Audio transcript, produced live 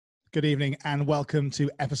Good evening and welcome to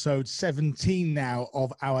episode 17 now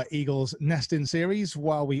of our Eagles Nesting series.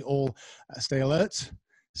 While we all stay alert,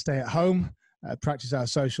 stay at home, practice our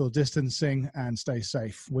social distancing and stay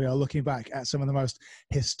safe. We are looking back at some of the most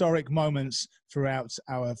historic moments throughout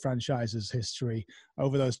our franchise's history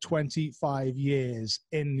over those 25 years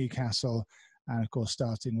in Newcastle. And of course,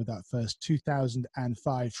 starting with that first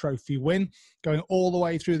 2005 trophy win, going all the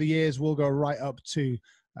way through the years, we'll go right up to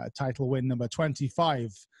title win number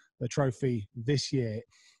 25. The trophy this year.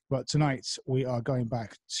 But tonight we are going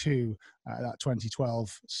back to that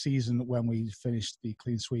 2012 season when we finished the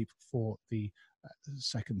clean sweep for the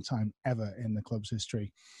second time ever in the club's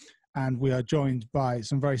history. And we are joined by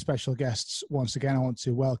some very special guests. Once again, I want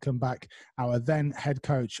to welcome back our then head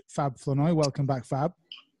coach, Fab Flournoy. Welcome back, Fab.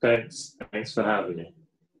 Thanks for having me.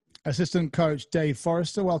 Assistant coach, Dave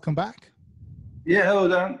Forrester. Welcome back. Yeah, hello,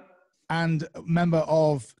 Dan. And member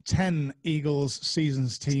of 10 Eagles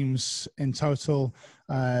seasons teams in total,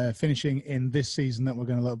 finishing in this season that we're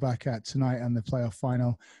going to look back at tonight and the playoff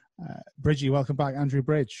final. Bridgie, welcome back. Andrew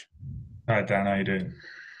Bridge. Hi, Dan. How you doing?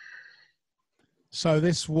 So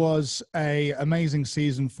this was an amazing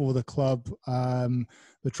season for the club. The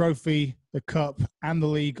trophy, the cup, and the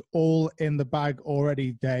league all in the bag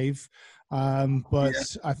already, Dave. But yeah.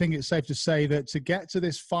 I think it's safe to say that to get to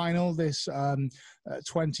this final, this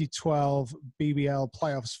 2012 BBL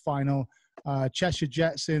Play-Offs final, Cheshire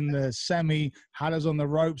Jets in the semi had us on the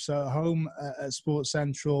ropes at home at Sports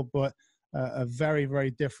Central, but a very,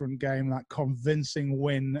 very different game. That convincing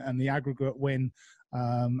win and the aggregate win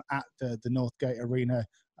at the Northgate Arena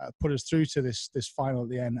put us through to this final at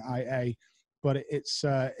the NIA. But it's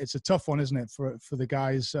a tough one, isn't it, for the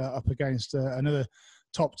guys up against another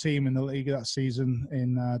top team in the league that season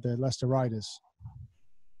in the Leicester Riders?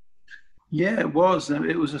 Yeah, it was.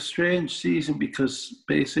 It was a strange season because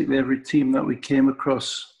basically every team that we came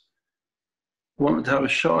across wanted to have a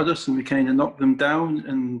shot at us and we kind of knocked them down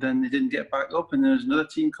and then they didn't get back up and there was another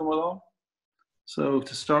team come along. So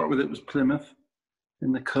to start with, it was Plymouth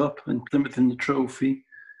in the cup and Plymouth in the trophy.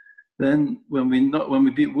 Then when we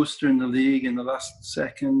beat Worcester in the league in the last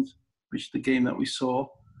second, which is the game that we saw,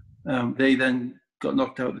 they then got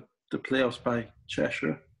knocked out of the playoffs by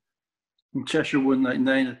Cheshire. And Cheshire won like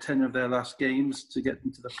 9 or 10 of their last games to get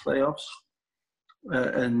into the playoffs.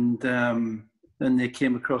 And then they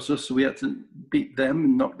came across us, so we had to beat them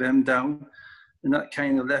and knock them down. And that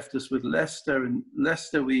kind of left us with Leicester. And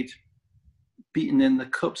Leicester we'd beaten in the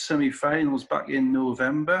cup semi-finals back in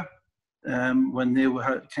November when they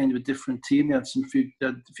were kind of a different team. They had a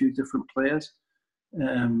few different players,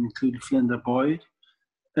 including Flinder Boyd.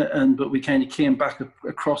 But we kind of came back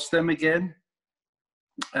across them again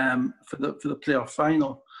for the playoff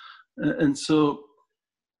final, and so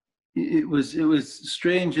it was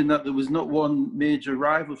strange in that there was not one major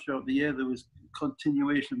rival throughout the year. There was a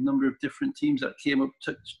continuation of a number of different teams that came up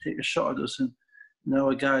to take a shot at us, and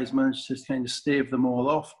our guys managed to kind of stave them all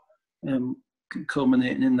off,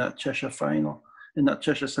 culminating in that Cheshire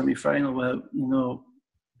semi-final where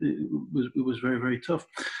it was very, very tough.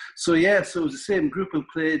 So it was the same group who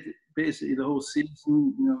played basically the whole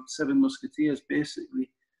season, 7 Musketeers basically.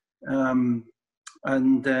 At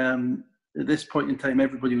this point in time,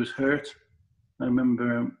 everybody was hurt. I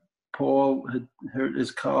remember Paul had hurt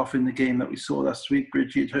his calf in the game that we saw last week.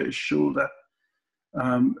 Bridgie had hurt his shoulder.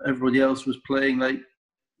 Everybody else was playing like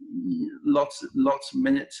lots of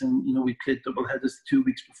minutes, and we played double headers 2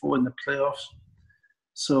 weeks before in the playoffs.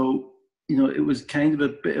 So it was kind of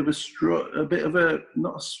a bit of a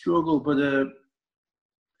not a struggle, but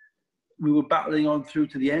we were battling on through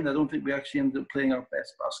to the end. I don't think we actually ended up playing our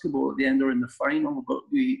best basketball at the end or in the final, but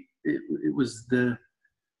it was the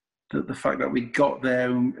fact that we got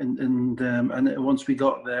there, and once we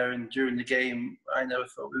got there and during the game, I never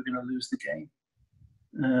thought we were going to lose the game.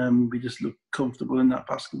 We just looked comfortable in that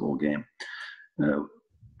basketball game.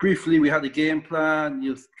 Briefly, we had a game plan.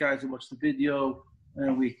 You guys have watched the video.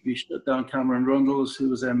 We shut down Cameron Rundles,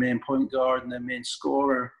 who was their main point guard and their main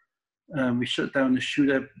scorer. We shut down the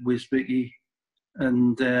shooter, Wisbicki,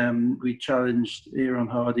 and we challenged Aaron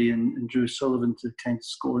Hardy and Drew Sullivan to kind of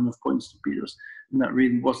score enough points to beat us. And that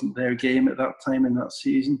really wasn't their game at that time in that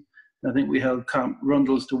season. I think we held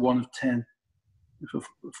Rundles to 1 of 10 for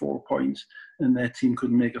 4 points, and their team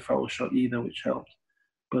couldn't make a foul shot either, which helped.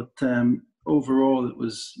 But overall, it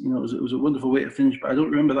was a wonderful way to finish. But I don't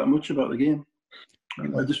remember that much about the game.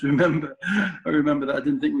 I just remember that I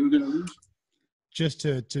didn't think we were going to lose. Just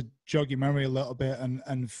to jog your memory a little bit,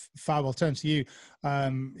 and Fab, I'll turn to you.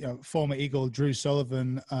 Former Eagle Drew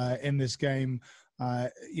Sullivan in this game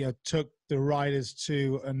took the Riders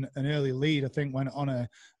to an early lead. I think went on a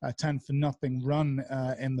 10-0 run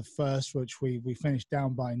in the first, which we finished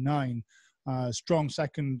down by 9. Strong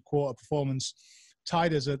second quarter performance,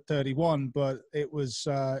 tied us at 31, but it was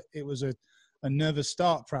a nervous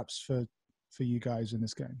start perhaps for you guys in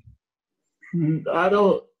this game. I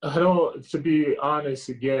don't, to be honest,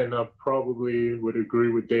 again, I probably would agree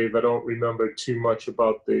with Dave. I don't remember too much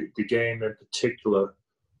about the game in particular.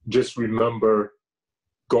 Just remember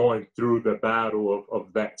going through the battle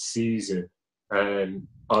of that season and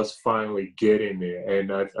us finally getting there.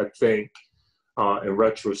 And I think in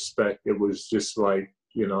retrospect, it was just like,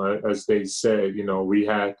 as they said, we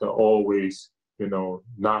had to always,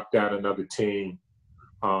 knock down another team.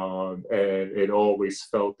 And it always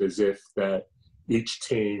felt as if that each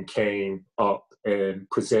team came up and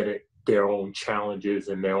presented their own challenges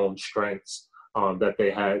and their own strengths that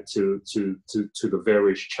they had to the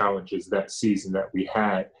various challenges that season that we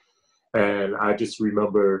had. And I just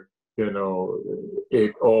remember,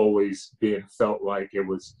 it always being felt like it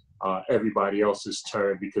was everybody else's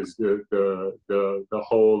turn, because the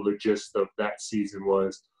whole gist of that season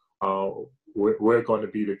was we're going to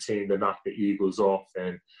be the team to knock the Eagles off,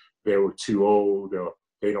 and they were too old, or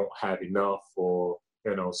they don't have enough, or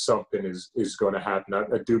something is going to happen.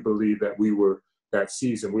 I do believe that we were that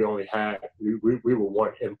season. We only had we were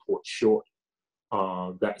one import short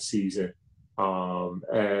that season,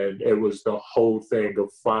 and it was the whole thing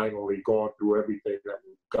of finally going through everything that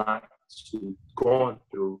we gone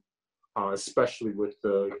through, especially with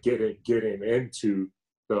the getting into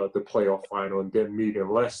the playoff final and then meeting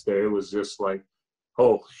Leicester. It was just like,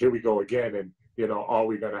 oh, here we go again, and are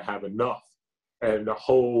we going to have enough? And the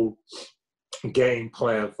whole game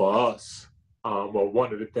plan for us,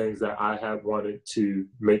 one of the things that I have wanted to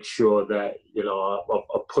make sure that I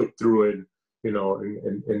put through in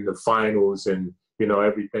the finals and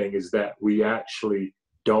everything, is that we actually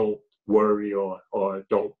don't worry or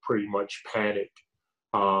don't pretty much panic,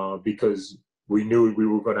 because we knew we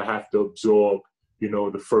were going to have to absorb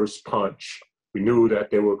the first punch. We knew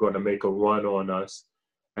that they were going to make a run on us,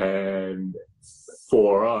 and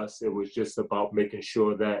for us, it was just about making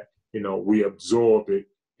sure that we absorb it,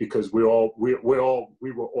 because we were always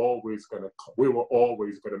going to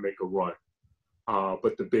make a run.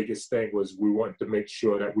 But the biggest thing was we wanted to make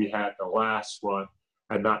sure that we had the last run,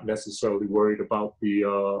 and not necessarily worried about the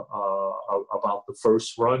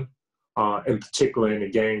first run, in particular in the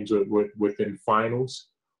games within finals.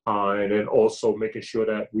 And then also making sure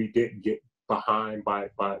that we didn't get behind by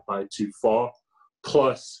too far.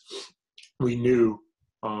 Plus, we knew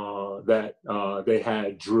that they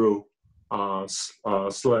had Drew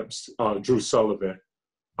Sullivan,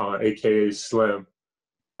 aka Slim,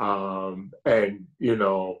 and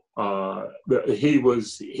he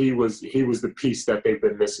was the piece that they've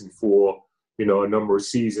been missing for a number of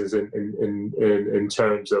seasons in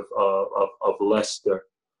terms of Leicester.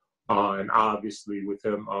 And obviously with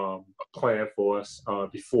him playing for us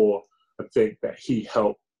before, I think that he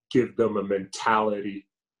helped give them a mentality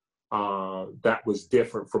that was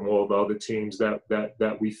different from all the other teams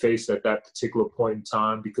that we faced at that particular point in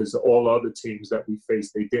time, because all other teams that we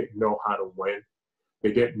faced, they didn't know how to win.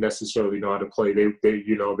 They didn't necessarily know how to play. They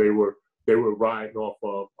were riding off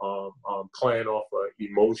of playing off of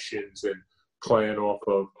emotions and playing off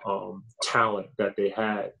of talent that they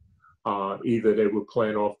had. Either they were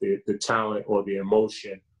playing off the talent or the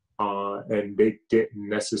emotion, and they didn't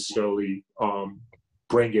necessarily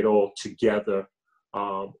bring it all together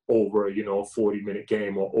over a 40-minute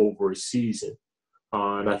game or over a season.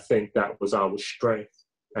 And I think that was our strength.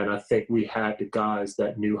 And I think we had the guys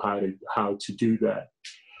that knew how to do that.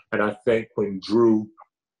 And I think when Drew,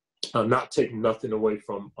 not taking nothing away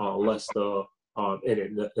from Leicester in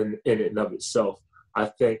it and of itself, I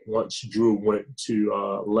think once Drew went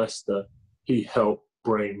to Leicester, he helped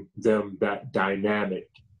bring them that dynamic.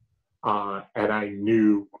 And I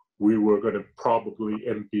knew we were going to probably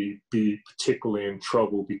be particularly in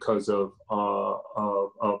trouble because of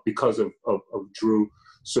Drew.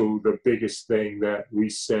 So the biggest thing that we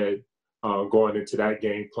said going into that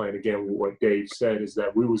game plan, again with what Dave said, is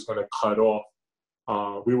that we were going to cut off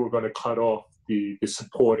the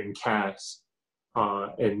supporting cast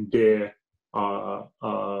and their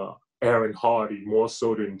Aaron Hardy more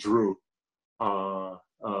so than Drew to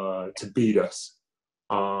beat us.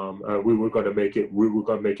 We were going to make it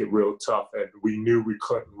real tough, and we knew we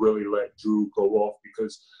couldn't really let Drew go off,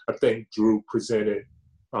 because I think Drew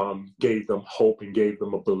gave them hope and gave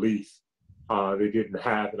them a belief they didn't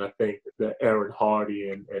have. And I think that Aaron Hardy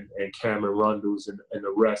and Cameron Rundles and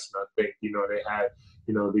the rest, and I think they had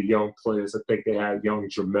the young players. I think they had young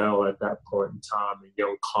Jamel at that point in time and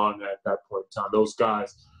young Connor at that point in time. Those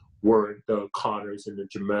guys weren't the Connors and the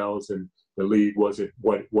Jamels, and the league wasn't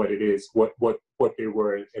what it is, what they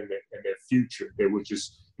were in their future. They were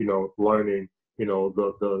just, learning,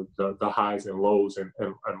 the highs and lows and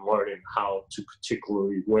learning how to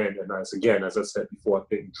particularly win. And as I said before, I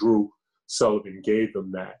think Drew Sullivan gave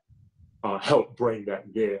them that, helped bring that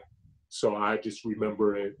there. So I just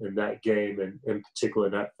remember in that game, and in particular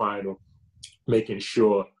in that final, making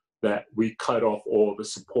sure that we cut off all the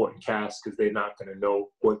supporting cast because they're not going to know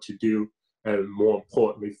what to do. And more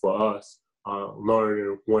importantly for us,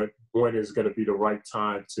 learning when is going to be the right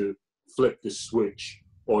time to flip the switch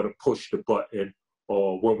or to push the button,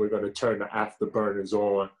 or when we're going to turn the afterburners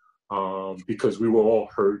on, because we were all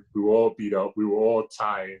hurt, we were all beat up, we were all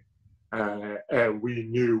tired, and we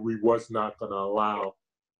knew we was not going to allow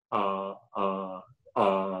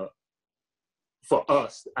for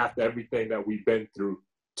us, after everything that we've been through,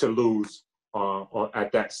 to lose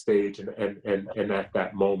at that stage and at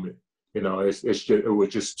that moment. It was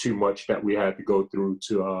just too much that we had to go through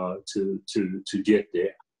to get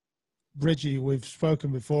there. Bridgie, we've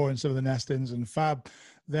spoken before in some of the Nestins, and Fab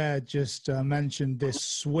there just mentioned this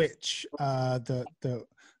switch that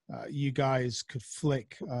you guys could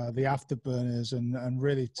flick the afterburners and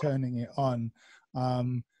really turning it on.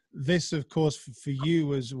 This, of course, for you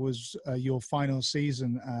was your final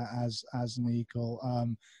season as an Eagle.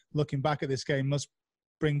 Looking back at this game must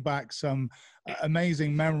bring back some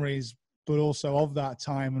amazing memories, but also of that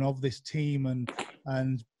time and of this team,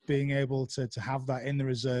 and being able to have that in the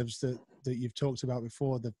reserves that you've talked about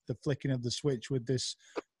before, the flicking of the switch with this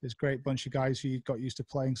great bunch of guys who you got used to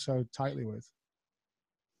playing so tightly with.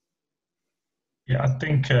 Yeah, I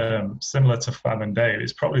think similar to Fab and Dave,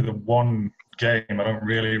 it's probably the one game I don't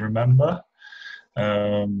really remember.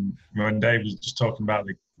 When Dave was just talking about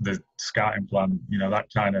the scouting plan, that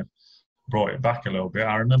kind of brought it back a little bit.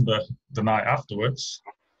 I remember the night afterwards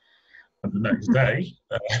and the next day.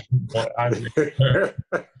 But I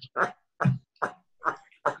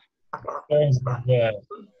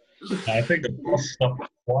think the bus stop was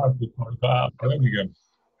probably got out of Birmingham,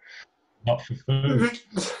 not for food.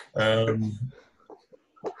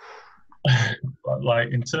 But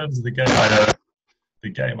like in terms of the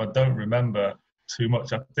game, I don't remember too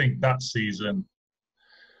much. I think that season,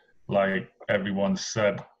 like everyone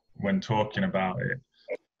said when talking about it,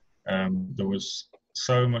 there was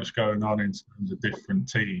so much going on in terms of different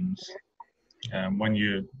teams. When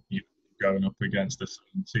you're going up against a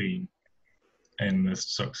certain team in the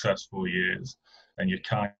successful years, and you're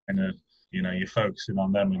kind of, you're focusing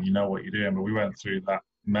on them and you know what you're doing. But we went through that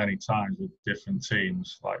many times with different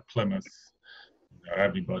teams, like Plymouth.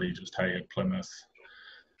 Everybody just hated Plymouth.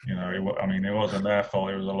 It wasn't their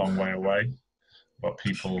fault. It was a long way away, but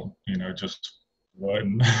people, just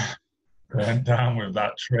weren't down with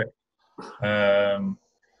that trip. And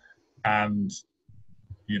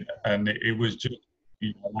it was just,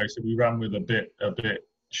 like I said, we ran with a bit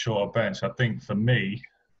shorter bench. I think for me,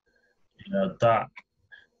 that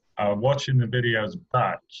watching the videos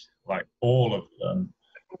back, like all of them,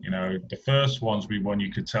 the first ones we won,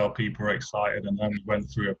 you could tell people were excited, and then we went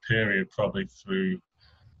through a period probably through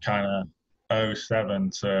kind of 07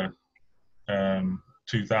 to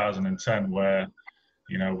 2010 where,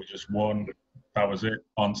 we just won, that was it,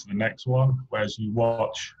 on to the next one. Whereas you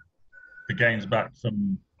watch the games back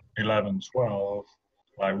from 11, 12,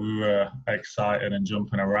 like we were excited and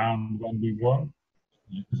jumping around when we won,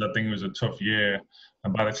 because I think it was a tough year.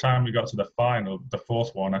 And by the time we got to the final, the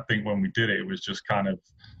fourth one, I think when we did it, it was just kind of,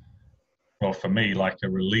 well, for me, like a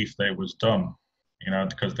relief that it was done,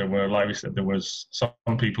 because there were, like we said, there was some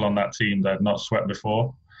people on that team that had not sweat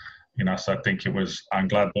before, so I think I'm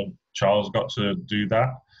glad that Charles got to do that.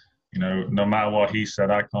 No matter what he said,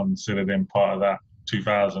 I considered him part of that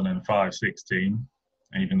 2005-6 team,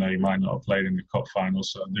 even though he might not have played in the cup final.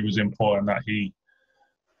 So it was important that he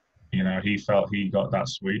felt he got that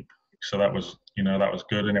sweep. So that was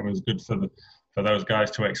good, and it was good for those guys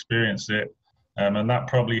to experience it, and that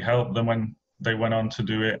probably helped them when they went on to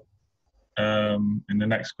do it in the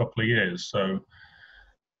next couple of years. So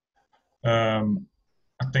I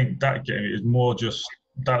think that game is more just,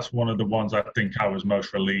 that's one of the ones I think I was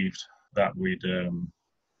most relieved that we'd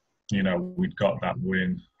got that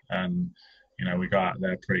win, and we got out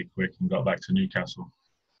there pretty quick and got back to Newcastle.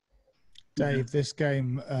 Dave, this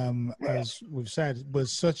game, as we've said,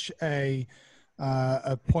 was such a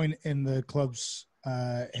point in the club's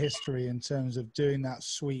history in terms of doing that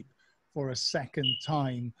sweep for a second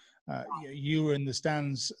time. You were in the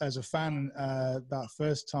stands as a fan that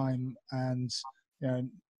first time, and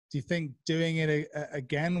Do you think doing it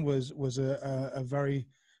again was a very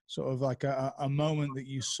sort of like a moment that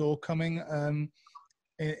you saw coming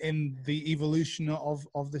in the evolution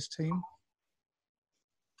of this team?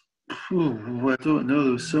 I don't know.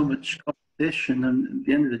 There was so much competition, and at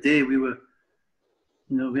the end of the day, we were,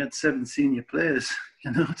 we had 7 senior players,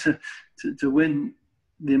 to win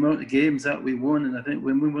the amount of games that we won. And I think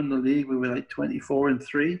when we won the league, we were like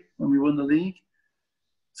 24-3 when we won the league.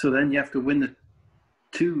 So then you have to win the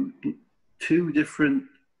two different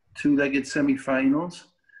two-legged semi-finals,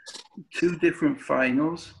 2 different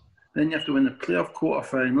finals. Then you have to win the playoff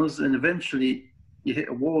quarterfinals, and eventually you hit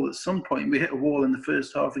a wall at some point. We hit a wall in the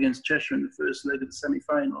first half against Cheshire in the first leg of the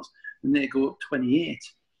semi-finals, and they go up 28.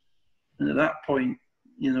 And at that point,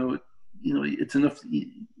 it's enough.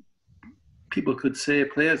 People could say,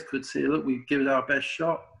 players could say, look, we give it our best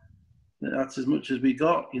shot. That's as much as we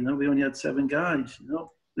got. We only had 7 guys.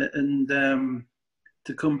 And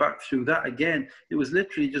to come back through that again, it was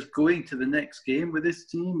literally just going to the next game with this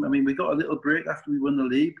team. I mean, we got a little break after we won the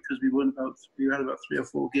league because we had about 3 or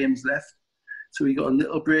 4 games left. So we got a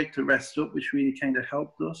little break to rest up, which really kind of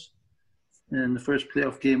helped us. And the first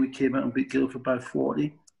playoff game, we came out and beat Guildford by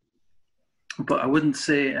 40. But I wouldn't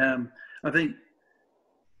say, I think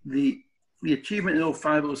the achievement in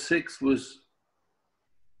 05-06 was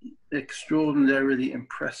extraordinarily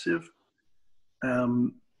impressive.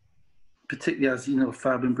 Particularly as,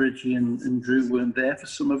 Fab and Bridgie and Drew weren't there for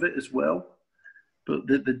some of it as well. But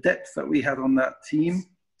the depth that we had on that team,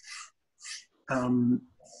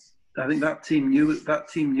 I think that team knew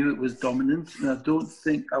it was dominant. And I don't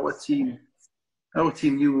think our team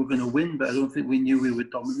knew we were going to win, but I don't think we knew we were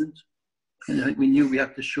dominant. And I think we knew we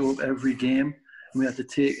had to show up every game, and we had to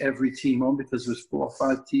take every team on, because there was 4 or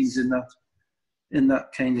 5 teams in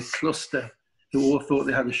that kind of cluster who all thought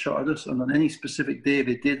they had a shot at us, and on any specific day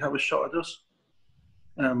they did have a shot at us.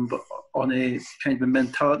 But on a kind of a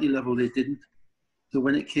mentality level, they didn't. So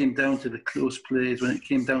when it came down to the close plays, when it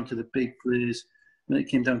came down to the big plays, when it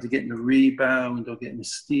came down to getting a rebound or getting a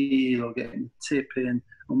steal or getting a tip in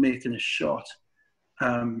or making a shot,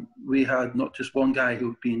 we had not just one guy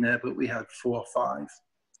who'd been there, but we had 4 or 5.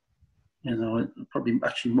 Probably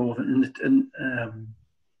actually more than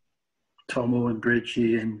Tomo and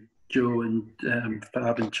Bridgie and Joe and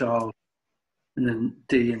Fab and Charles, and then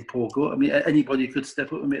Dee and Paul Go. I mean, anybody could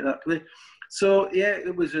step up and make that play. So yeah,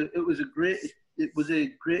 it was a great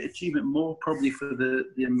achievement, more probably for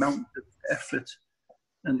the amount of effort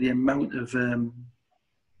and the amount of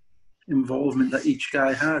involvement that each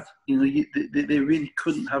guy had. They really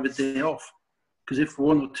couldn't have a day off, because if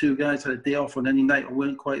 1 or 2 guys had a day off on any night or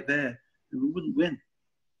weren't quite there, then we wouldn't win.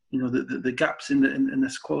 The gaps in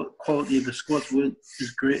the quality of the squads weren't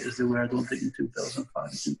as great as they were, I don't think, in 2005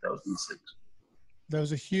 and 2006. There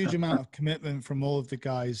was a huge amount of commitment from all of the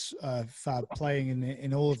guys, Fab, playing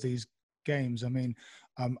in all of these games. I mean,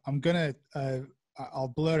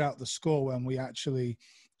 I'll blur out the score when we actually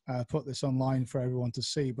put this online for everyone to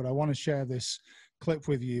see, but I want to share this clip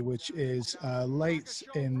with you, which is late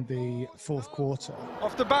in the 4th quarter.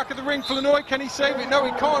 Off the back of the ring, Flournoy, can he save it? No,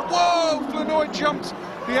 he can't. Whoa! Flournoy jumped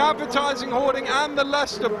the advertising hoarding and the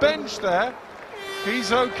Leicester bench there.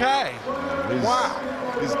 He's okay. Wow.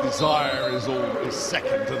 His desire is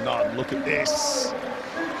second to none. Look at this.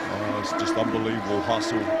 It's just unbelievable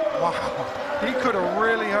hustle. Wow. He could have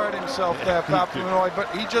really hurt himself there, Fab Flournoy,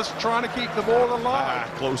 but he just trying to keep the ball alive.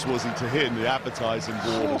 Close was he to hitting the advertising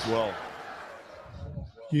board as well.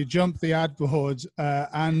 You jumped the ad board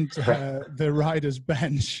and the Riders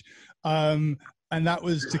bench, and that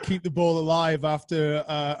was to keep the ball alive after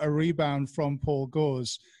a rebound from Paul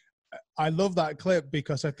Gores. I love that clip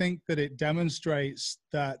because I think that it demonstrates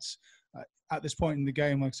that at this point in the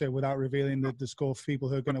game, like I say, without revealing the score for people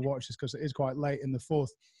who are going to watch this, because it is quite late in the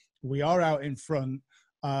 4th, we are out in front,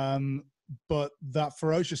 but that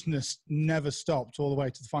ferociousness never stopped all the way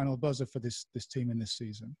to the final buzzer for this team in this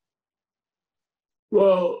season.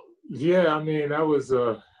 Well, yeah, I mean, that was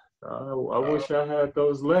I wish I had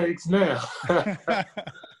those legs now.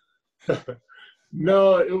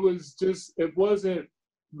 No, it wasn't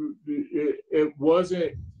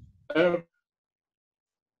ever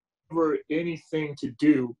anything to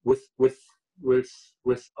do with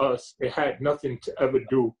us. It had nothing to ever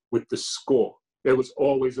do with the score. It was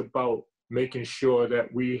always about making sure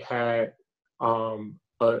that we had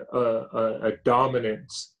a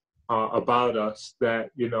dominance about us,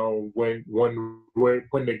 that when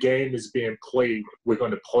the game is being played, we're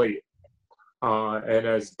going to play it. And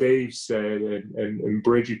as Dave said, and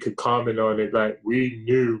Bridgie could comment on it, like we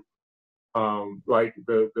knew like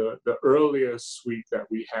the earlier sweep that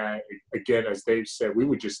we had, again, as Dave said, we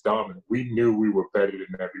were just dominant. We knew we were better than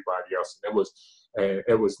everybody else. And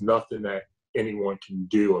it was nothing that anyone can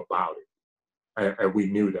do about it. And we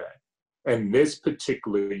knew that. And this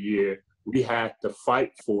particular year, we had to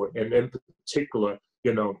fight for it. And in particular,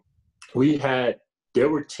 you know, there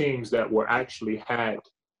were teams that were actually had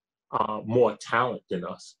more talent than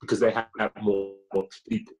us because they had more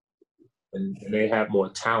people and they had more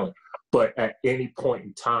talent. But at any point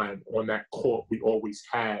in time on that court, we always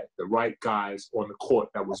had the right guys on the court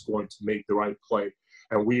that was going to make the right play.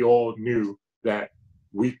 And we all knew that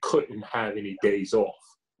we couldn't have any days off.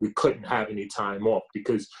 We couldn't have any time off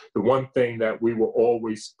because the one thing that we were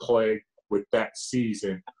always plagued with that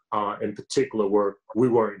season in particular were we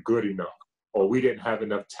weren't good enough, or we didn't have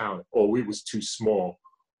enough talent, or we was too small,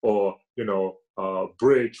 or, you know,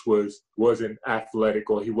 Bridge wasn't athletic,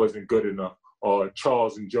 or he wasn't good enough, or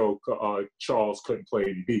Charles couldn't play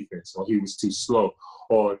any defense, or he was too slow,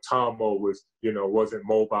 or Tomo wasn't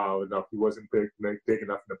mobile enough, he wasn't big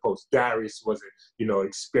enough in the post. Darius wasn't,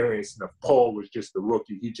 experienced enough. Paul was just a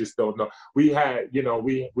rookie. He just don't know. We had,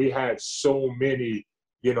 we had so many,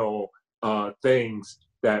 things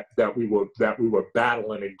that we were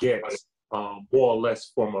battling against, more or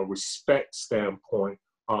less from a respect standpoint.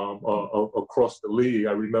 Across the league.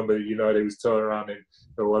 I remember, they was turning around and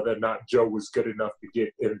whether or not Joe was good enough to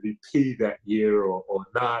get MVP that year or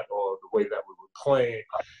not, or the way that we were playing.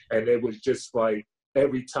 And it was just like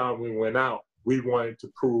every time we went out, we wanted to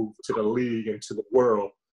prove to the league and to the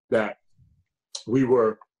world that we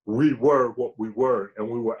were what we were, and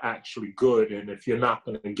we were actually good. And if you're not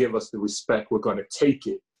going to give us the respect, we're going to take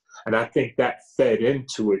it. And I think that fed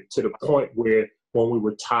into it to the point where when we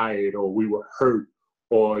were tired or we were hurt,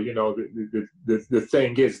 or, the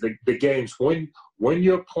thing is, the games, when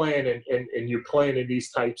you're playing and you're playing in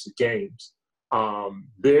these types of games,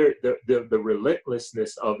 the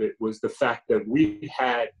relentlessness of it was the fact that we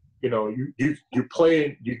had, you have to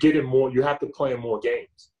play in more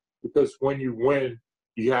games, because when you win,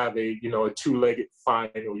 you have a two-legged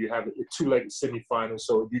final, you have a two-legged semifinal,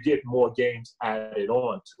 so you get more games added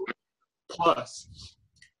on to it. Plus,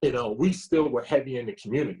 we still were heavy in the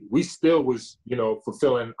community. We still was,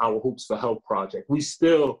 fulfilling our Hoops for Health project. We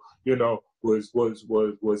still, was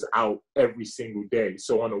out every single day.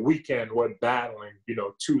 So on a weekend, we're battling,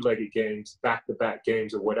 two-legged games, back-to-back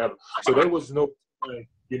games or whatever. So there was no time,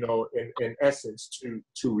 in essence,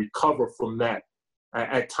 to recover from that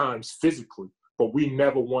at times physically. But we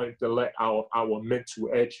never wanted to let our mental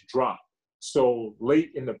edge drop. So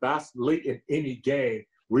late in any game,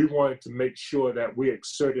 we wanted to make sure that we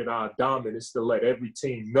exerted our dominance to let every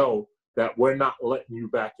team know that we're not letting you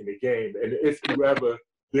back in the game. And if you ever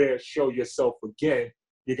dare show yourself again,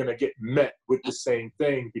 you're going to get met with the same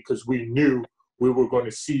thing, because we knew we were going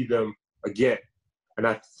to see them again. And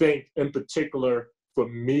I think in particular, for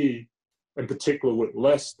me, in particular with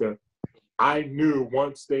Leicester, I knew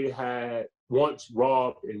once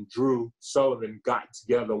Rob and Drew Sullivan got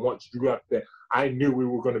together, once Drew up there, I knew we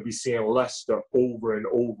were going to be seeing Leicester over and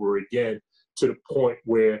over again, to the point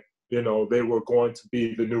where, they were going to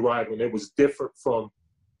be the new rival. And it was different from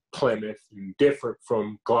Plymouth, and different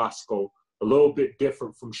from Glasgow, a little bit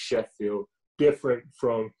different from Sheffield, different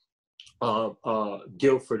from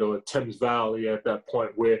Guildford or Thames Valley at that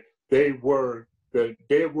point, where they were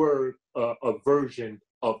a version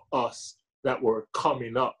of us that were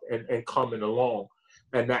coming up and coming along,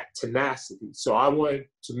 and that tenacity. So I wanted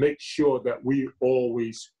to make sure that we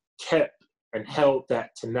always kept and held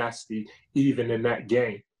that tenacity, even in that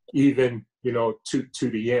game, even, to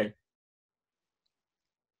the end.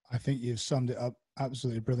 I think you've summed it up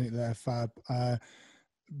absolutely brilliant there, Fab.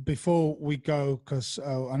 Before we go, because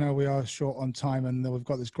I know we are short on time, and we've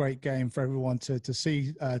got this great game for everyone to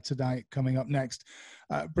see tonight coming up next.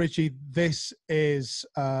 Bridgie, this is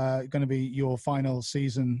going to be your final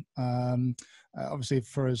season, obviously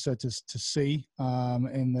for us to see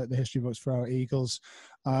in the history books for our Eagles.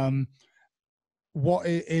 What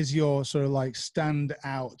is your sort of like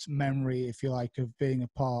standout memory, if you like, of being a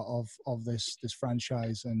part of this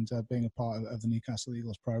franchise and being a part of the Newcastle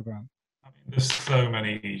Eagles program? I mean, there's so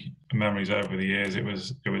many memories over the years. It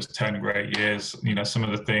was 10 great years. Some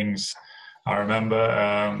of the things I remember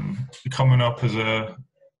coming up as a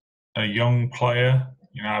young player,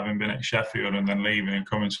 having been at Sheffield and then leaving and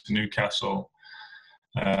coming to Newcastle.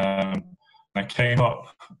 I came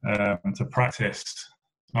up to practice.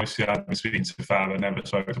 Obviously, I'd been speaking to Fab. I never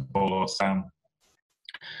spoke to Paul or Sam.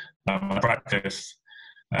 I practiced.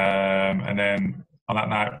 And then on that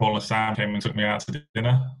night, Paul and Sam came and took me out to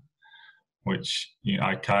dinner, which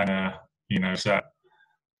I kind of, set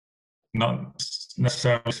not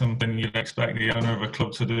necessarily something you'd expect the owner of a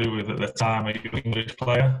club to do with, at the time, a young English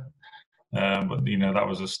player. But, you know, that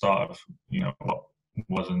was the start of, you know, what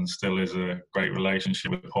was and still is a great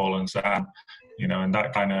relationship with Paul and Sam, you know, and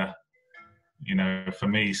that kind of, you know, for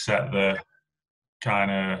me, set the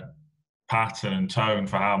kind of pattern and tone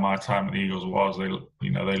for how my time at the Eagles was. They,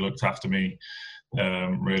 you know, they looked after me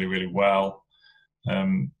really, really well.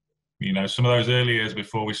 You know, some of those early years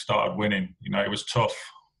before we started winning, you know, it was tough.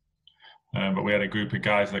 But we had a group of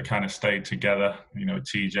guys that kind of stayed together, you know,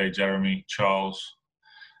 TJ, Jeremy, Charles.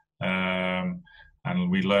 And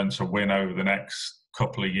we learned to win over the next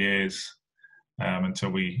couple of years until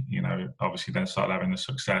we, you know, obviously then started having the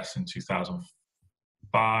success in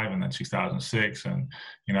 2005 and then 2006. And,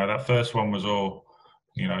 you know, that first one was all,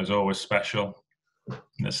 you know, it was always special. And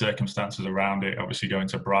the circumstances around it, obviously going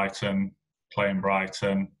to Brighton, playing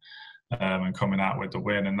Brighton, and coming out with the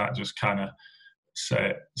win. And that just kind of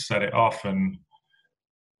set it off. And,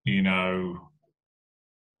 you know,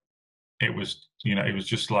 it was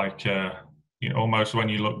just like, you know, almost when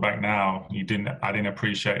you look back now, I didn't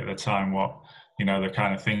appreciate at the time what, you know, the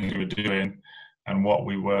kind of things we were doing and what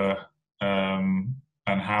we were, and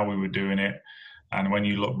how we were doing it. And when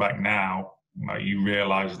you look back now, like, you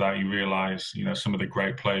realize, you know, some of the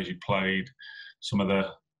great players you played, some of the,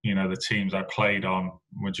 you know, the teams I played on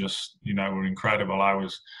were just, you know, were incredible. You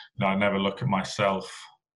know, I never look at myself,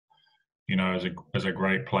 you know, as a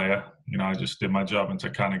great player. You know, I just did my job. And to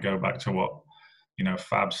kind of go back to what, you know,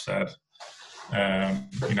 Fab said,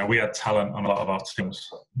 you know, we had talent on a lot of our teams.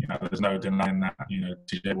 You know, there's no denying that. You know,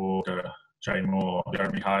 DJ Walker, Jay Moore,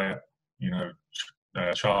 Jeremy Hyatt, you know,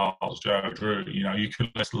 Charles, Joe, Drew. You know, you could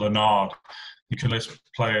list Leonard. You can list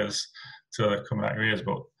players to the coming out years.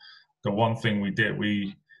 But the one thing we did,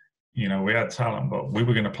 you know, we had talent, but we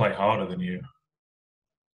were going to play harder than you.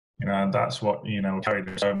 You know, and that's what, you know, carried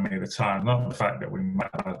us so many of the time. Not the fact that we might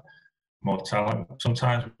have more talent.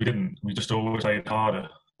 Sometimes we didn't. We just always played harder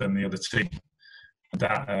than the other team.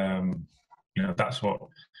 That, you know, that's what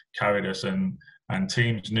carried us. And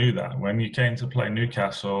teams knew that. When you came to play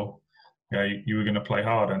Newcastle, yeah, you were going to play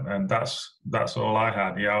hard. And that's all I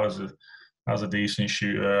had. Yeah, I was a decent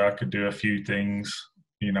shooter. I could do a few things,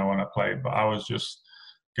 you know, when I played. But I was just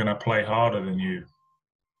going to play harder than you.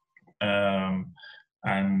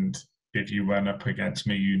 And if you went up against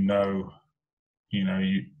me, you knew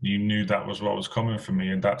that was what was coming for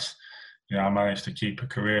me. And that's, you know, I managed to keep a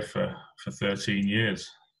career for 13 years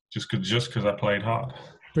just because I played hard.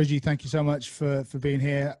 Bridgie, thank you so much for being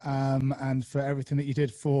here, and for everything that you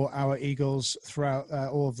did for our Eagles throughout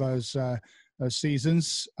all of those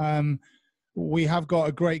seasons. We have got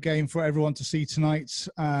a great game for everyone to see tonight,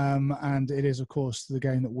 and it is, of course, the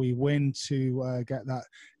game that we win to get that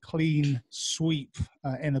clean sweep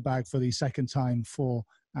in the bag for the second time for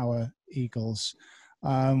our Eagles.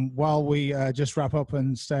 While we just wrap up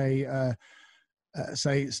and stay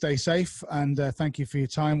safe, and thank you for your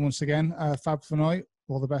time once again, Fab Flournoy.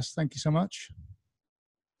 All the best. Thank you so much.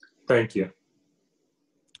 Thank you.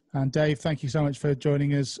 And Dave, thank you so much for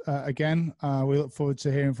joining us again. We look forward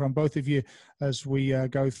to hearing from both of you as we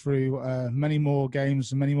go through many more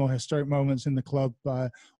games and many more historic moments in the club,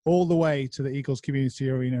 all the way to the Eagles Community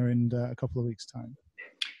Arena in a couple of weeks' time.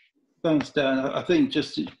 Thanks, Dan. I think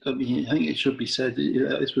it should be said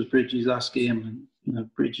that this was Bridgie's last game, and, you know,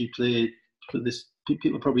 Bridgie played for this.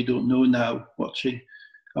 People probably don't know now, watching,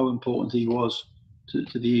 how important he was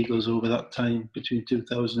to the Eagles over that time between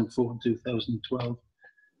 2004 and 2012.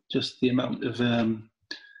 Just the amount of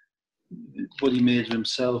what he made of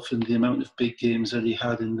himself and the amount of big games that he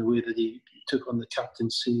had, and the way that he took on the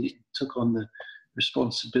captaincy, took on the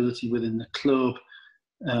responsibility within the club.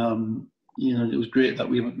 You know, it was great that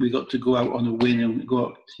we got to go out on a win, and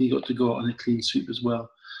he got to go out on a clean sweep as well.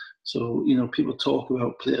 So, you know, people talk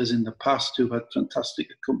about players in the past who've had fantastic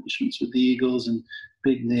accomplishments with the Eagles and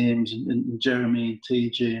big names, and Jeremy and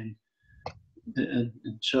TJ and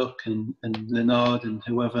Chuck and Leonard and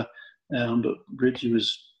whoever. But Bridgie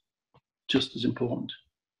was just as important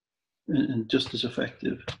and just as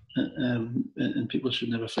effective. And people should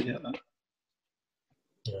never forget that.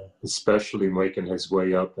 Yeah, especially making his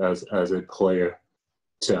way up as a player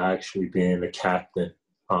to actually being the captain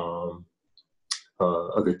of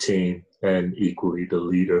the team, and equally the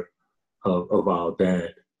leader of our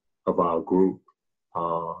band, of our group,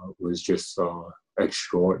 was just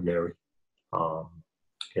extraordinary.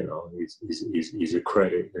 You know, he's a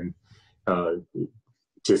credit. And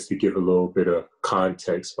just to give a little bit of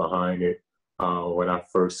context behind it, when I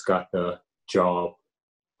first got the job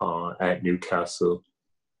at Newcastle,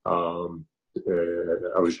 I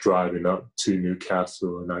was driving up to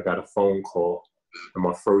Newcastle, and I got a phone call And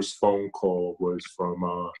my first phone call was from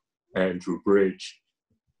Andrew Bridge.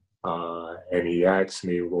 And he asked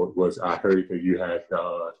me, I heard that you had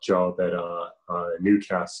a job at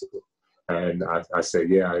Newcastle. And I said,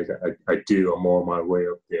 yeah, I do. I'm on my way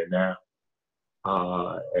up there now.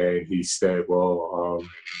 And he said, well,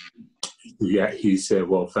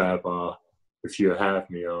 Fab, if you have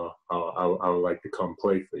me, I would like to come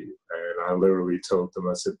play for you. And I literally told him,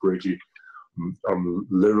 I said, Bridgie, I'm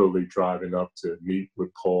literally driving up to meet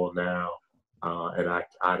with Paul now. And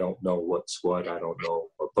I don't know what's what. I don't know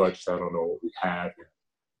what budget. I don't know what we have. And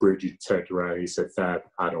Bridgie turned around. He said, Fab,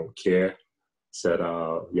 I don't care. Said,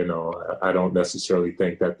 you know, I don't necessarily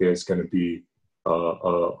think that there's going to be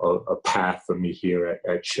a path for me here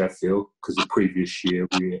at Sheffield, because the previous year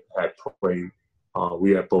we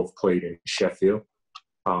had both played in Sheffield.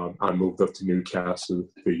 I moved up to Newcastle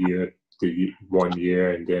the 1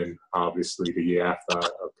 year, and then obviously the year after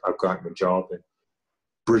I got my job. And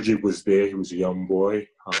Bridget was there. He was a young boy,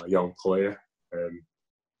 a young player, and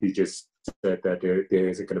he just said that there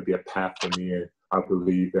isn't going to be a path for me. And I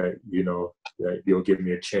believe that, you know, that you'll give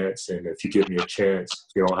me a chance. And if you give me a chance,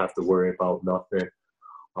 you don't have to worry about nothing.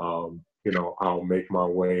 You know, I'll make my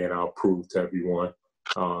way and I'll prove to everyone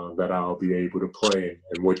that I'll be able to play.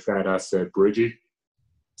 And with that, I said, Bridgie,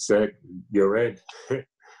 said, you're in.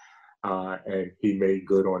 And he made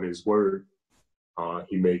good on his word.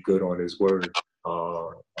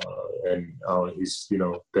 He's, you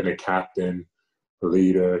know, been a captain, a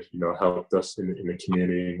leader, you know, helped us in the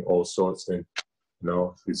community and all sorts. And, you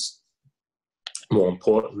know, he's, more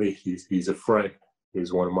importantly, he's a friend.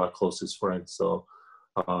 He's one of my closest friends. So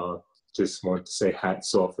just wanted to say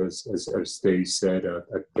hats off, as Dave said.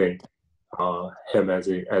 I think him as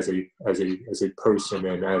a person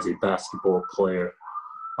and as a basketball player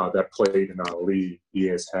that played in our league, he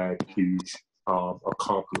has had huge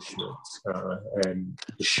accomplishments, and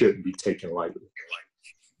it shouldn't be taken lightly.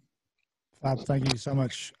 Fab, thank you so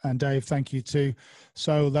much. And Dave, thank you too.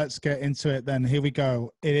 So let's get into it then. Here we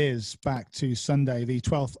go. It is back to Sunday, the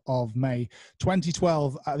 12th of May,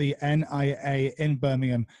 2012 at the NIA in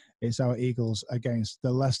Birmingham. It's our Eagles against the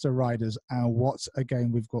Leicester Riders. And what a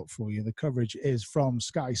game we've got for you. The coverage is from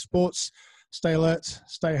Sky Sports. Stay alert,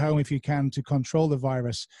 stay home if you can to control the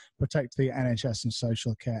virus, protect the NHS and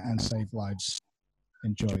social care, and save lives.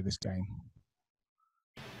 Enjoy this game.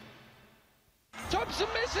 Thompson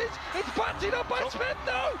misses. It's batted up by Smith.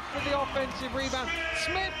 No! For the offensive rebound.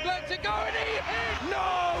 Smith lets it go and he hit.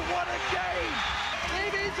 No! What a game!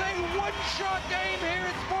 It is a one-shot game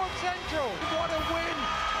here at Sports Central. What a win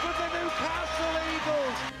for the Newcastle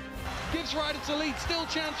Eagles. Gives Riders the lead. Still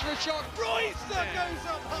chance for a shot. Royster goes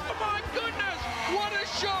up high. Oh my goodness! What a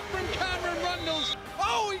shot from Cameron Rundles.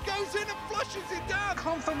 Oh, he goes in and flushes it down.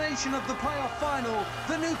 Confirmation of the playoff final.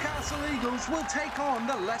 The Newcastle Eagles will take on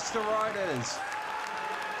the Leicester Riders.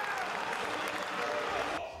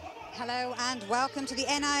 Hello and welcome to the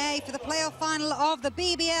NIA for the playoff final of the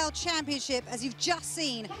BBL Championship. As you've just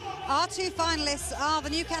seen, our two finalists are the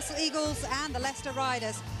Newcastle Eagles and the Leicester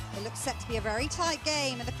Riders. It looks set to be a very tight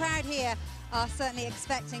game, and the crowd here are certainly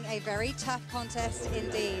expecting a very tough contest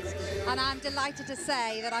indeed. And I'm delighted to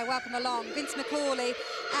say that I welcome along Vince McCauley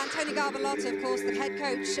and Tony Garbalotta, of course, the head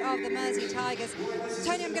coach of the Mersey Tigers.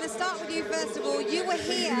 Tony, I'm going to start with you first of all. You were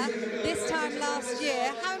here this time last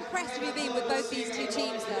year. How impressed have you been with both these two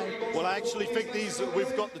teams, though? Well, I actually think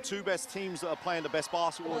we've got the two best teams that are playing the best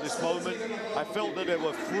basketball at this moment. I felt that there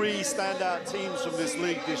were three standout teams from this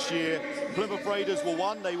league this year. Plymouth Raiders were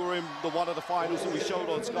one. They were in one of the finals that we showed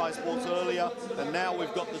on Sky Sports earlier. And now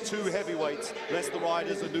we've got the two heavyweights, Leicester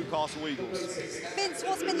Riders and Newcastle Eagles. Vince,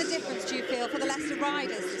 what's been the difference, do you feel, for the Leicester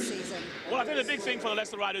Riders this season? Well, I think the big thing for the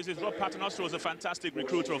Leicester Riders is Rob Paternostro is a fantastic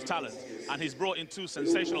recruiter of talent, and he's brought in two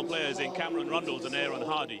sensational players in Cameron Rundles and Aaron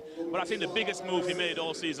Hardy. But I think the biggest move he made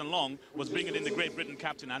all season long was bringing in the Great Britain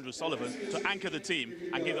captain, Andrew Sullivan, to anchor the team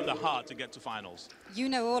and give them the heart to get to finals. You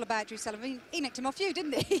know all about Drew Sullivan. He nicked him off you,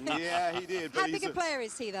 didn't he? Yeah, he did. How big a player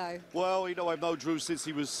is he, though? Well, you know, I've known Drew since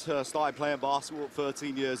he was started playing basketball at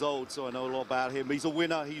 13 years old, so I know a lot about him. He's a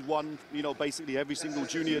winner. He won, you know, basically every single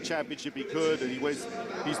junior championship he could, and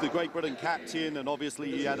he's the Great Britain captain, and obviously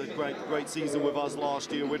he had a great season with us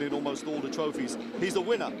last year, winning almost all the trophies. He's a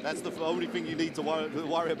winner. That's the only thing you need to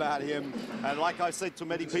worry about him. And like I said to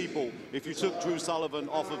many people, if you took Drew Sullivan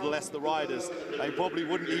off of the Leicester Riders, they probably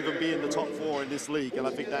wouldn't even be in the top four in this league, and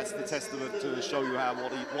I think that's the testament to show you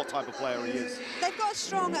what type of player he is. They've got a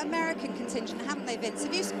strong American contingent, haven't they, Vince?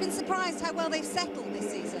 Have you been surprised how well they've settled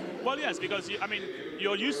this season? Well, yes, because, I mean,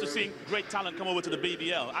 you're used to seeing great talent come over to the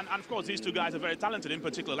BBL. And of course, these two guys are very talented, in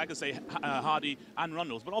particular, like I say, Hardy and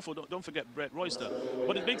Rundles. But also, don't forget Brett Royster.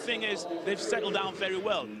 But the big thing is they've settled down very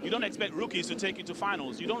well. You don't expect rookies to take you to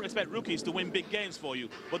finals. You don't expect rookies to win big games for you.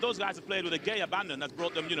 But those guys have played with a gay abandon that's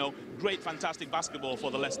brought them, you know, great, fantastic basketball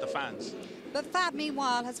for the Leicester fans. But Fab,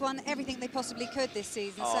 meanwhile, has won everything they possibly could this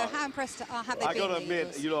season. So how impressed have they been? I got to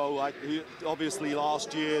admit, you know, obviously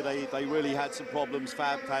last year they really had some problems.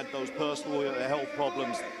 Fab had those personal health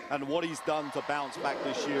problems, and what he's done to bounce back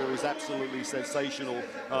this year is absolutely sensational.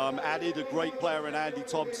 Added a great player in Andy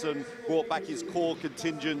Thompson, brought back his core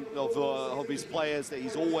contingent of his players that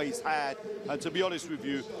he's always had. And to be honest with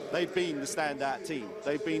you, they've been the standout team.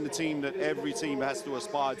 They've been the team that every team has to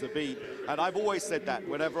aspire to beat. And I've always said that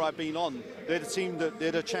whenever I've been on. They're the team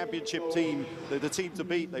they're the championship team. They're the team to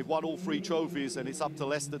beat. They've won all 3 trophies, and it's up to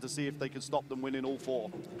Leicester to see if they can stop them winning all 4.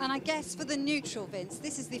 And I guess for the neutral, Vince,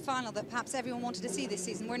 this is the final that perhaps everyone wanted to see this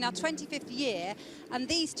season. We're in our 25th year, and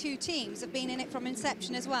these two teams have been in it from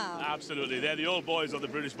inception as well. Absolutely. They're the old boys of the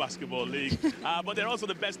British Basketball League. But they're also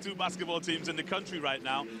the best 2 basketball teams in the country right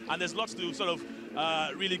now. And there's lots to sort of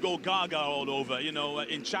really go gaga all over. You know,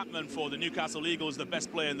 in Chapman for the Newcastle Eagles, the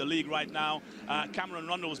best player in the league right now. Cameron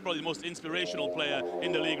Rundle is probably the most inspirational player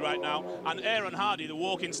in the league right now. And Aaron Hardy, the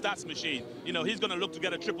walking stats machine. You know, he's going to look to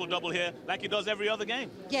get a triple-double here like he does every other game.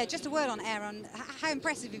 Yeah, just a word on Aaron. How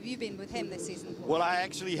impressive have you been with him this season? Well, I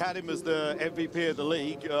actually had him as the MVP of the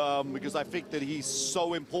league because I think that he's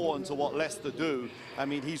so important to what Leicester do. I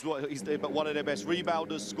mean, he's one of their best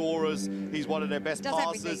rebounders, scorers. He's one of their best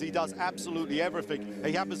passers. Everything. He does absolutely everything.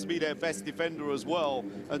 He happens to be their best defender as well.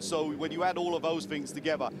 And so when you add all of those things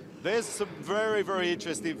together, there's some very, very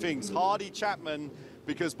interesting things. Hardy, Chapman,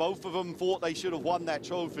 because both of them thought they should have won that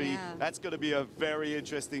trophy. Yeah. That's going to be a very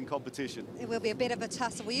interesting competition. It will be a bit of a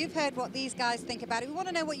tussle. Well, you've heard what these guys think about it. We want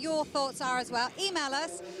to know what your thoughts are as well. Email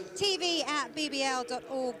us, tv@bbl.org.uk,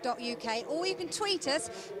 or you can tweet us,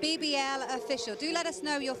 BBL Official. Do let us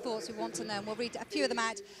know your thoughts. We want to know, and we'll read a few of them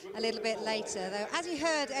out a little bit later. Though, as you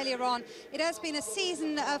heard earlier on, it has been a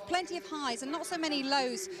season of plenty of highs and not so many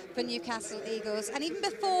lows for Newcastle Eagles. And even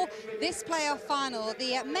before this playoff final,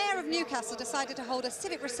 the Mayor of Newcastle decided to hold a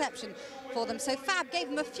civic reception for them. So Fab gave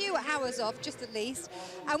them a few hours off, just at least.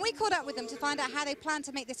 And we caught up with them to find out how they plan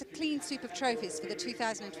to make this a clean sweep of trophies for the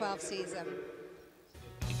 2012 season.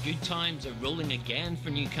 The good times are rolling again for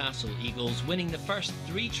Newcastle Eagles, winning the first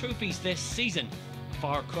 3 trophies this season.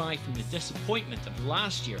 Far cry from the disappointment of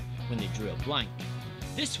last year when they drew a blank.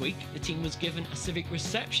 This week, the team was given a civic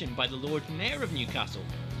reception by the Lord Mayor of Newcastle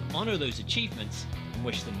to honour those achievements and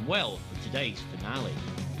wish them well for today's finale.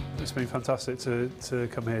 It's been fantastic to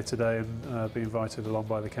come here today and be invited along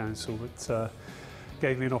by the council. It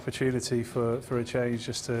gave me an opportunity for a change,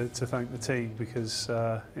 just to thank the team, because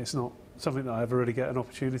it's not something that I ever really get an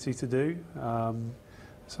opportunity to do.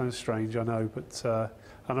 Sounds strange, I know, but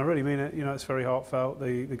and I really mean it. You know, it's very heartfelt.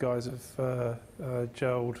 The guys have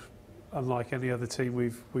gelled unlike any other team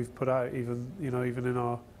we've put out. Even in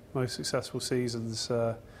our most successful seasons,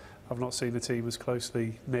 I've not seen a team as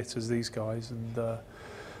closely knit as these guys, and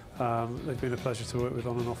they've been a pleasure to work with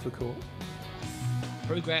on and off the court.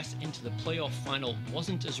 Progress into the playoff final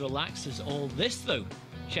wasn't as relaxed as all this, though.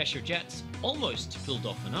 Cheshire Jets almost pulled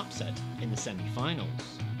off an upset in the semi-finals.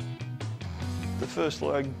 The first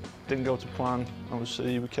leg didn't go to plan.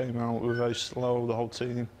 Obviously, we came out, we were very slow, the whole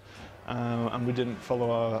team, and we didn't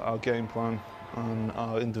follow our game plan and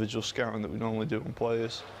our individual scouting that we normally do on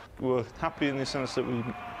players. We were happy in the sense that we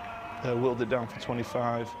whittled it down for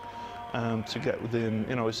 25 to get within,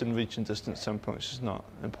 it's in reaching distance, 10 points is not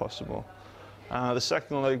impossible. The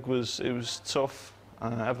second leg was tough.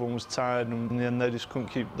 Everyone was tired, and in the end they couldn't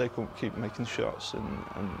keep making shots,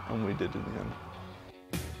 and we did in the end.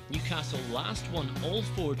 Newcastle last won all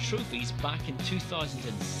 4 trophies back in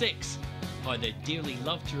 2006. How they'd dearly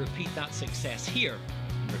love to repeat that success here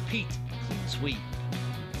and repeat a clean sweep.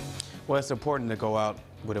 Well, it's important to go out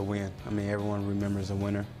with a win. I mean, everyone remembers a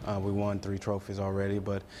winner. We won 3 trophies already,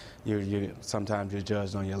 but sometimes you're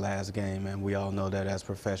judged on your last game, and we all know that as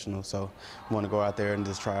professionals. So we want to go out there and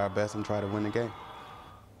just try our best and try to win the game.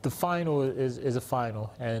 The final is a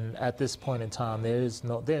final, and at this point in time, there's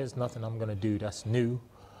nothing I'm going to do that's new.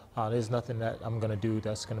 There's nothing that I'm going to do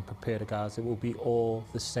that's going to prepare the guys. It will be all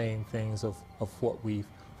the same things of what we've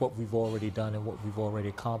already done and what we've already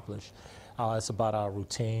accomplished. It's about our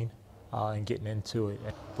routine and getting into it.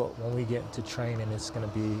 But when we get into training, it's going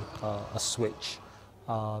to be a switch,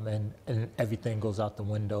 and everything goes out the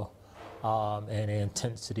window, and the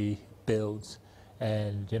intensity builds.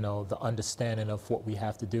 and, you know, the understanding of what we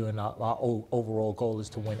have to do. And our overall goal is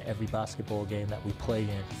to win every basketball game that we play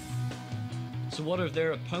in. So what are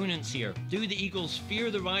their opponents here? Do the Eagles fear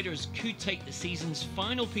the Riders could take the season's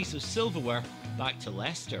final piece of silverware back to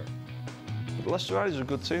Leicester? The Leicester Riders are a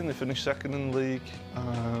good team. They finished second in the league.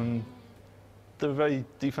 They're a very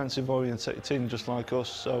defensive-oriented team, just like us,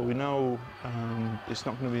 so we know it's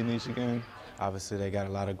not going to be an easy game. Obviously, they got a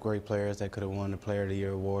lot of great players that could have won the Player of the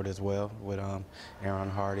Year award as well, with Aaron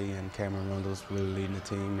Hardy and Cameron Rundles really leading the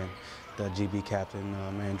team, and the GB captain,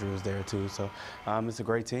 Andrew, is there too. So it's a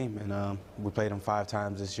great team, and we played them 5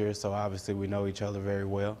 times this year, so obviously we know each other very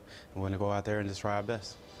well. We're going to go out there and just try our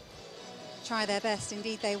best. Try their best,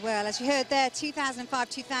 indeed they will. As you heard there,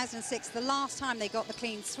 2005-2006, the last time they got the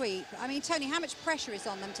clean sweep. I mean, Tony, how much pressure is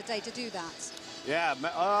on them today to do that? Yeah,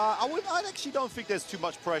 I actually don't think there's too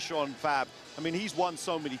much pressure on Fab. I mean, he's won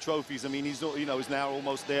so many trophies. I mean, he's, you know, he's now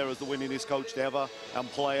almost there as the winningest coach ever and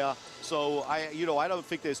player. So I don't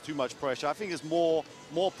think there's too much pressure. I think there's more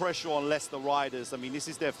pressure on Leicester Riders. I mean, this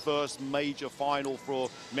is their first major final for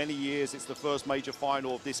many years. It's the first major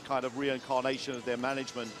final of this kind of reincarnation of their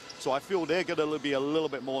management. So I feel they're going to be a little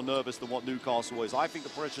bit more nervous than what Newcastle is. I think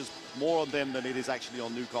the pressure's more on them than it is actually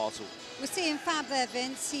on Newcastle. We're seeing Fab there,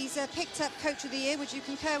 Vince. He's picked up Coach of the Year. Would you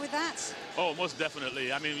concur with that? Oh, most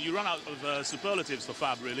definitely. I mean, you run out of superlatives for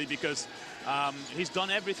Fab, really, because he's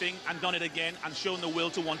done everything and done it again and shown the will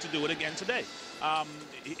to want to do it again today.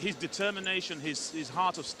 His determination, his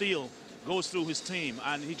heart of steel goes through his team,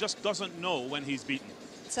 and he just doesn't know when he's beaten.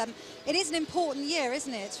 It is an important year,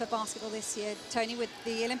 isn't it, for basketball this year, Tony, with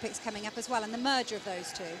the Olympics coming up as well and the merger of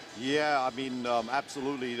those two? Yeah, I mean,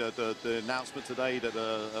 absolutely. The announcement today that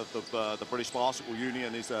of the British Basketball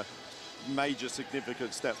Union is a major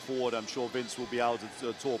significant step forward. I'm sure Vince will be able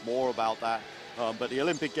to talk more about that. But the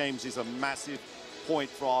Olympic Games is a massive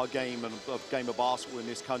point for our game and game of basketball in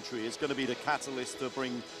this country. It's going to be the catalyst to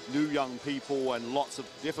bring new young people and lots of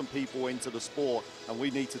different people into the sport, and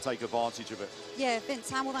we need to take advantage of it. Yeah,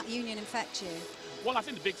 Vince, how will that union affect you? Well, I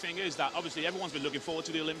think the big thing is that obviously everyone's been looking forward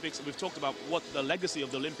to the Olympics, and we've talked about what the legacy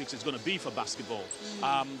of the Olympics is going to be for basketball.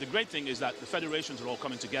 The great thing is that the federations are all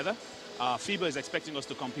coming together. FIBA is expecting us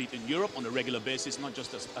to compete in Europe on a regular basis, not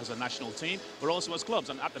just as a national team, but also as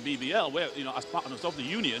clubs. And at the BBL, where, you know, as partners of the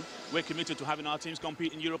union, we're committed to having our teams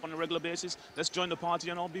compete in Europe on a regular basis. Let's join the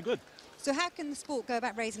party and all be good. So how can the sport go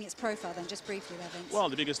about raising its profile then, just briefly there, Vince? Well,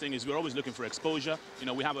 the biggest thing is we're always looking for exposure. You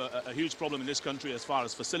know, we have a huge problem in this country as far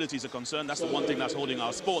as facilities are concerned. That's the one thing that's holding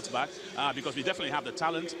our sports back, because we definitely have the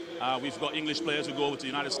talent. We've got English players who go over to the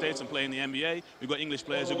United States and play in the NBA. We've got English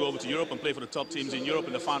players who go over to Europe and play for the top teams in Europe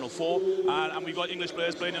in the Final Four. And we've got English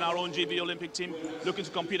players playing in our own GB Olympic team looking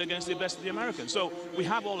to compete against the best of the Americans. So we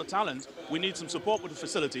have all the talent. We need some support with the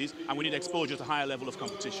facilities, and we need exposure to a higher level of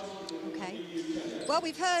competition. Okay. Well,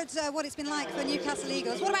 we've heard what it's been like for Newcastle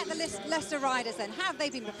Eagles. What about the Leicester Riders then? How have they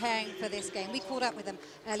been preparing for this game? We caught up with them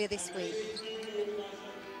earlier this week.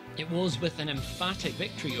 It was with an emphatic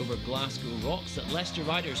victory over Glasgow Rocks that Leicester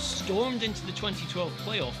Riders stormed into the 2012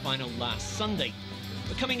 playoff final last Sunday.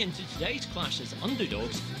 But coming into today's clash as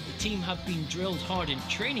underdogs, the team have been drilled hard in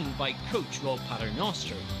training by coach Rob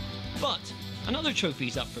Paternoster. But another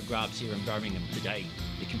trophy's up for grabs here in Birmingham today.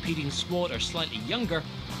 The competing squad are slightly younger,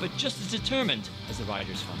 but just as determined as the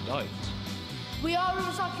Riders found out. We are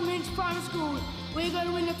Riverside Community Primary School. We're going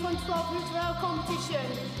to win the 2012 Riverside competition.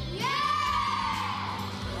 Yeah!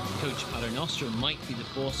 Coach Paternoster might be the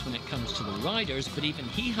boss when it comes to the Riders, but even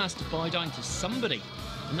he has to bow down to somebody.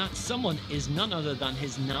 And that someone is none other than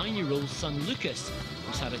his 9-year-old son Lucas,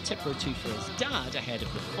 who's had a tip or two for his dad ahead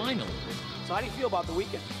of the final. So how do you feel about the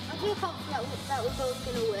weekend? I feel confident that we're both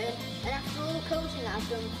going to win, and after all the coaching that I've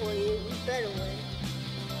done for you, we better win.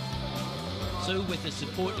 So with the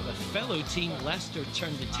support of a fellow team, Leicester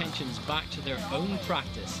turned the tensions back to their own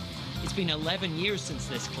practice. It's been 11 years since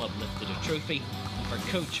this club lifted a trophy, and for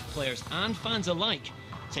coach, players and fans alike,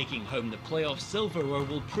 taking home the playoff silverware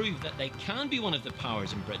will prove that they can be one of the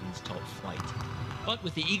powers in Britain's top flight. But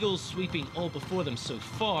with the Eagles sweeping all before them so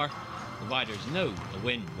far, the Riders know the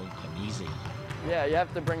win won't come easy. Yeah, you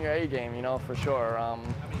have to bring your A game, you know, for sure.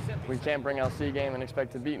 We can't bring our C game and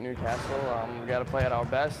expect to beat Newcastle. We got to play at our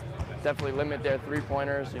best. Definitely limit their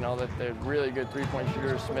three-pointers. You know that they're really good three-point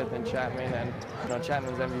shooters, Smith and Chapman, and you know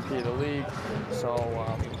Chapman's MVP of the league. So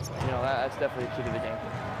you know that's definitely a key to the game.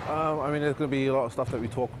 I mean, there's going to be a lot of stuff that we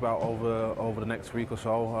talk about over the next week or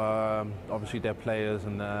so. Obviously, their players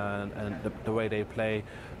and the way they play,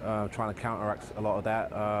 trying to counteract a lot of that.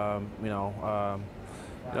 You know,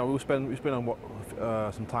 we spend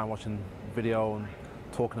some time watching video and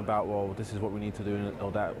talking about, well, this is what we need to do and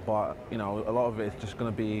all that. But you know, a lot of it is just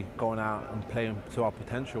going to be going out and playing to our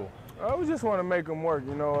potential. We just want to make them work.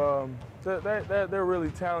 You know, they're really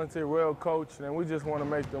talented, well coached, and we just want to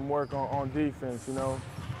make them work on defense. You know,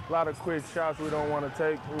 a lot of quick shots we don't want to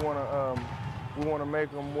take. We want to make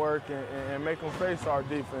them work and make them face our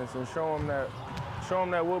defense and show them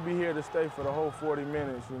that we'll be here to stay for the whole 40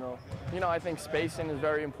 minutes. You know, I think spacing is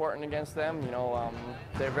very important against them. You know,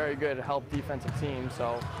 they're very good at help defensive teams,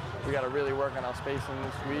 so we got to really work on our spacing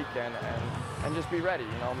this week and just be ready.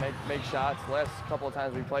 You know, make shots. Last couple of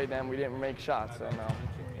times we played them, we didn't make shots, and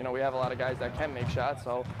you know, we have a lot of guys that can make shots,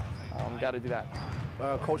 so got to do that.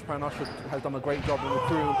 Coach Forrester has done a great job in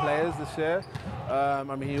recruiting players this year. I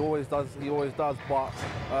mean, he always does. But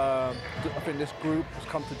I think this group has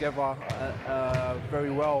come together very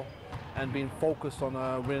well and been focused on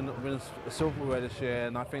winning silverware this year.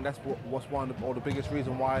 And I think that's what's one of the biggest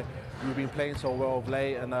reasons why we've been playing so well of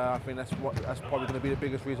late. And I think that's probably going to be the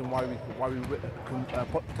biggest reason why we can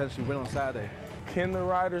potentially win on Saturday. Can the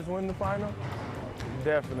Riders win the final?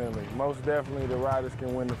 Definitely, most definitely, the Riders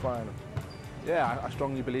can win the final. Yeah, I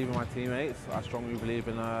strongly believe in my teammates. I strongly believe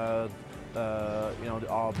in you know,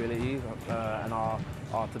 our abilities and our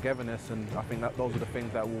togetherness, and I think that those are the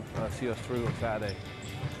things that will see us through on Saturday.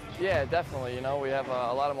 Yeah, definitely. You know, we have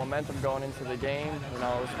a lot of momentum going into the game. You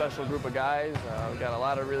know, a special group of guys. We've got a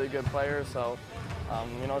lot of really good players, so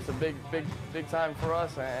you know, it's a big time for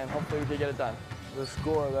us, and hopefully we can get it done. The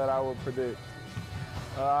score that I would predict,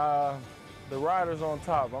 the Riders on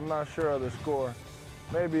top. I'm not sure of the score.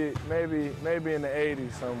 Maybe in the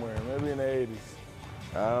 80s somewhere. Maybe in the 80s.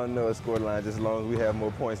 I don't know a score line, just as long as we have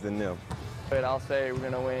more points than them. But I'll say we're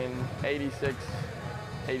going to win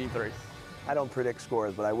 86-83. I don't predict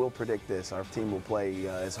scores, but I will predict this. Our team will play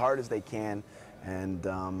as hard as they can, and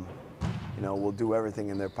you know, we'll do everything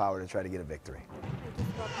in their power to try to get a victory.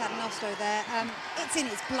 Paternoster there. It's in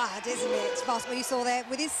his blood, isn't it? Basketball you saw there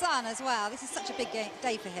with his son as well. This is such a big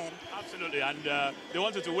day for him. Absolutely, and they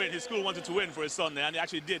wanted to win. His school wanted to win for his son there, and they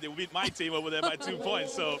actually did. They beat my team over there by 2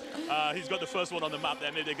 points, so he's got the first one on the map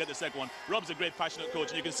there. Maybe they get the second one. Rob's a great, passionate coach,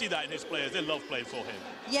 and you can see that in his players. They love playing for him.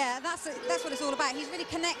 Yeah, that's what it's all about. He's really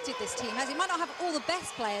connected this team. He might not have all the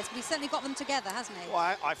best players, but he's certainly got them together, hasn't he?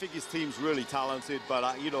 Well, I think his team's really talented,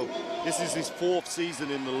 but you know, this is his 4th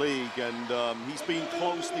season in the league, and he's been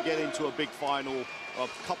close to getting to a big final a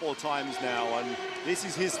couple of times now, and this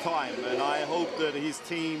is his time, and I hope that his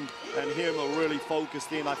team and him are really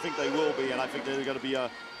focused in. I think they will be, and I think they're going to be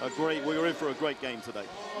we're in for a great game today.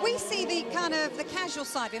 We see the casual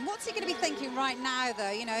side of him. What's he going to be thinking right now,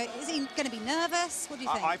 though? You know, is he going to be nervous? What do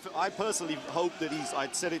you think? I personally hope that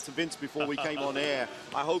I'd said it to Vince before we came on air,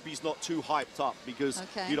 I hope he's not too hyped up, because,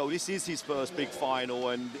 you know, this is his first big final,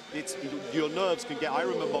 and your nerves can get, I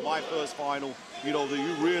remember my first final, you know, that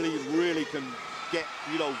you really can get,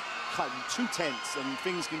 you know, too tense, and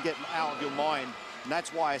things can get out of your mind. And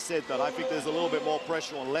that's why I said that I think there's a little bit more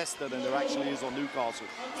pressure on Leicester than there actually is on Newcastle.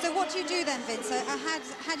 So what do you do then, Vince?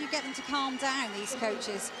 How do you get them to calm down, these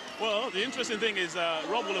coaches? Well, the interesting thing is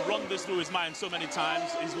Rob will have run this through his mind so many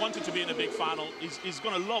times. He's wanted to be in a big final. He's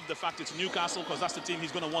going to love the fact it's Newcastle, because that's the team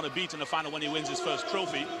he's going to want to beat in the final when he wins his first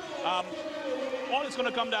trophy. All it's going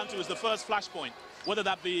to come down to is the first flashpoint. Whether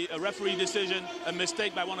that be a referee decision, a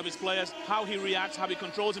mistake by one of his players, how he reacts, how he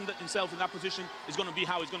controls himself in that position is going to be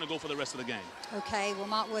how he's going to go for the rest of the game. OK, well,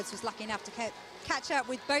 Mark Woods was lucky enough to catch up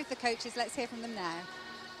with both the coaches. Let's hear from them now.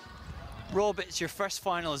 Rob, it's your first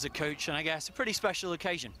final as a coach, and I guess a pretty special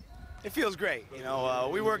occasion. It feels great. You know,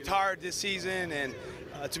 we worked hard this season, and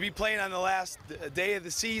to be playing on the last day of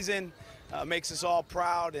the season makes us all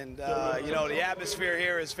proud, and you know, the atmosphere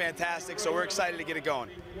here is fantastic, so we're excited to get it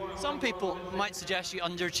going. Some people might suggest you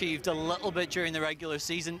underachieved a little bit during the regular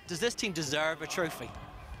season. Does this team deserve a trophy?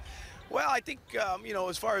 Well, I think, you know,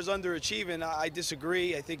 as far as underachieving, I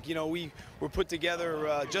disagree. I think, you know, we were put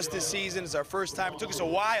together just this season. It's our first time. It took us a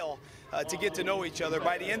while to get to know each other.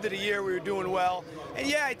 By the end of the year, we were doing well. And,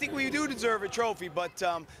 yeah, I think we do deserve a trophy, but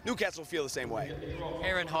Newcastle feel the same way.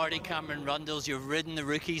 Aaron Hardy, Cameron Rundles, you've ridden the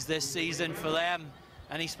rookies this season. For them,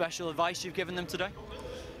 any special advice you've given them today?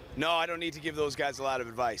 No, I don't need to give those guys a lot of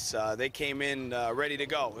advice. They came in ready to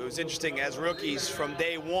go. It was interesting, as rookies from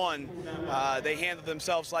day one, they handled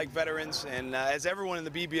themselves like veterans, and as everyone in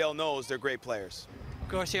the BBL knows, they're great players. Of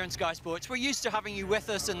course, here in Sky Sports, we're used to having you with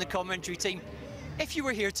us in the commentary team. If you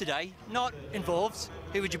were here today, not involved,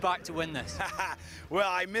 Who would you back to win this? Well,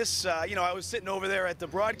 I miss, you know, I was sitting over there at the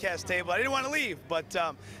broadcast table. I didn't want to leave, but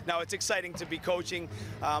now it's exciting to be coaching.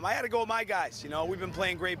 I had to go with my guys. You know, we've been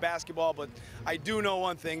playing great basketball, but I do know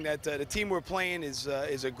one thing, that the team we're playing is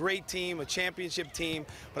a great team, a championship team,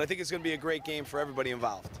 but I think it's going to be a great game for everybody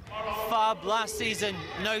involved. Fab, last season,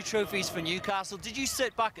 no trophies for Newcastle. Did you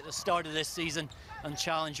sit back at the start of this season and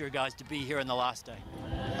challenge your guys to be here on the last day?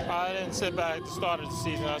 I didn't sit back at the start of the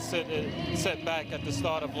season. I sat back at the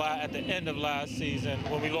start of at the end of last season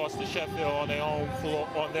when we lost to Sheffield on their own floor,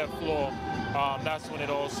 on their floor. That's when it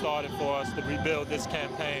all started for us to rebuild this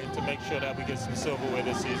campaign to make sure that we get some silverware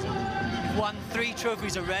this season. You've won 3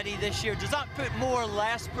 trophies already this year. Does that put more or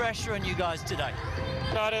less pressure on you guys today?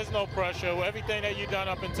 No, there's no pressure. Everything that you've done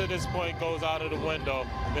up until this point goes out of the window.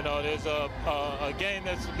 You know, there's a game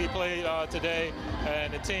that's to be played today,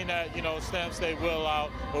 and the team that, you know, stamps their will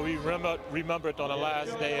out, but we remember it on the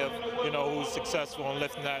last day of, you know, who's successful in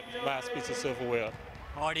lifting that last piece of silverware.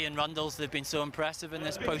 Hardy and Rundles, they've been so impressive in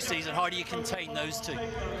this postseason. How do you contain those two?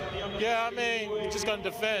 Yeah, I mean, we're just going to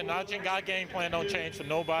defend. Our game plan don't change for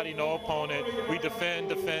nobody, no opponent. We defend,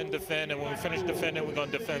 defend, defend, and when we finish defending, we're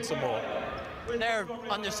going to defend some more. They're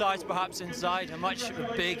undersized perhaps inside. How much of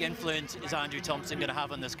a big influence is Andrew Thompson going to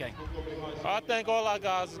have on this game? I think all our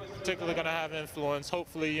guys are particularly going to have influence.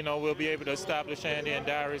 Hopefully, you know, we'll be able to establish Andy and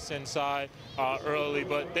Darius inside early,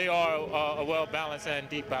 but they are a well-balanced and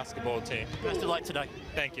deep basketball team. Best of luck today.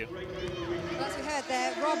 Thank you. As we heard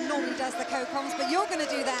there, Rob normally does the co-coms, but you're going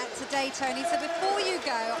to do that today, Tony. So before you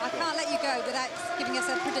go, I can't let you go without giving us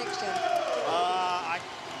a prediction.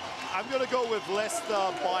 I'm going to go with Leicester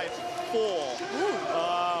by 4.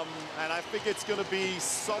 And I think it's going to be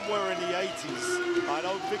somewhere in the 80s. I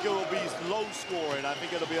don't think it will be low scoring. I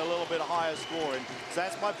think it'll be a little bit higher scoring. So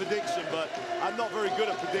that's my prediction, but I'm not very good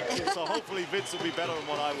at predicting, so hopefully Vince will be better than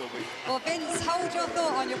what I will be. Well, Vince, hold your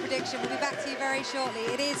thought on your prediction. We'll be back to you very shortly.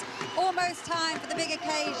 It is almost time for the big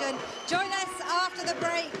occasion. Join us after the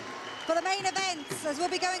break for the main events, as we'll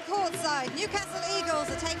be going courtside. Newcastle Eagles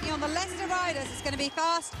are taking on the Leicester Riders. It's going to be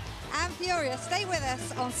fast and furious. Stay with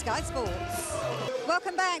us on Sky Sports.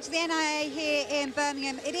 Welcome back to the NIA here in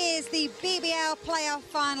Birmingham. It is the BBL Play-Off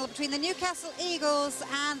final between the Newcastle Eagles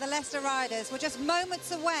and the Leicester Riders. We're just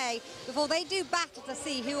moments away before they do battle to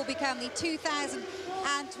see who will become the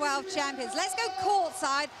 2012 champions. Let's go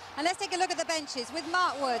courtside and let's take a look at the benches with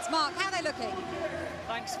Mark Woods. Mark, how are they looking?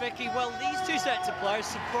 Thanks, Vicky. Well, these two sets of players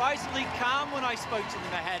surprisingly calm when I spoke to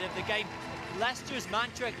them ahead of the game. Leicester's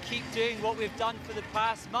mantra, keep doing what we've done for the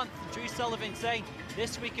past month. Drew Sullivan saying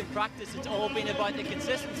this week in practice it's all been about the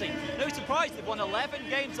consistency. No surprise, they've won 11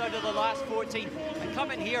 games out of the last 14 and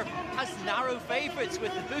come in here as narrow favourites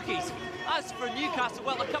with the bookies. As for Newcastle,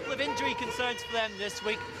 well, a couple of injury concerns for them this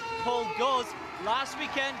week. Paul Gauze last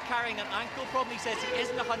weekend carrying an ankle problem. He says he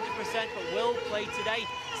isn't 100% but will play today.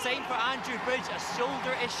 Same for Andrew Bridge, a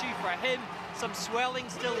shoulder issue for him. Some swelling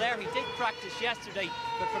still there. He did practice yesterday,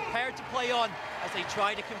 but prepared to play on as they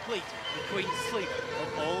try to complete the Queen's Sleep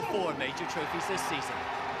of all 4 major trophies this season.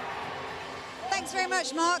 Thanks very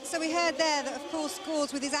much, Mark. So we heard there that, of course,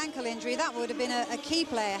 Gauze with his ankle injury, that would have been a key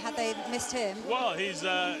player had they missed him. Well, he's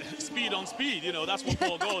speed on speed, you know, that's what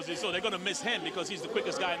Paul Gauze is. So they're going to miss him because he's the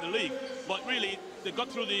quickest guy in the league. But really, they got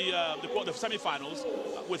through the semi-finals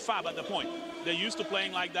with Fab at the point. They're used to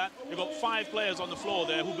playing like that. They've got 5 players on the floor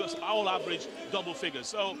there who all average double figures.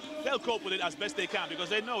 So they'll cope with it as best they can because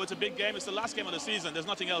they know it's a big game. It's the last game of the season. There's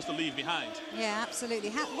nothing else to leave behind. Yeah,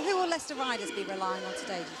 absolutely. Who will Leicester Riders be relying on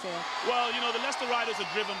today, do you feel? Well, you know, the Leicester Riders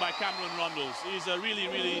are driven by Cameron Rundles. He's a really,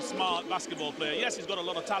 really smart basketball player. Yes, he's got a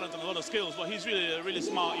lot of talent and a lot of skills, but he's really a really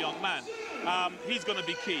smart young man. He's going to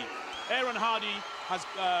be key. Aaron Hardy has,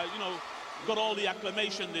 you know, got all the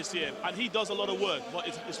acclamation this year, and he does a lot of work, but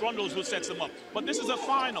it's Rundles who sets them up. But this is a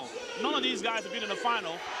final. None of these guys have been in a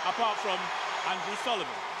final apart from Andrew Sullivan.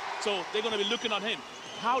 So they're going to be looking at him.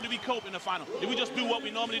 How do we cope in the final? Do we just do what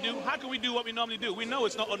we normally do? How can we do what we normally do? We know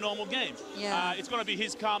it's not a normal game. Yeah. It's going to be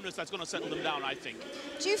his calmness that's going to settle them down, I think.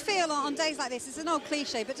 Do you feel on days like this, it's an old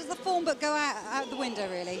cliche, but does the form book go out the window,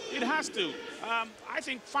 really? It has to. I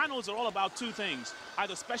think finals are all about 2 things.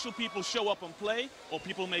 Either special people show up and play, or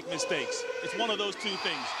people make mistakes. It's one of those 2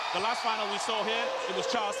 things. The last final we saw here, it was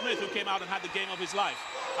Charles Smith who came out and had the game of his life.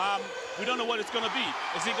 We don't know what it's going to be.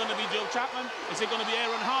 Is it going to be Joe Chapman? Is it going to be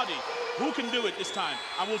Aaron Hardy? Who can do it this time?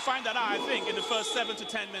 And we'll find that out, I think, in the first 7 to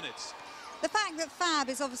 10 minutes. The fact that Fab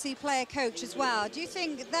is obviously player-coach as well, do you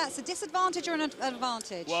think that's a disadvantage or an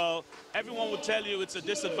advantage? Well, everyone would tell you it's a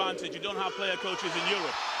disadvantage. You don't have player coaches in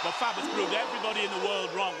Europe. But Fab has proved everybody in the world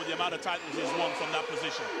wrong with the amount of titles he's won from that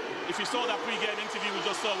position. If you saw that pre-game interview we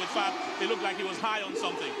just saw with Fab, it looked like he was high on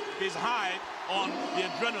something. He's high on the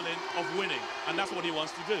adrenaline of winning, and that's what he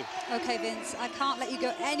wants to do. Okay, Vince, I can't let you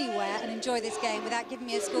go anywhere and enjoy this game without giving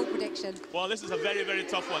me a score prediction. Well, this is a very, very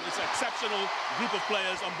tough one. It's an exceptional group of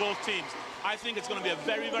players on both teams. I think it's going to be a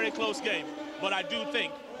very, very close game, but I do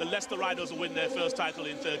think the Leicester Riders will win their first title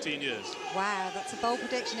in 13 years. Wow, that's a bold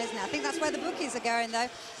prediction, isn't it? I think that's where the bookies are going, though.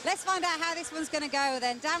 Let's find out how this one's going to go,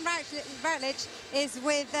 then. Dan Ratledge is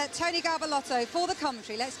with Tony Garbalotto for the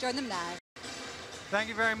commentary. Let's join them now. Thank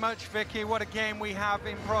you very much, Vicky. What a game we have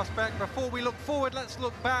in prospect. Before we look forward, let's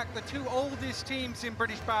look back. The two oldest teams in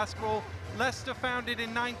British basketball, Leicester founded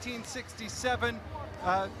in 1967,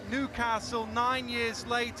 Newcastle 9 years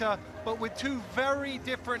later, but with two very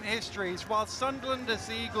different histories. While Sunderland, as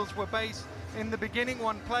the Eagles were based in the beginning,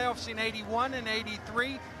 won playoffs in 81 and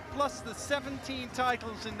 83, plus the 17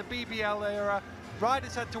 titles in the BBL era.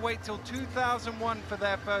 Riders had to wait till 2001 for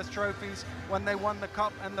their first trophies when they won the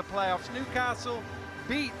Cup and the playoffs. Newcastle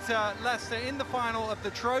beat Leicester in the final of the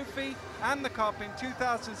trophy and the Cup in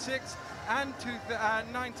 2006 and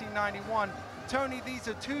 1991. Tony, these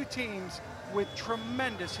are two teams with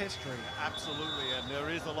tremendous history. Absolutely, and there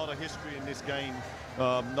is a lot of history in this game,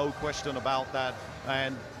 no question about that.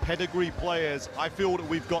 And pedigree players, I feel that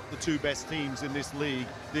we've got the two best teams in this league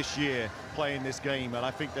this year playing this game, and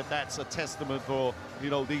I think that that's a testament for, you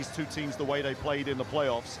know, these two teams, the way they played in the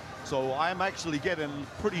playoffs. So I'm actually getting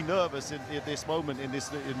pretty nervous in this moment in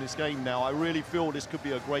this game now. I really feel this could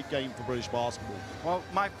be a great game for British basketball. Well,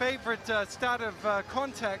 my favorite stat of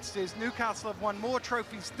context is Newcastle have won more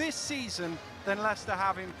trophies this season than Leicester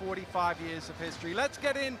have in 45 years of history. Let's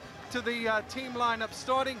get into the team lineup,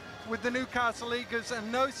 starting with the Newcastle Eagles, and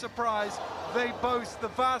no surprise, they boast the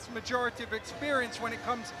vast majority of experience when it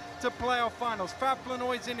comes to playoff finals. Fab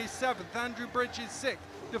Flournoy is in his 7th, Andrew Bridge is 6th,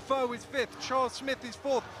 Defoe is 5th, Charles Smith is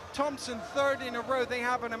 4th, Thompson 3rd in a row. They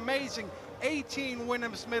have an amazing 18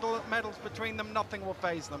 Williams medals between them. Nothing will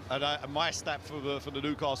faze them. And my stat for the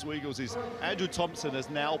Newcastle Eagles is Andrew Thompson has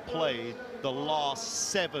now played the last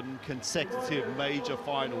 7 consecutive major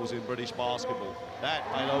finals in British basketball. That,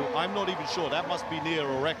 I know, I'm not even sure. That must be near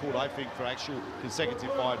a record, I think, for actual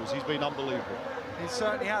consecutive finals. He's been unbelievable. He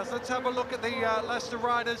certainly has. Let's have a look at the Leicester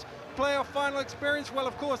Riders playoff final experience. Well,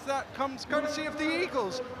 of course, that comes courtesy of the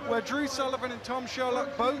Eagles, where Drew Sullivan and Tom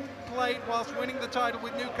Sherlock both played whilst winning the title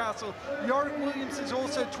with Newcastle. Yorick Williams has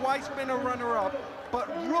also twice been a runner-up, but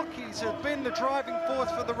rookies have been the driving force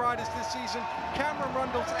for the Riders this season. Cameron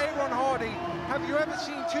Rundles, Aaron Hardy. Have you ever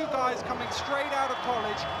seen two guys coming straight out of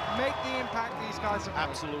college make the impact these guys have made?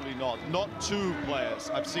 Absolutely not. Not two players.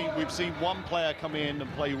 We've seen one player come in and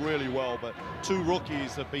play really well, but two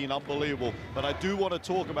rookies have been unbelievable. But I do want to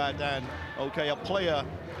talk about, Dan, okay, a player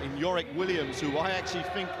in Yorick Williams who I actually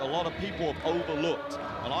think a lot of people have overlooked.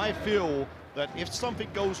 And I feel that if something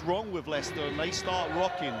goes wrong with Leicester and they start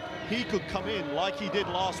rocking, he could come in like he did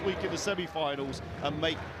last week in the semi-finals and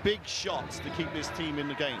make big shots to keep this team in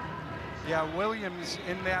the game. Yeah, Williams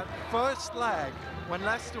in that first leg, when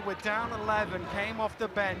Leicester were down 11, came off the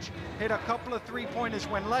bench, hit a couple of three-pointers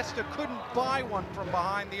when Leicester couldn't buy one from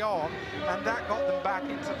behind the arc, and that got them back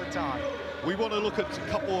into the tie. We want to look at a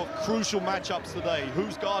couple of crucial matchups today.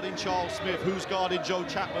 Who's guarding Charles Smith? Who's guarding Joe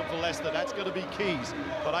Chapman for Leicester? That's going to be keys.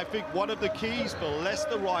 But I think one of the keys for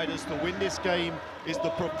Leicester Riders to win this game is the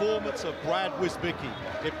performance of Brad Wisbicki.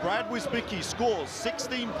 If Brad Wisbicki scores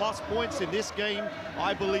 16+ points in this game,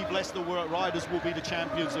 I believe Leicester Riders will be the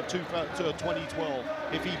champions of 2012.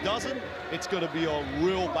 If he doesn't, it's going to be a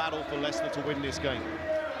real battle for Leicester to win this game.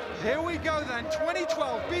 Here we go then,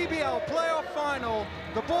 2012 BBL playoff final.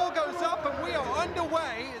 The ball goes up and we are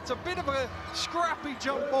underway. It's a bit of a scrappy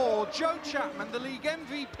jump ball. Joe Chapman, the league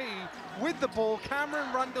MVP, with the ball.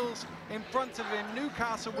 Cameron Rundles in front of him.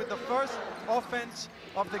 Newcastle with the first offense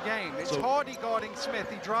of the game. It's Hardy guarding Smith.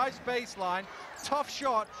 He drives baseline. Tough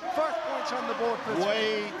shot. First points on the board for Smith.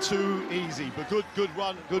 Way too easy, but good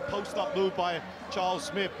run, good post-up move by Charles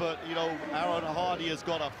Smith. But, you know, Aaron Hardy has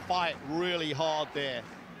got to fight really hard there.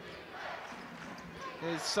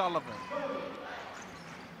 Here's Sullivan.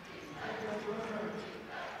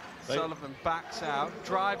 Sullivan backs out,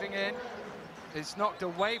 driving in. It's knocked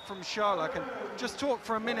away from Sherlock. And just talk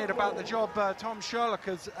for a minute about the job Tom Sherlock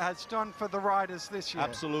has done for the Riders this year.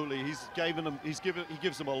 Absolutely, he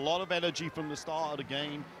gives them a lot of energy from the start of the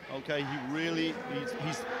game. Okay, he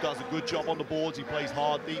does a good job on the boards. He plays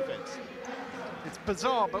hard defense. It's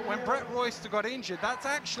bizarre, but when Brett Royster got injured, that's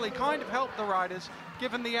actually kind of helped the Riders,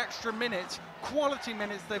 given the extra minutes, quality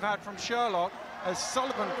minutes they've had from Sherlock, as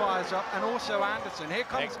Sullivan fires up, and also Anderson. Here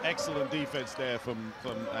comes... Excellent defense there from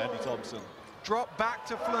Andy Thompson. Drop back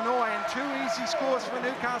to Flournoy, and 2 easy scores for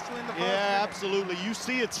Newcastle in the first minute. Absolutely. You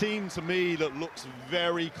see a team, to me, that looks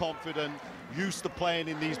very confident, used to playing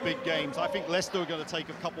in these big games. I think Leicester are going to take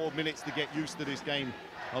a couple of minutes to get used to this game.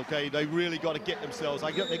 Okay, they really got to get themselves.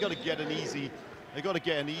 They got to get an easy. They got to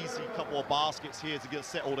get an easy couple of baskets here to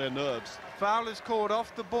settle their nerves. Foul is called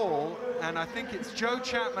off the ball, and I think it's Joe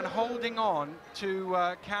Chapman holding on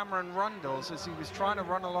to Cameron Rundles as he was trying to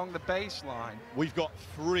run along the baseline. We've got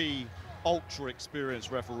 3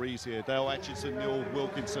 ultra-experienced referees here, Dale Atchison, Neil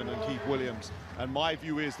Wilkinson and Keith Williams. And my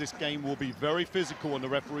view is this game will be very physical and the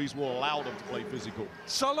referees will allow them to play physical.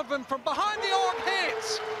 Sullivan from behind the arc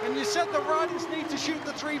hits! And you said the Riders need to shoot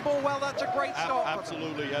the 3-ball. Well, that's a great start.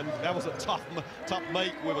 Absolutely, and that was a tough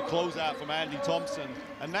make with a closeout from Andy Thompson.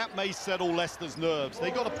 And that may settle Leicester's nerves.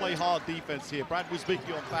 They got to play hard defense here. Brad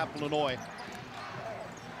Wisbicki on Fab Flournoy.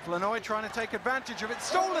 Flournoy trying to take advantage of it.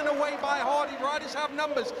 Stolen away by Hardy. Riders have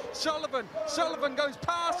numbers. Sullivan goes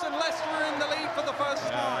past, and Leicester are in the lead for the first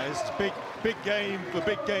time. It's a big game for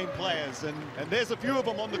big game players, and there's a few of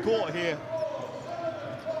them on the court here.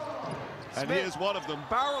 And Smith here's one of them.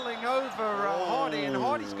 barreling over Hardy, and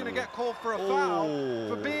Hardy's going to get called for a foul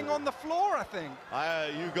for being on the floor, I think.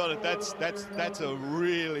 You got it. That's a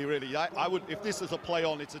really. I would, if this is a play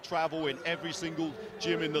on, it's a travel in every single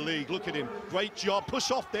gym in the league. Look at him. Great job.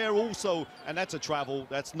 Push off there also, and that's a travel.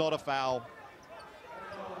 That's not a foul.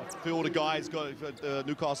 I feel the guys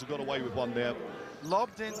Newcastle got away with one there.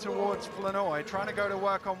 Lobbed in towards Flournoy, trying to go to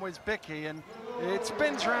work on Wisbicki, and it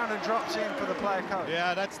spins around and drops in for the player coach.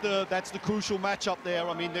 Yeah, that's the crucial matchup there.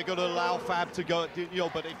 I mean, they're going to allow Fab to go,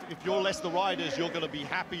 but if you're Leicester Riders, you're going to be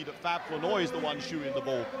happy that Fab Flournoy is the one shooting the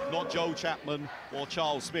ball, not Joe Chapman or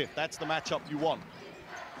Charles Smith. That's the matchup you want.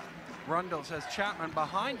 Rundles has Chapman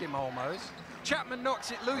behind him almost. Chapman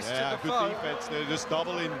knocks it loose to the good foe. defense. They're just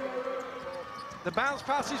doubling. The bounce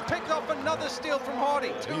pass is picked up, another steal from Hardy.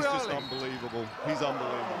 He's just unbelievable. He's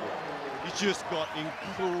unbelievable. He's just got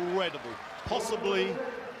incredible. Possibly,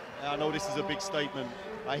 I know this is a big statement,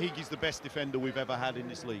 I think he's the best defender we've ever had in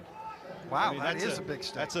this league. Wow, I mean, that is a big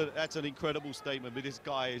statement. That's an incredible statement, but this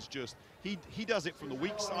guy is just, he does it from the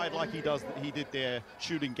weak side like he did there,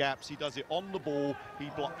 shooting gaps. He does it on the ball, he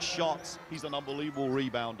blocks shots, he's an unbelievable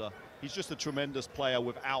rebounder. He's just a tremendous player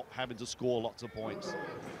without having to score lots of points.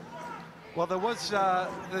 Well, there was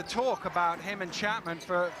the talk about him and Chapman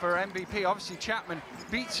for MVP. Obviously, Chapman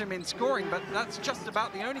beats him in scoring, but that's just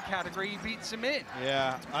about the only category he beats him in.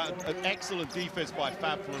 Yeah, an excellent defense by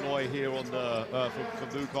Fab Flournoy here on the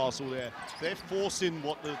from Newcastle there. They're forcing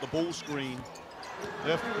the ball screen.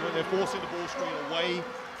 They're forcing the ball screen away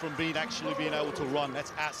from actually being able to run.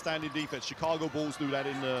 That's outstanding defense. Chicago Bulls do that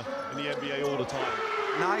in the NBA all the time.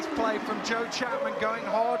 Nice play from Joe Chapman, going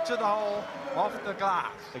hard to the hole, off the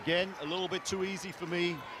glass. Again, a little bit too easy for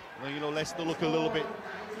me. Leicester look a little bit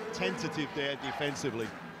tentative there defensively.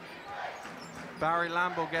 Barry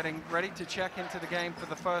Lamble getting ready to check into the game for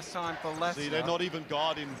the first time for Leicester. See, they're not even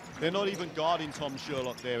guarding Tom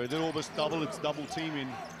Sherlock there. They're almost double teaming.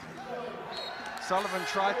 Sullivan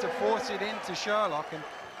tried to force it into Sherlock, and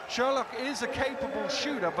Sherlock is a capable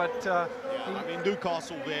shooter, but I mean,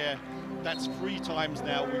 Newcastle there, that's 3 times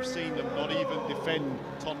now we've seen them not even defend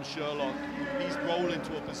Tom Sherlock. He's rolled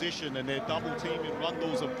into a position and they're double teaming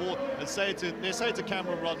Rundles and Ford, and they're saying to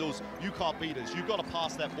Cameron Rundles, you can't beat us, you've got to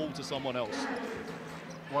pass that ball to someone else.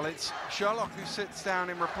 Well, it's Sherlock who sits down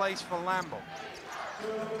in replace for Lamble.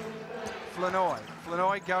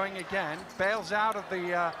 Flournoy going again, bails out of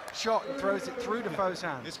the shot and throws it through to Foe's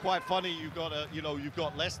hands. It's quite funny. You've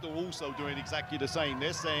got Leicester also doing exactly the same.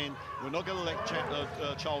 They're saying we're not going to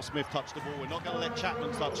let Charles Smith touch the ball. We're not going to let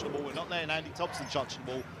Chapman touch the ball. We're not letting Andy Thompson touch the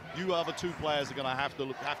ball. You other 2 players are going to have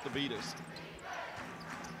to beat us.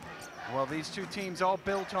 Well, these 2 teams are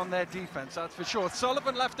built on their defense, that's for sure.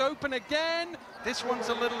 Sullivan left open again. This one's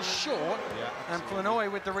a little short, and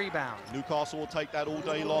Flournoy with the rebound. Newcastle will take that all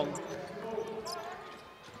day long.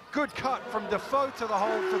 Good cut from Defoe to the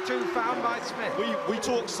hole for 2, found by Smith. We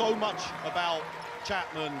talk so much about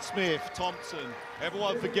Chapman, Smith, Thompson.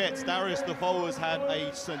 Everyone forgets Darius Defoe has had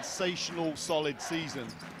a sensational, solid season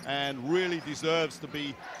and really deserves to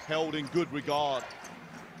be held in good regard.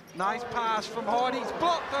 Nice pass from Hardy. He's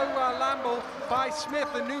blocked over Lamble by Smith,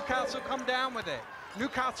 and Newcastle come down with it.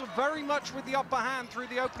 Newcastle very much with the upper hand through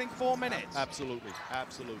the opening 4 minutes. Absolutely.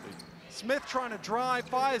 Smith trying to drive,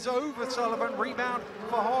 fires over Sullivan, rebound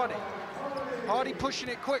for Hardy. Hardy pushing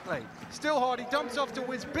it quickly. Still Hardy, dumps off to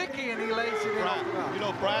Wisbicki, and he lays it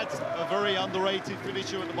in. Brad's a very underrated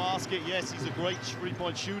finisher at the basket. Yes, he's a great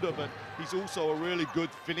 3-point shooter, but he's also a really good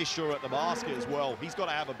finisher at the basket as well. He's got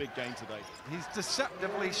to have a big game today. He's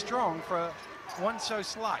deceptively strong for one so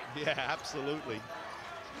slight. Yeah, absolutely.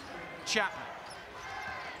 Chapman.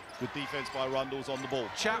 Good defense by Rundles on the ball.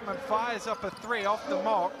 Chapman fires up a 3 off the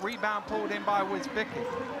mark. Rebound pulled in by Wisbicki.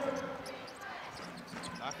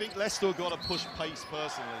 I think Leicester got to push pace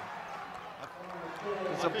personally.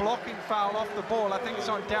 There's a blocking foul off the ball. I think it's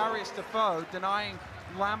on Darius Defoe denying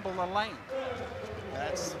Lamble a lane.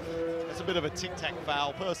 That's a bit of a tic-tac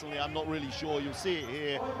foul. Personally, I'm not really sure. You'll see it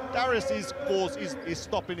here. Darius is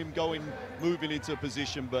stopping him moving into a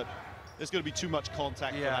position, but there's going to be too much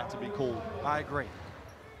contact for that to be called. I agree.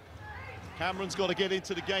 Cameron's got to get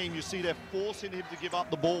into the game. You see they're forcing him to give up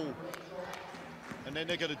the ball, and then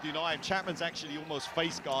they're going to deny him. Chapman's actually almost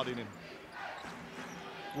face guarding him.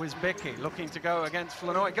 Wisbicki looking to go against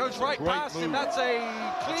Flournoy. Goes right past him. That's a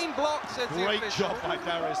clean block, says the official. Great job by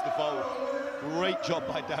Darius Defoe. Great job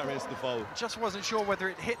by Darius Defoe. Just wasn't sure whether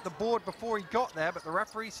it hit the board before he got there, but the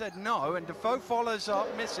referee said no, and Defoe follows up,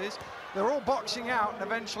 misses. They're all boxing out, and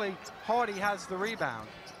eventually Hardy has the rebound.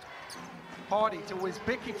 Hardy to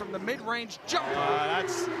Wisbicki from the mid-range jumper.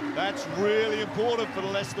 That's really important for the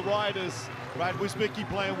Leicester Riders. Brad Wisbicki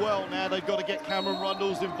playing well. Now they've got to get Cameron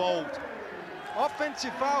Rundles involved.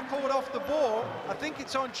 Offensive foul called off the ball. I think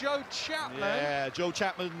it's on Joe Chapman. Yeah, Joe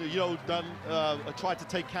Chapman, you know, tried to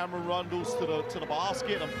take Cameron Rundles to the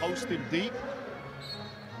basket and post him deep.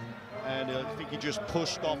 And I think he just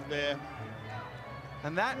pushed off there.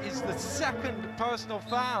 And that is the second personal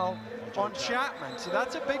foul on Chapman, so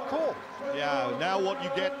that's a big call. Yeah, now what you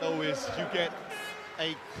get, though, is you get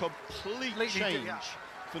a complete change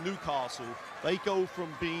for Newcastle. They go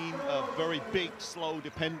from being a very big, slow,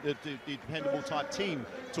 dependable type team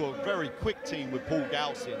to a very quick team with Paul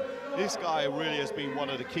Galsing. This guy really has been one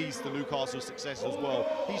of the keys to Newcastle's success as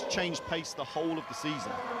well. He's changed pace the whole of the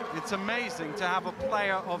season. It's amazing to have a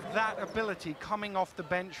player of that ability coming off the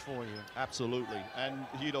bench for you. Absolutely, and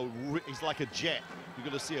you know, he's like a jet. You're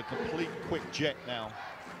going to see a complete quick jet now.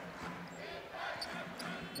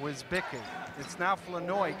 Wisbicki. It's now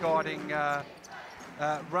Flournoy guarding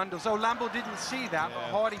Rundles. Oh, Lamble didn't see that, but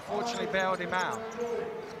Hardy fortunately bailed him out.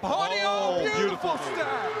 Hardy, beautiful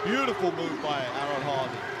stab! Beautiful move by Aaron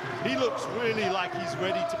Hardy. He looks really like he's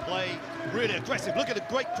ready to play, really aggressive. Look at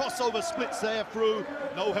the great crossover splits there through.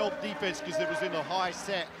 No help defense because it was in a high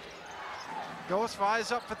set. Goes,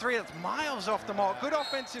 fires up for 3. That's miles off the mark. Good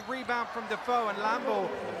offensive rebound from Defoe, and Lamble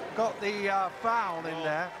got the foul in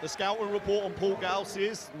there. The scouting report on Paul Gauss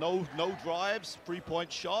is no drives,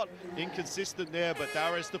 3-point shot, inconsistent there, but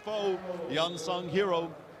Darius Defoe, the unsung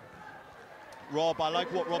hero. Rob, I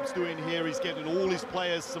like what Rob's doing here. He's getting all his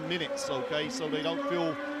players some minutes, okay, so they don't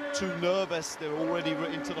feel too nervous. They're already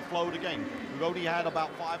into the flow of the game. We've only had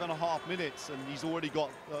about 5.5 minutes, and he's already got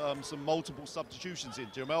some multiple substitutions in.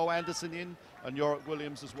 Jamel Anderson in, and Yorick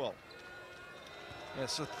Williams as well. Yeah,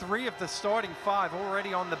 so 3 of the starting 5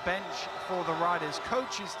 already on the bench for the Riders.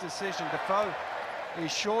 Coach's decision. Defoe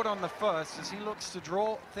is short on the first as he looks to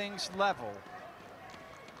draw things level.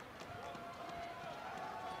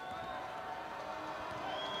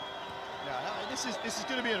 Yeah, this is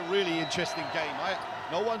going to be a really interesting game.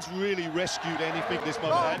 No one's really rescued anything this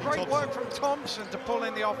moment. Oh, great work from Thompson to pull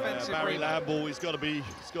in the offensive Barry rebound. Lamble, he's got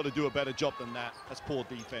to do a better job than that. That's poor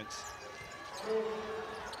defense.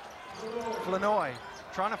 Flournoy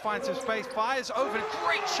trying to find some space, fires over.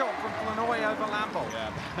 Great shot from Flournoy over Lamble.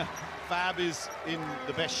 Yeah, Fab is in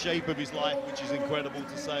the best shape of his life, which is incredible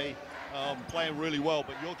to say. Playing really well,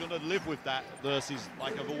 but you're going to live with that versus,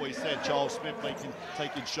 like I've always said, Charles Smith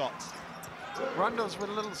taking shots. Rundles with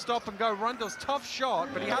a little stop and go. Rundles, tough shot,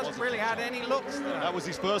 but he hasn't really had any looks there. That was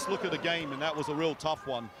his first look at the game, and that was a real tough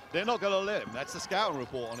one. They're not going to let him. That's the scouting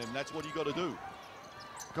report on him. That's what you got to do.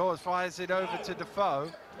 Gores fires it over to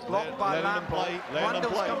Defoe. Blocked by Lamble.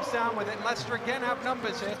 Rundles comes down with it. Leicester again have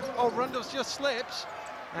numbers here. Oh, Rundles just slips.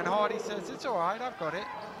 And Hardy says, it's all right, I've got it.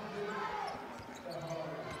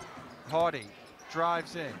 Hardy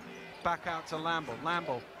drives in. Back out to Lamble.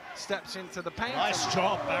 Lamble steps into the paint. Nice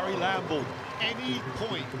job, Barry Lamble. Any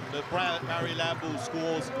point that Barry Lamble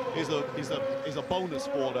scores is a bonus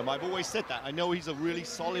for them. I've always said that. I know he's a really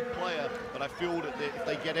solid player, but I feel that if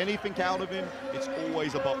they get anything out of him, it's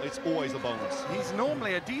always a bonus. He's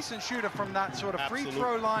normally a decent shooter from that sort of free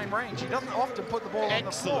throw line range. He doesn't often put the ball on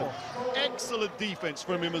the floor. Excellent defense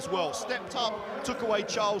from him as well. Stepped up, took away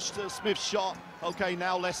Charles Smith's shot. Okay,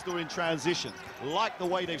 now Leicester in transition. Like the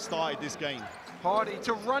way they've started this game. Hardy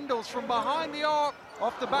to Rundles from behind the arc,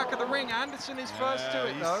 off the back of the ring. Anderson is first to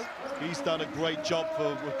it, though. He's done a great job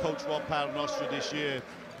with Coach Rob Paternostre this year,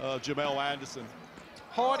 Jamel Anderson.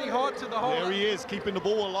 Hardy hard to the hole. There he is, keeping the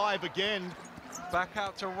ball alive again. Back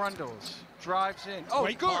out to Rundles. Drives in. Oh,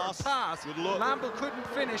 great good pass. Good look. Lamble couldn't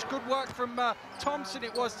finish. Good work from Thompson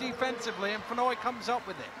it was defensively, and Flournoy comes up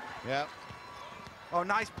with it. Yeah. Oh,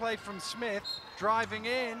 nice play from Smith, driving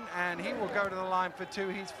in, and he will go to the line for 2.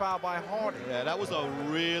 He's fouled by Hardy. Yeah, that was a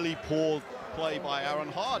really poor play by Aaron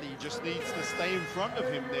Hardy. He just needs to stay in front of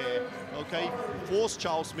him there. Okay, force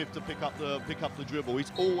Charles Smith to pick up the dribble.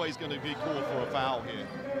 He's always going to be called for a foul here.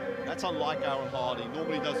 That's unlike Aaron Hardy.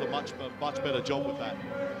 Normally does a much better job with that.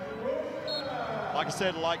 Like I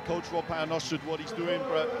said, like Coach Rob Paternoster, what he's doing,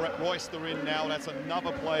 Brett Royster in now. That's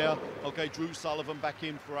another player. Okay, Drew Sullivan back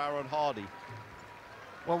in for Aaron Hardy.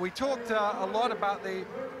 Well, we talked a lot about the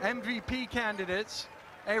MVP candidates,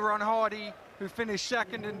 Aaron Hardy, who finished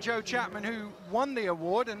second, and Joe Chapman, who won the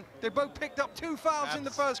award, and they both picked up 2 fouls in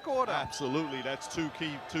the first quarter. Absolutely, that's two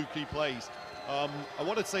key plays. I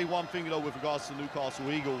want to say one thing, though, with regards to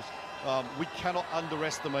Newcastle Eagles. We cannot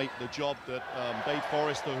underestimate the job that Dave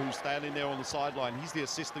Forrester, who's standing there on the sideline, he's the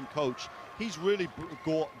assistant coach. He's really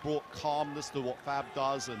brought calmness to what Fab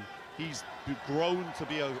does, and he's grown to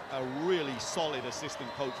be a really solid assistant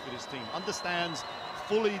coach for this team. Understands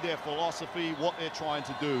fully their philosophy, what they're trying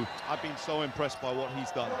to do. I've been so impressed by what he's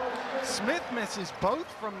done. Smith misses both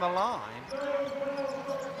from the line.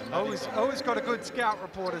 Always got a good scout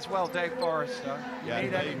report as well, Dave Forrester. Yeah,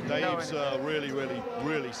 Dave's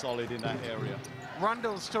really solid in that area.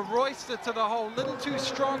 Rundles to Royster to the hole, little too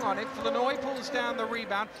strong on it. Flournoy pulls down the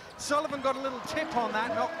rebound. Sullivan got a little tip on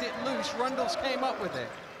that, knocked it loose. Rundles came up with it.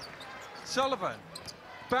 Sullivan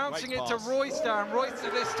bouncing it to Royster, and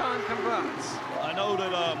Royster this time converts. I know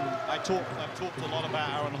that I've talked a lot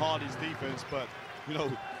about Aaron Hardy's defense, but you know,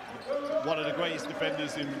 one of the greatest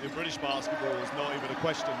defenders in British basketball is not even a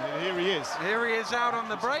question. And here he is. Here he is out on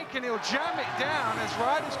the break, and he'll jam it down as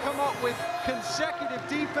Riders come up with consecutive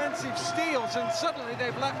defensive steals, and suddenly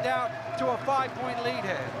they've leapt out to a 5-point lead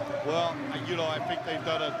here. Well, you know, I think they've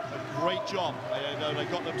done a great job. They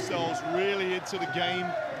got themselves really into the game,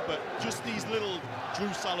 but just these little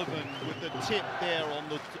Drew Sullivan with the tip there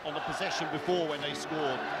on the possession before when they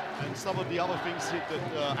scored, and some of the other things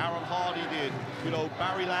that Aaron Hardy did, you know,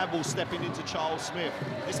 Barry Lamble stepping into Charles Smith.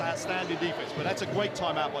 It's outstanding defense, but that's a great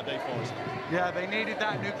timeout by Dave Forrester. Yeah, they needed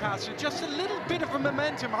that, Newcastle. Just a little bit of a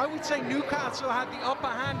momentum. I would say Newcastle had the upper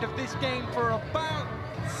hand of this game for about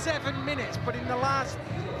 7 minutes, but in the last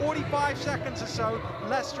 45 seconds or so,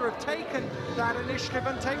 Leicester have taken that initiative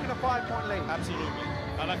and taken a 5-point lead. Absolutely.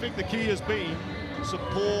 And I think the key has been some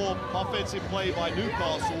poor offensive play by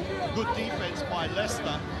Newcastle, good defense by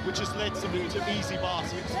Leicester, which has led to easy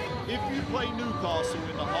baskets. If you play Newcastle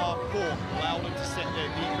in the half court, allow them to set their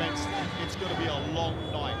defense, it's going to be a long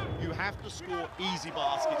night. You have to score easy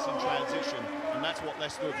baskets in transition, and that's what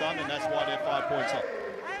Leicester have done, and that's why they're 5 points up.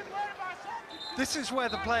 This is where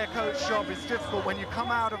the player-coach job is difficult, when you come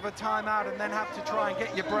out of a timeout and then have to try and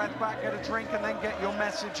get your breath back, get a drink, and then get your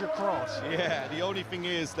message across. Yeah, the only thing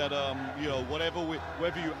is that, you know,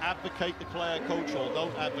 whether you advocate the player-coach or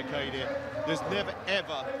don't advocate it, there's never,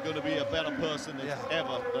 ever going to be a better person than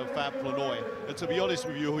Fab Flournoy. And to be honest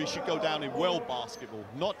with you, he should go down in world basketball,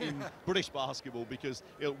 not in British basketball, because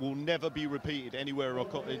it will never be repeated anywhere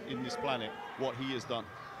in this planet, what he has done.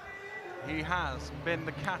 He has been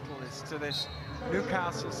the catalyst to this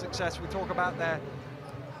Newcastle success. We talk about their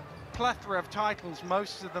plethora of titles.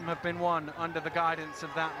 Most of them have been won under the guidance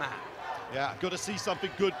of that man. Yeah, got to see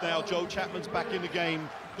something good now. Joe Chapman's back in the game.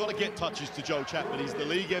 Got to get touches to Joe Chapman. He's the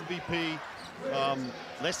league MVP.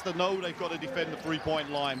 Leicester know they've got to defend the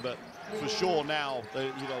 3-point line, but for sure now,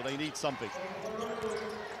 they need something.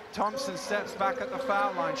 Thompson steps back at the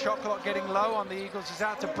foul line. Shot clock getting low on the Eagles. Is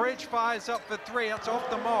out to Bridge, fires up for 3. That's off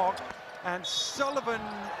the mark. And Sullivan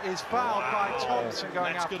is fouled by Thompson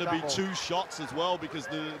going out. That's going to be 2 shots as well, because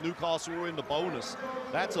the Newcastle were in the bonus.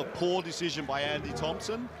 That's a poor decision by Andy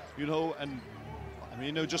Thompson, you know, and I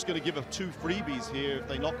mean, they're just going to give up 2 freebies here if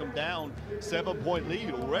they knock them down. 7-point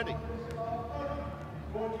lead already.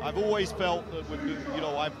 I've always felt that with, you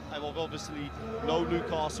know, I've obviously known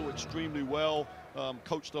Newcastle extremely well,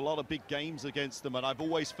 coached a lot of big games against them, and I've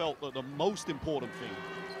always felt that the most important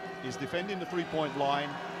thing is defending the 3-point line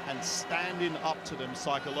and standing up to them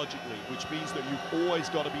psychologically, which means that you've always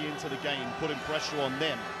got to be into the game, putting pressure on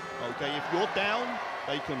them. Okay, if you're down,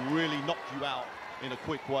 they can really knock you out in a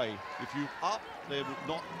quick way. If you're up, they're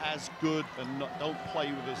not as good and don't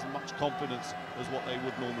play with as much confidence as what they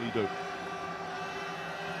would normally do.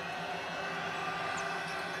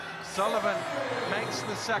 Sullivan makes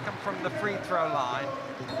the second from the free throw line,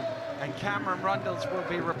 and Cameron Rundles will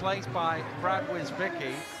be replaced by Brad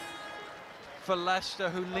Wisbicki for Leicester,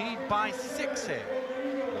 who lead by 6 here.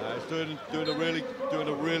 He's doing a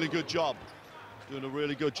really good job. Doing a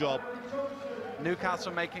really good job.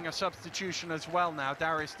 Newcastle making a substitution as well now.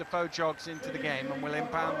 Darius Defoe jogs into the game and will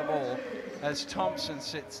impound the ball as Thompson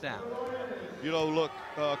sits down. You know, look,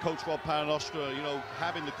 Coach Rob Paternoster, you know,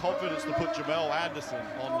 having the confidence to put Jamel Anderson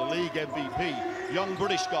on the league MVP. Young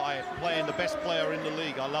British guy playing the best player in the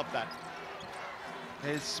league. I love that.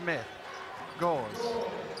 Here's Smith.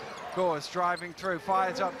 Gores driving through,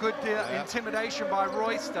 fires up. Good intimidation by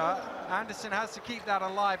Royster. Anderson has to keep that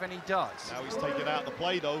alive, and he does. Now he's taken out the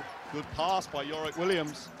play, though. Good pass by Yorick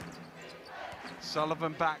Williams.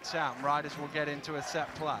 Sullivan backs out, and Riders will get into a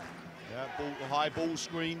set play. Yeah, high ball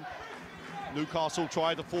screen. Newcastle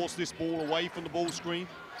tried to force this ball away from the ball screen.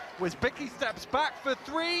 Wisbicki steps back for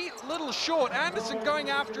three, little short. Anderson going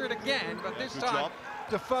after it again, but this time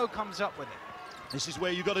Defoe comes up with it. This is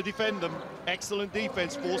where you've got to defend them. Excellent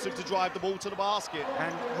defense, force him to drive the ball to the basket.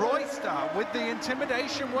 And Royster with the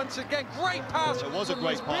intimidation once again. Great pass. It was a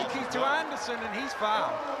great pass. To Anderson, and he's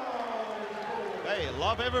fouled. Hey,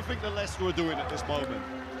 love everything that Leicester are doing at this moment.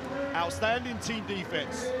 Outstanding team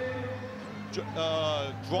defense.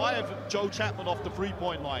 Drive Joe Chapman off the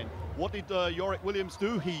three-point line. What did Yorick Williams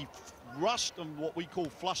do? He rushed and what we call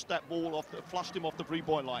flushed that ball off, flushed him off the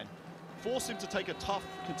three-point line. Force him to take a tough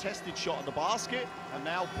contested shot at the basket, and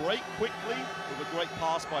now break quickly with a great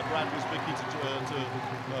pass by Brad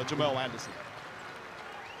Wisbicki to Jamel Anderson.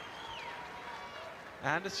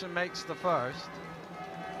 Anderson makes the first.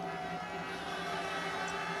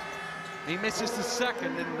 He misses the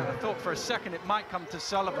second, and I thought for a second it might come to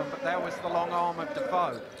Sullivan, but there was the long arm of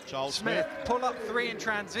Defoe. Charles Smith pull up three in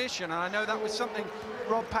transition, and I know that was something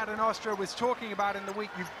Rob Paternoster was talking about in the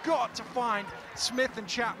week. You've got to find Smith and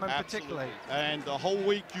Chapman particularly. And the whole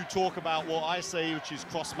week you talk about what I say, which is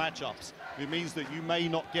cross matchups. It means that you may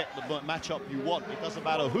not get the matchup you want. It doesn't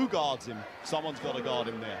matter who guards him. Someone's got to guard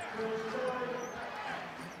him there.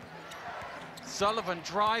 Sullivan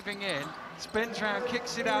driving in, spins around,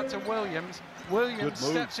 kicks it out to Williams. Williams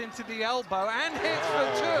steps into the elbow and hits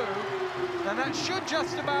for two. And that should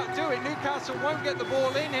just about do it. Newcastle won't get the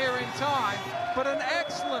ball in here in time, but an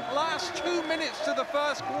excellent last 2 minutes to the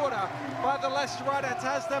first quarter by the Leicester Riders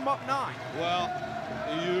has them up 9. Well,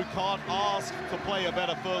 you can't ask to play a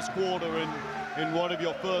better first quarter in one of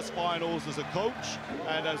your first finals as a coach,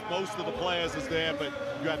 and as most of the players is there, but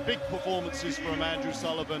you had big performances from Andrew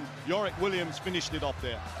Sullivan. Yorick Williams finished it up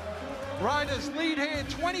there. Riders lead here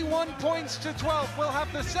 21 points to 12. We'll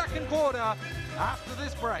have the second quarter after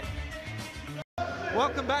this break.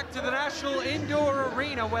 Welcome back to the National Indoor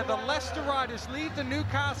Arena, where the Leicester Riders lead the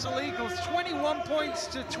Newcastle Eagles 21 points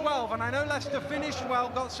to 12. And I know Leicester finished well,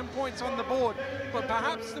 got some points on the board, but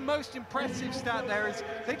perhaps the most impressive stat there is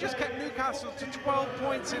they just kept Newcastle to 12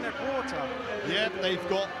 points in a quarter. Yeah, they've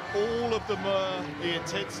got all of them, the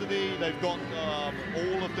intensity, they've got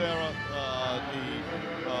all of their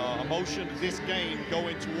emotion of this game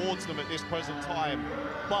going towards them at this present time.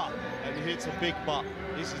 But, and it's a big but,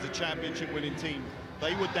 this is a championship winning team.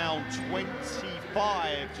 They were down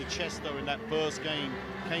 25 to Chester in that first game,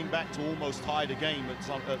 came back to almost tie the game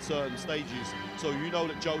at certain stages. So you know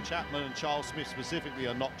that Joe Chapman and Charles Smith specifically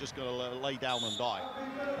are not just going to lay down and die.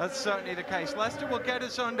 That's certainly the case. Leicester will get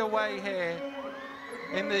us underway here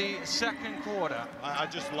in the second quarter. I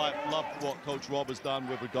just love what Coach Rob has done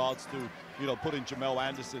with regards to, you know, putting Jamel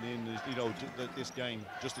Anderson in, you know, this game.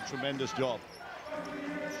 Just a tremendous job.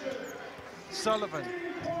 Sullivan,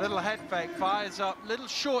 little head fake, fires up, little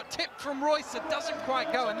short tip from Royce that doesn't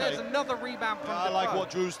quite go, and there's another rebound from I Defoe. like what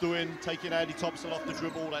Drew's doing, taking Andy Thompson off the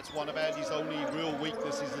dribble. That's one of Andy's only real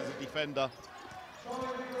weaknesses as a defender.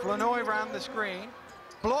 Flournoy round the screen,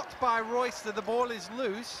 blocked by Royster, the ball is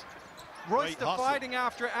loose. Royster fighting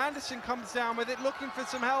after it, Anderson comes down with it, looking for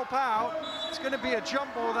some help out. It's going to be a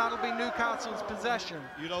jump ball, that'll be Newcastle's possession.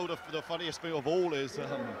 You know, the funniest thing of all is,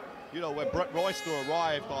 you know, when Brett Royster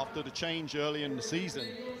arrived after the change early in the season,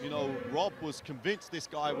 you know, Rob was convinced this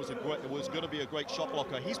guy was going to be a great shot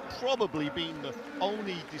blocker. He's probably been the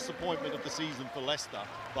only disappointment of the season for Leicester.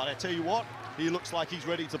 But I tell you what, he looks like he's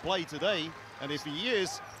ready to play today. And if he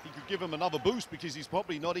is, he could give him another boost, because he's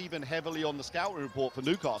probably not even heavily on the scouting report for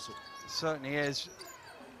Newcastle. Certainly is.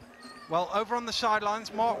 Well, over on the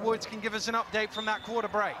sidelines, Mark Woods can give us an update from that quarter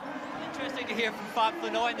break. Interesting to hear from Fab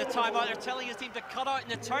Flournoy in the timeout. They're telling his team to cut out in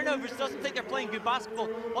the turnovers. Doesn't think they're playing good basketball.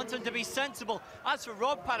 Wants them to be sensible. As for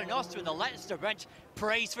Rob Paternoster and the Leicester bench,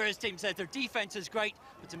 praise for his team. Says their defense is great,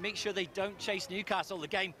 but to make sure they don't chase Newcastle, the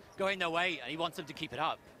game going their way, and he wants them to keep it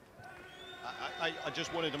up. I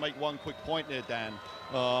just wanted to make one quick point there, Dan.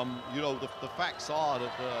 You know, the facts are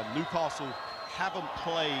that Newcastle haven't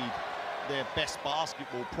played their best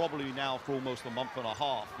basketball probably now for almost a month and a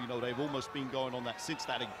half. You know, they've almost been going on that since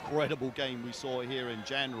that incredible game we saw here in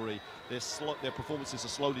January. Their performances are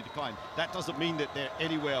slowly declining. That doesn't mean that they're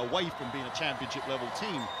anywhere away from being a championship level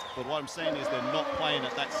team, but what I'm saying is they're not playing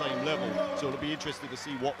at that same level. So it'll be interesting to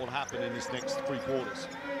see what will happen in this next 3 quarters.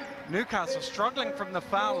 Newcastle struggling from the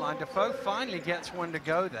foul line. Defoe finally gets one to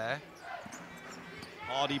go there.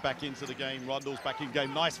 Hardy back into the game, Rundle's back in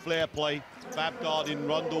game. Nice flare play, Fab guarding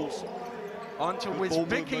Rundle's. On to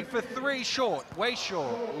Wisbicki for 3, short, way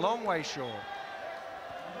short, long way short.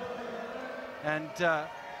 And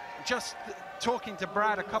just talking to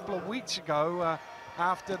Brad a couple of weeks ago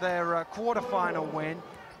after their quarterfinal win,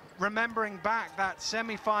 remembering back that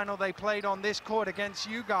semi-final they played on this court against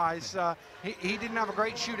you guys, he didn't have a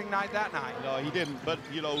great shooting night that night. No, he didn't, but,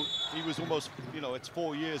 you know, he was almost, you know, it's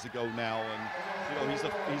 4 years ago now, and, you know, he's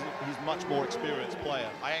a much more experienced player.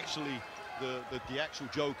 I actually, the actual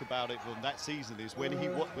joke about it from that season is when he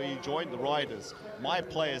joined the Riders, my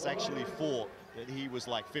players actually thought that he was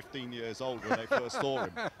like 15 years old when they first saw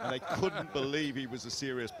him, and they couldn't believe he was a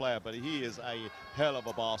serious player, but he is a hell of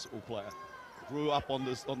a basketball player. Grew up on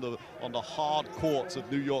the hard courts of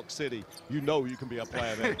New York City. You know you can be a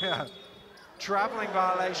player there. Yeah. Traveling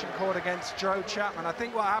violation called against Joe Chapman. I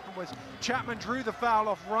think what happened was Chapman drew the foul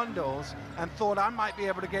off Rundles and thought I might be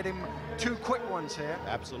able to get him 2 quick ones here.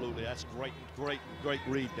 Absolutely, that's great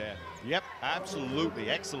read there. Yep, absolutely,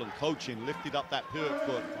 excellent coaching. Lifted up that pivot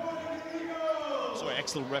foot. Sorry,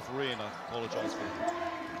 excellent refereeing, I apologize for that.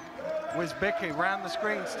 Wisbicki round the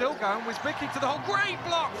screen, still going. Wisbicki to the hole, great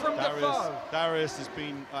block from Defoe. Darius has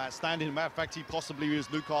been outstanding. Matter of fact, he possibly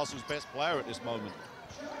is Newcastle's best player at this moment.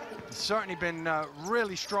 He's certainly been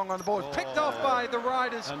really strong on the board. Picked off by the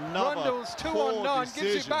Riders. Rundles 2 on 9,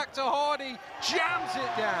 gives it back to Hardy, jams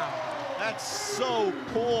it down. That's so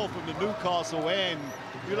poor from the Newcastle end.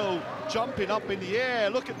 You know, jumping up in the air.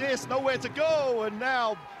 Look at this, nowhere to go, and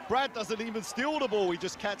now Brad doesn't even steal the ball. He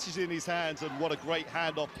just catches it in his hands, and what a great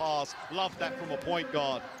handoff pass. Love that from a point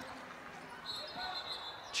guard.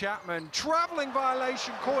 Chapman, traveling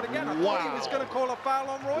violation called again. I thought he was going to call a foul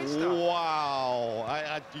on Royster. Wow,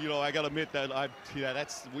 I got to admit that,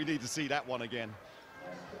 we need to see that one again.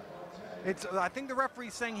 I think the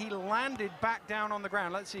referee's saying he landed back down on the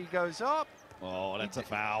ground. Let's see, he goes up. Oh, that's a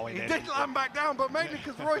foul. He did land back down, but mainly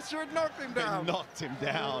because Royster had knocked him down. He knocked him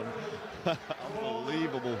down.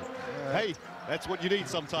 Unbelievable. Hey, that's what you need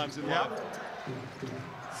sometimes in life.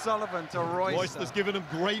 Sullivan to Royster. Royster's given him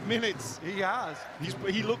great minutes. He has.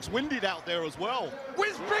 He looks winded out there as well.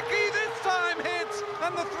 Wisbicki this time hits,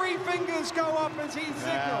 and the 3 fingers go up as he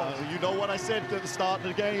signals. You know what I said at the start of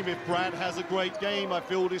the game, if Brad has a great game, I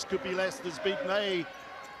feel this could be Leicester's big day.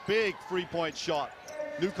 Big 3-point shot.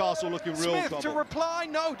 Newcastle looking real Smith trouble. to reply,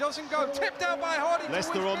 no, doesn't go. Tipped out by Hardy.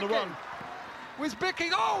 Leicester on the run. Wisbicki,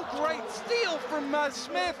 oh, great steal from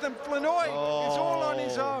Smith, and Flournoy is all on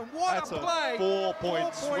his own. What a play. That's a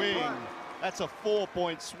 4-point swing. That's a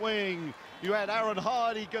 4-point swing. You had Aaron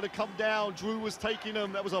Hardy going to come down. Drew was taking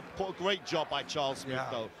him. That was a great job by Charles Smith,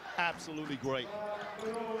 though. Absolutely great.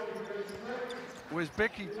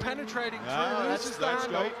 Wisbicki penetrating through, that's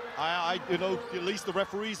great. You know, at least the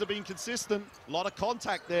referees are being consistent. A lot of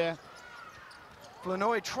contact there.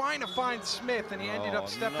 Flournoy trying to find Smith, and he ended up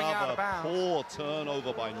stepping out of bounds. Poor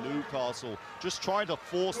turnover by Newcastle. Just trying to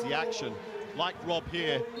force the action. Like Rob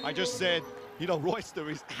here, I just said, you know, Royster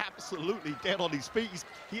is absolutely dead on his feet.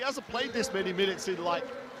 He hasn't played this many minutes in like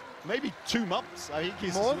maybe 2 months. I think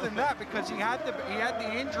he's more than that, because he had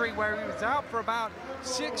the injury where he was out for about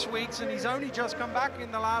 6 weeks, and he's only just come back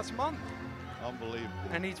in the last month. Unbelievable.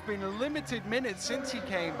 And he's been limited minutes since he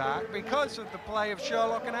came back because of the play of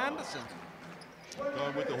Sherlock and Anderson.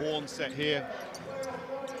 Going with the horn set here.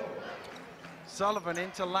 Sullivan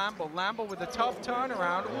into Lamble. Lamble with a tough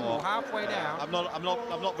turnaround. Ooh, halfway down. I'm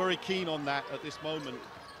not very keen on that at this moment.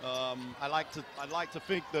 I'd like to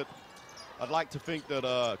think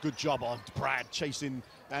that good job on Brad chasing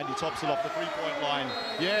Andy Thompson off the 3-point line.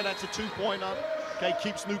 Yeah, that's a 2-pointer. Okay,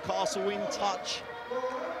 keeps Newcastle in touch.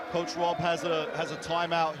 Coach Rob has a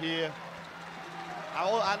timeout here.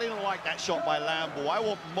 I didn't like that shot by Lamble. I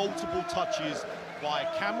want multiple touches by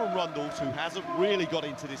Cameron Rundles, who hasn't really got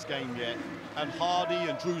into this game yet, and Hardy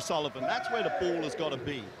and Drew Sullivan. That's where the ball has got to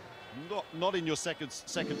be, not in your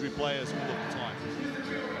secondary players all of the time.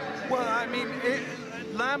 Well, I mean,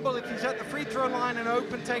 Lamble, if he's at the free throw line and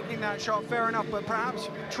open, taking that shot, fair enough, but perhaps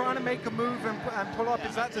trying to make a move and pull up,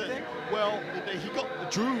 is that the thing? Well,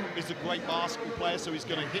 Drew is a great basketball player, so he's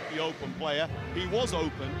going to hit the open player. He was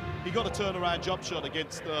open. He got a turnaround jump shot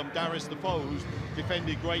against Darius Defoe, who's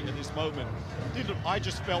defended great at this moment. I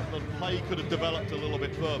just felt that play could have developed a little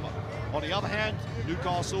bit further. On the other hand,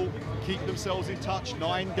 Newcastle keep themselves in touch,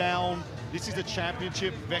 9 down. This is a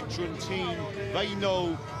championship veteran team. They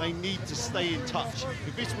know they need to stay in touch.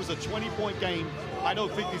 If this was a 20-point game, I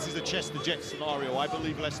don't think this is a Chester-Jet scenario. I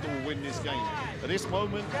believe Leicester will win this game. At this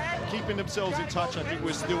moment, keeping themselves in touch, I think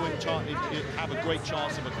we're still have a great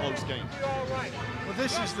chance of a close game. Well,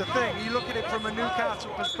 this is the thing. You look at it from a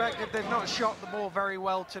Newcastle perspective, they've not shot the ball very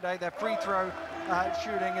well today. Their free throw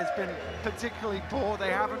shooting has been particularly poor. They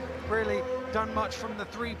haven't really done much from the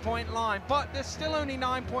three-point line, but they're still only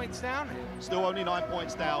 9 points down here. Still only 9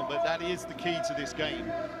 points down, but that is the key to this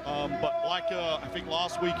game. But like I think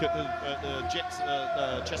last week at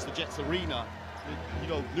the Chester Jets Arena, you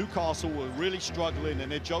know, Newcastle were really struggling,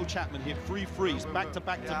 and then Joe Chapman hit 3 threes back to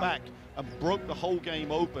back to back and broke the whole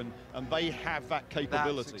game open, and they have that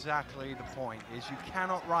capability. That's exactly the point, is you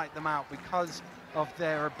cannot write them out because of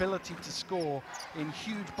their ability to score in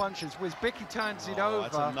huge bunches. Wisbicki turns it over.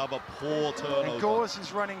 That's another poor turnover. And Gores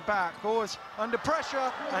is running back. Gores under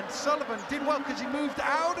pressure, and Sullivan did well because he moved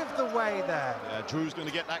out of the way there. Yeah, Drew's going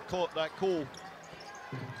to get that call.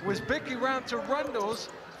 Wisbicki round to Rundles,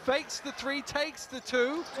 fakes the 3, takes the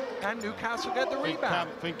 2, and Newcastle get the rebound.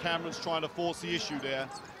 I think Cameron's trying to force the issue there.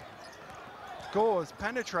 Gores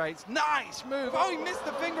penetrates, nice move. Oh, he missed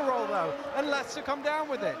the finger roll though, and Leicester come down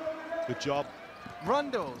with it. Good job.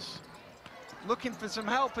 Rundles looking for some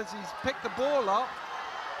help as he's picked the ball up,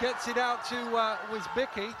 gets it out to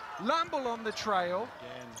Wisbicki. Lamble on the trail.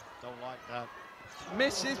 Again, don't like that.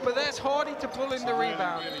 Misses, but there's Hardy to pull in the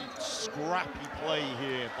rebound. Really scrappy play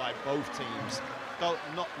here by both teams.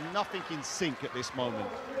 Nothing in sync at this moment.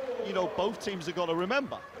 You know, both teams have got to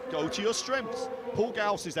remember, go to your strengths. Paul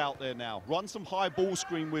Gauss is out there now. Run some high ball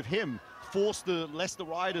screen with him. Force the Leicester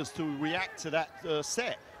Riders to react to that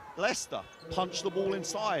set. Leicester punch the ball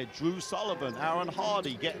inside. Drew Sullivan, Aaron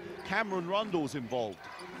Hardy, get Cameron Rundles involved.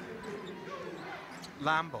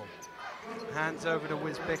 Lamble hands over to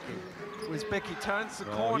Wisbicki. Wisbicki turns the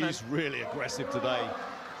corner. He's really aggressive today.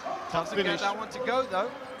 Doesn't get that one to go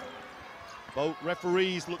though. Both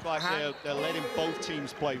referees look like they're letting both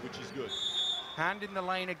teams play, which is good. Hand in the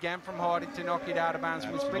lane again from Hardy to knock it out of bounds.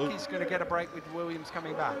 Wisbicki's going to get a break with Williams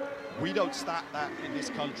coming back. We don't stat that in this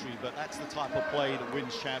country, but that's the type of play that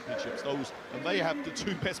wins championships. And they have the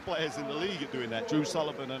 2 best players in the league at doing that, Drew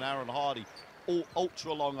Sullivan and Aaron Hardy. All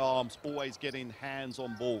ultra long arms, always getting hands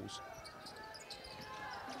on balls.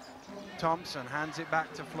 Thompson hands it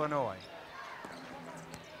back to Flournoy.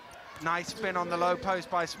 Nice spin on the low post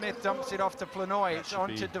by Smith, dumps it off to Flournoy. It's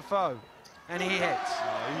on to Defoe, and he hits.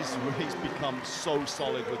 He's become so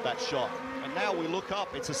solid with that shot. And now we look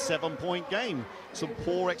up, it's a 7-point game. Some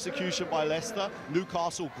poor execution by Leicester.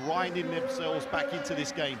 Newcastle grinding themselves back into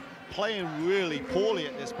this game. Playing really poorly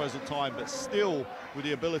at this present time, but still with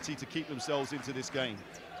the ability to keep themselves into this game.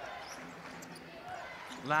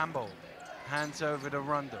 Lamble hands over to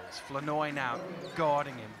Rundles. Flournoy now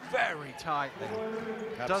guarding him very tightly.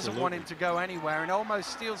 Absolutely. Doesn't want him to go anywhere and almost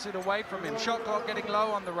steals it away from him. Shot clock getting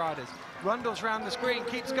low on the Riders. Rundles round the screen,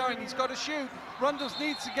 keeps going, he's got to shoot. Rundles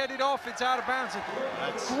needs to get it off, it's out of bounds.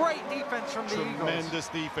 That's great defense from the Eagles. Tremendous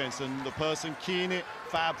defense, and the person keying it,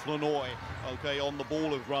 Fab Flournoy, okay, on the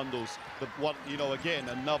ball of Rundles. Again,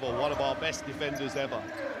 another one of our best defenders ever.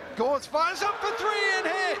 Gores fires up for 3 and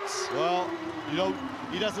hits. Well,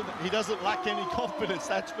 he doesn't lack any confidence,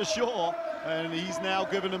 that's for sure. And he's now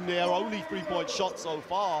given them their only 3-point shot so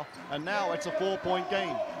far, and now it's a 4-point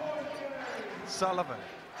game. Sullivan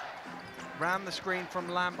round the screen from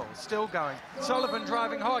Lamble, still going. Sullivan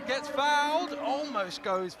driving hard, gets fouled, almost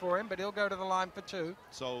goes for him, but he'll go to the line for 2.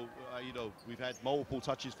 So, we've had multiple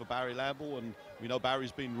touches for Barry Lamble, and we know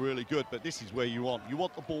Barry's been really good, but this is where you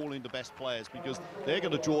want the ball in the best players, because they're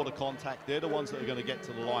going to draw the contact. They're the ones that are going to get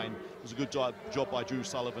to the line. It was a good job by Drew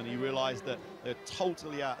Sullivan. He realized that they're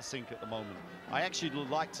totally out of sync at the moment. I actually would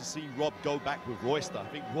like to see Rob go back with Royster. I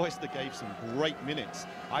think Royster gave some great minutes.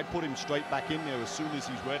 I'd put him straight back in there as soon as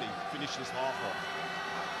he's ready. Finish this half off.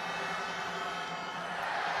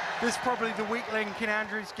 This is probably the weak link in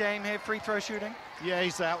Andrew's game here, free throw shooting. Yeah,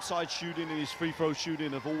 his outside shooting and his free throw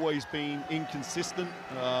shooting have always been inconsistent.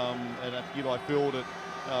 I feel that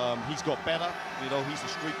he's got better. He's a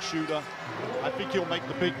streak shooter. I think he'll make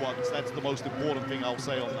the big ones. That's the most important thing I'll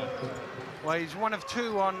say on that. Well, he's 1 of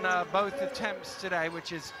 2 on both attempts today,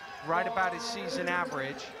 which is right about his season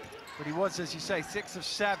average. but he was, as you say, 6 of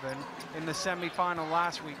 7 in the semi-final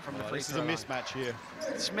last week from the free throw line. This is a mismatch here.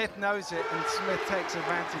 Smith knows it, and Smith takes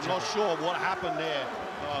advantage of it. Not sure what happened there.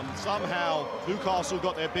 Somehow Newcastle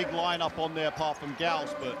got their big lineup on there apart from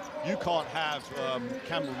Gauss, but you can't have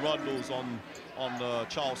Cameron Rundles on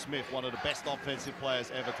Charles Smith, one of the best offensive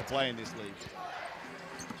players ever to play in this league.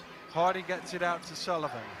 Hardy gets it out to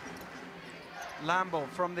Sullivan. Lamble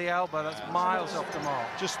from the elbow, that's miles off the mark.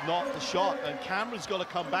 Just not the shot, and Cameron's got to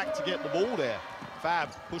come back to get the ball there. Fab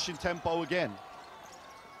pushing tempo again.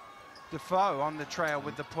 Defoe on the trail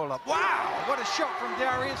with the pull-up. Wow, what a shot from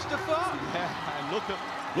Darius Defoe. Yeah, and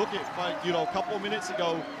look at, you know, a couple of minutes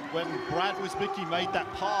ago when Brad Wisbicki made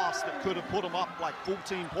that pass that could have put him up like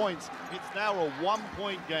 14 points. It's now a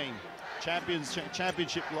 1-point game.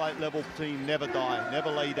 Championship level team never die, never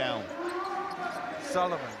lay down.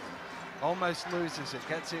 Sullivan almost loses it,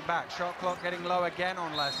 gets it back. Shot clock getting low again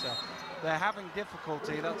on Leicester. They're having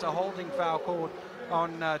difficulty. That's a holding foul called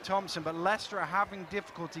on Thompson, but Leicester are having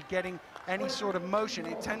difficulty getting any sort of motion.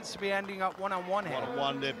 It tends to be ending up one-on-one here.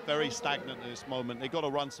 One-on-one, they're very stagnant at this moment. They've got to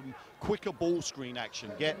run some quicker ball screen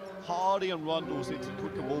action. Get Hardy and Rundles into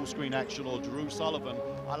quicker ball screen action, or Drew Sullivan.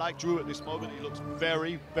 I like Drew at this moment. He looks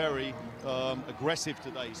very, very aggressive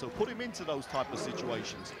today, so put him into those type of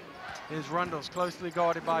situations. Here's Rundles, closely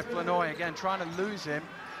guarded by Flournoy. Again, trying to lose him.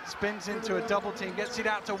 Spins into a double team, gets it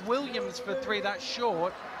out to Williams for 3. That's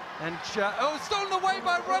short. And stolen away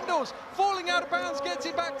by Rundles. Falling out of bounds, gets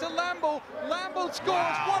it back to Lamble. Lamble scores.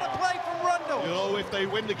 Wow. What a play from Rundles. You know, if they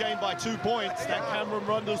win the game by 2 points, that Cameron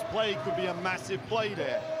Rundles play could be a massive play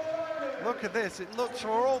there. Look at this. It looks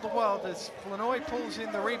for all the world as Flournoy pulls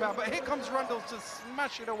in the rebound, but here comes Rundles to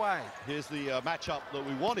smash it away. Here's the matchup that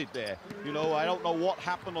we wanted there. You know, I don't know what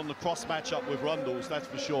happened on the cross matchup with Rundles, that's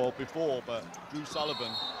for sure, before, but Drew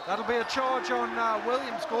Sullivan. That'll be a charge on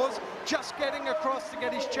Williams scores, just getting across to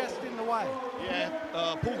get his chest in the way. Yeah,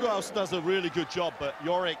 Poulgaus does a really good job, but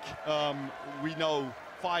Yorick, we know,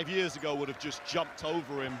 5 years ago would have just jumped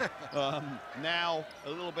over him. Now a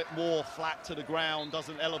little bit more flat to the ground,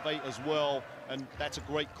 doesn't elevate as well, and that's a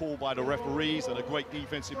great call by the referees and a great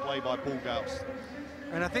defensive play by Poulgaus.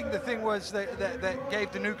 And I think the thing was that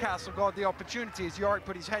gave the Newcastle guard the opportunity is Yorick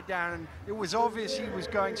put his head down, and it was obvious he was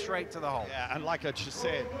going straight to the hole. Yeah, and like I just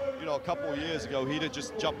said, you know, a couple of years ago he'd have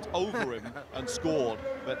just jumped over him and scored,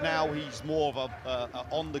 but now he's more of a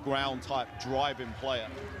on-the-ground type driving player.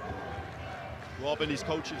 Rob and his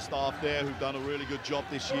coaching staff there, who've done a really good job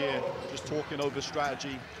this year, just talking over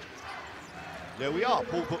strategy. There we are,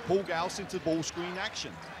 Poulgaus into ball screen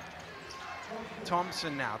action.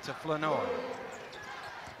 Thompson now to Flournoy.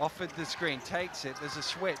 Offered the screen, takes it, there's a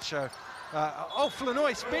switch.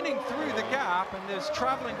 Flournoy spinning through the gap, and there's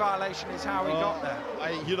traveling violation is how he got there.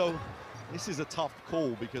 You know, this is a tough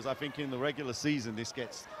call because I think in the regular season this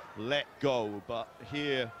gets let go, but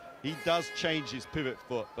here, he does change his pivot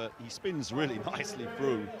foot, but he spins really nicely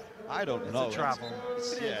through. I don't know. It's a travel.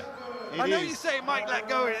 Yeah. I know you say it might let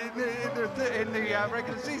go in the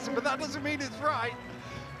regular season, but that doesn't mean it's right.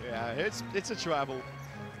 Yeah, it's a travel.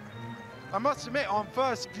 I must admit, on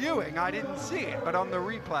first viewing, I didn't see it, but on the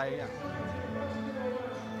replay, yeah.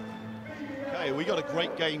 Okay, we got a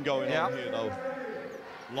great game going on here, though.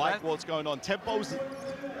 Like what's going on. Tempos,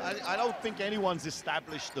 I don't think anyone's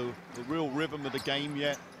established the real rhythm of the game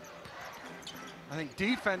yet. I think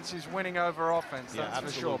defense is winning over offense, that's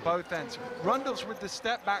for sure, both ends. Rundles with the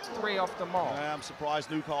step back 3 off the mark. Yeah, I'm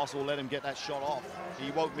surprised Newcastle let him get that shot off.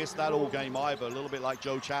 He won't miss that all game either, a little bit like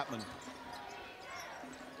Joe Chapman.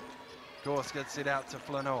 Gorse gets it out to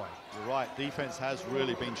Flournoy. You're right, defense has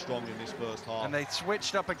really been strong in this first half. And they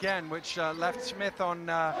switched up again, which left Smith on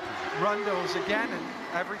Rundles again, and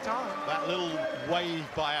every time. That little wave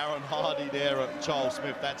by Aaron Hardy there at Charles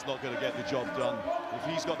Smith, that's not going to get the job done. If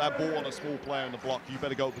he's got that ball on a small player in the block, you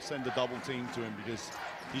better go send a double team to him because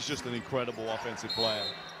he's just an incredible offensive player.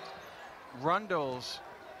 Rundles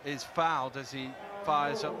is fouled as he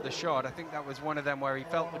fires up the shot. I think that was one of them where he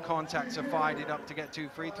felt the contact, so fired it up to get 2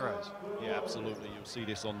 free throws. Yeah, absolutely. You'll see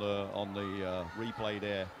this on the replay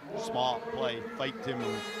there. Smart play, faked him,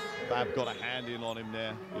 and Fab got a hand in on him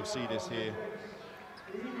there. You'll see this here.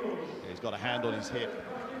 Yeah, he's got a hand on his hip.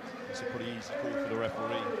 It's a pretty easy call for the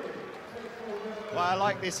referee. Well, I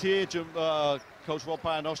like this here. Coach Rob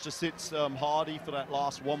Paternoster just sits Hardy for that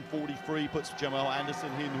last 143, puts Jamal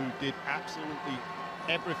Anderson in, who did absolutely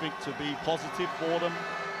everything to be positive for them.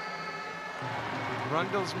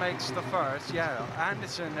 Rundles makes the first. Yeah,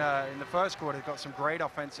 Anderson in the first quarter got some great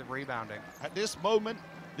offensive rebounding. At this moment,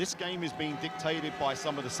 this game is being dictated by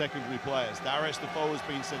some of the secondary players. Darius Defoe has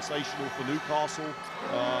been sensational for Newcastle.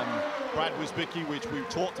 Brad Wisbicki, which we've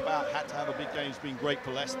talked about, had to have a big game, has been great for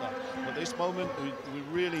Leicester. But this moment, we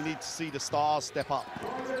really need to see the stars step up.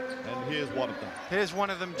 And here's one of them. Here's one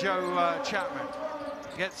of them, Joe Chapman.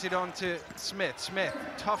 Gets it on to Smith. Smith,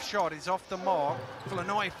 tough shot, is off the mark.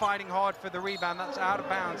 Flournoy fighting hard for the rebound. That's out of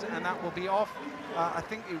bounds, and that will be off. I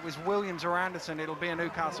think it was Williams or Anderson. It'll be a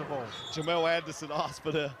Newcastle ball. Jamel Anderson asked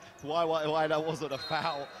for why that wasn't a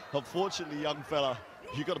foul. Unfortunately, young fella,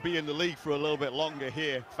 you've got to be in the league for a little bit longer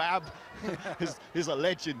here. Fab is a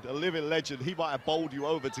legend, a living legend. He might have bowled you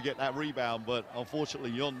over to get that rebound, but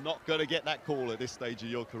unfortunately, you're not going to get that call at this stage of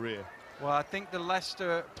your career. Well, I think the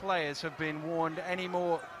Leicester players have been warned. Any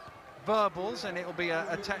more verbals and it'll be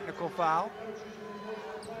a technical foul.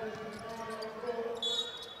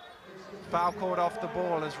 Foul called off the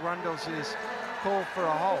ball as Rundles is called for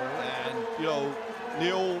a hold. And, you know,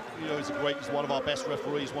 Neil, you know, he's one of our best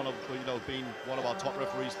referees, been one of our top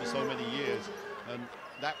referees for so many years. And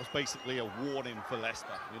that was basically a warning for Leicester,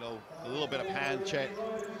 you know, a little bit of hand check.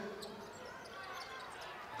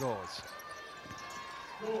 Gauze.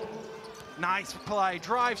 Nice play,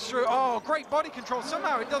 drives through. Oh, great body control.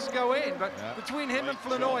 Somehow it doesn't go in, but between him and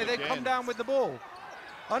Flournoy, they come down with the ball.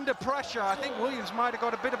 Under pressure, I think Williams might have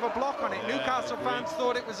got a bit of a block on it. Newcastle fans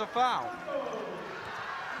thought it was a foul.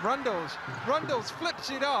 Rundles flips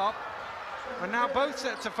it up, and now both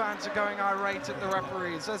sets of fans are going irate at the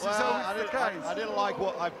referees, as is always the case. I didn't like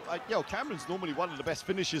what you know, Cameron's normally one of the best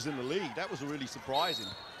finishers in the league. That was really surprising.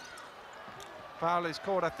 Foul is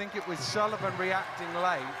called. I think it was Sullivan reacting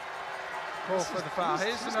late. Call for the foul.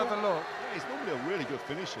 Here's another look. Yeah, he's normally a really good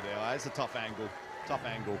finisher there. That's a tough angle. Tough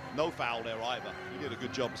angle. No foul there either. He did a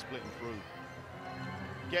good job of splitting through.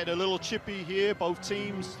 Getting a little chippy here. Both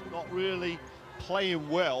teams not really playing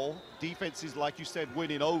well. Defense is, like you said,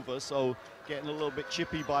 winning over. So getting a little bit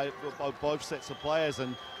chippy by both sets of players.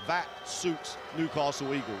 And that suits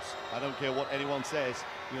Newcastle Eagles. I don't care what anyone says.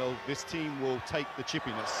 You know, this team will take the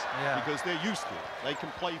chippiness because they're used to it. They can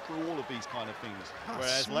play through all of these kind of things.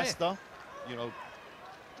 Whereas Smith, Leicester, you know,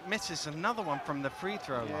 misses another one from the free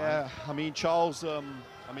throw line. Yeah, I mean, Charles, I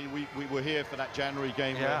mean, we were here for that January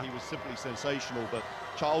game where he was simply sensational, but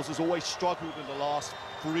Charles has always struggled in the last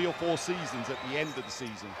 3 or 4 seasons at the end of the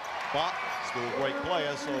season. But still a great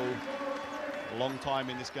player, so a long time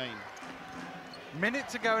in this game. Minute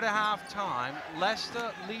to go to half-time.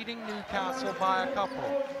 Leicester leading Newcastle by a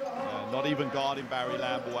couple. Not even guarding Barry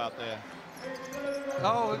Lamble out there.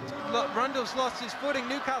 Oh, look, Rundle's lost his footing.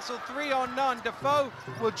 Newcastle 3 on none. Defoe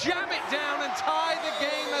will jam it down and tie the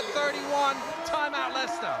game at 31. Timeout,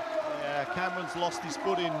 Leicester. Yeah, Cameron's lost his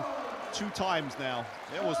footing 2 times now.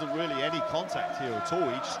 There wasn't really any contact here at all.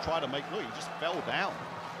 He just tried to make, look, he just fell down.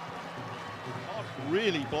 Can't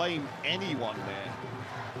really blame anyone there.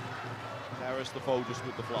 Darius Defoe just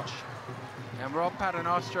with the flush. And Rob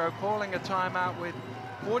Paternostro calling a timeout with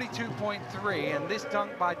 42.3, and this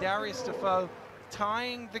dunk by Darius Defoe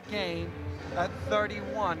tying the game at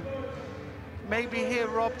 31. Maybe here,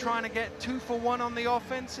 Rob, trying to get 2 for 1 on the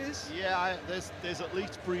offenses. Yeah, there's at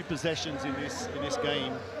least 3 possessions in this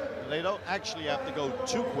game. They don't actually have to go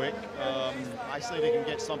too quick. I say they can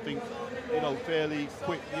get something, you know, fairly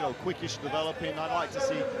quick, you know, quickish developing. I'd like to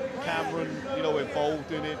see Cameron, you know,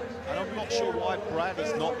 involved in it. And I'm not sure why Brad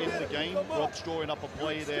is not in the game. Rob's drawing up a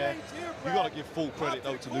play there. You got to give full credit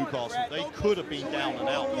though to Newcastle. They could have been down and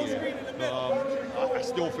out here. I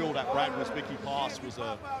still feel that Brad Wisbicki pass was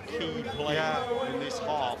a key play in this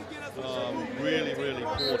half. Really, really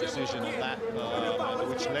poor decision on that,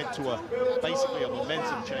 which led to basically a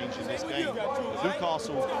momentum change in this game. But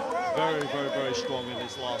Newcastle very, very, very strong in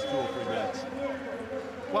this last 2 or 3 minutes.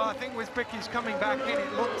 Well, I think Wisbicki's coming back in.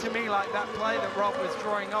 It looked to me like that play that Rob was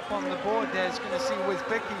drawing up on the board there is going to see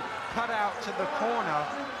Wisbicki cut out to the corner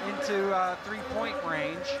into 3-point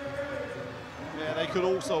range. Yeah, they could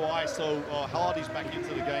also ISO Hardy's back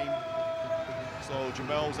into the game. So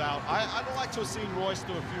Jamel's out. I'd like to have seen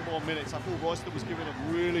Royster a few more minutes. I thought Royster was giving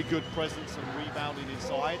a really good presence and rebounding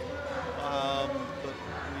inside. But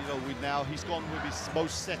you know, he's gone with his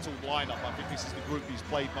most settled lineup. I think this is the group he's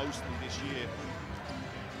played mostly this year.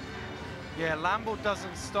 Yeah, Lamble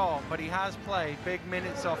doesn't start, but he has played big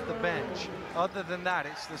minutes off the bench. Other than that,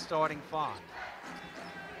 it's the starting 5.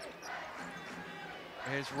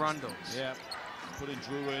 Here's Rundles. Yeah, putting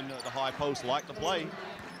Drew in at the high post, like the play.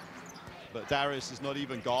 But Darius is not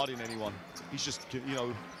even guarding anyone. He's just, you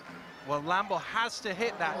know. Well, Lamble has to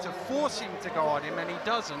hit that to force him to guard him, and he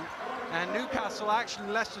doesn't. And Newcastle, actually,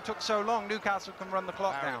 Leicester took so long, Newcastle can run the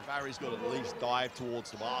clock down. Barry's got to at least dive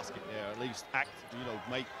towards the basket there, at least act, you know,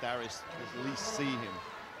 make Darius at least see him.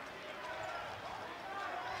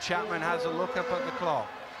 Chapman has a look up at the clock.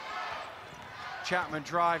 Chapman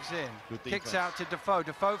drives in, kicks out to Defoe.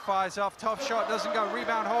 Defoe fires off, top shot, doesn't go,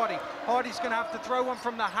 rebound Hardy. Hardy's gonna have to throw one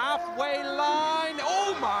from the halfway line.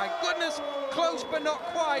 Oh my goodness, close but not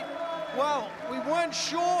quite. Well, we weren't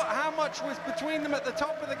sure how much was between them at the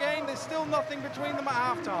top of the game. There's still nothing between them at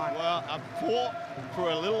halftime. Well, I thought for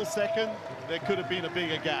a little second there could have been a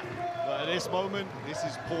bigger gap. But at this moment, this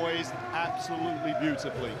is poised absolutely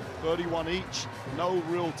beautifully. 31 each, no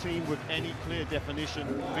real team with any clear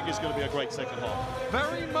definition. I think it's going to be a great second half.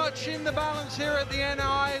 Very much in the balance here at the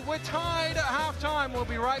NIA. We're tied at halftime. We'll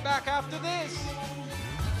be right back after this.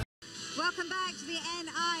 Welcome back to the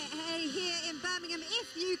NIA here in Birmingham.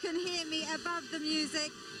 If you can hear me above the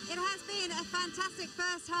music, it has been a fantastic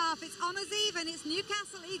first half. It's honours even. It's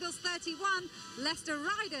Newcastle Eagles 31, Leicester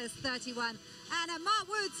Riders 31. And Mark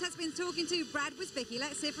Woods has been talking to Brad Wisbicki.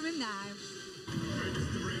 Let's hear from him now.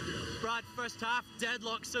 Brad, first half,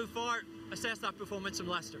 deadlock so far. Assess that performance from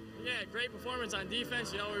Leicester. Yeah, great performance on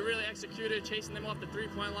defense. You know, we really executed, chasing them off the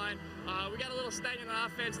three-point line. We got a little stagnant on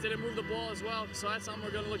offense, didn't move the ball as well, so that's something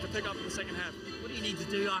we're going to look to pick up in the second half. What do you need to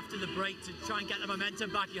do after the break to try and get the momentum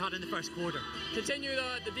back you had in the first quarter? Continue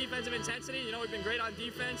the defensive intensity. You know, we've been great on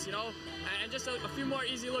defense, you know, and just a few more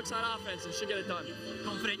easy looks on offense and should get it done.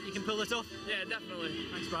 Confident you can pull this off? Yeah, definitely.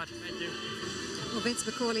 Thanks, Brad. Thank you. Well, Vince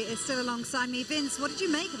McCauley is still alongside me. Vince, what did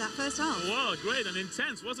you make of that first half? Well, great and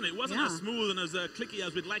intense, wasn't it? It wasn't as smooth and as clicky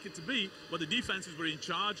as we'd like it to be, but the defenses were in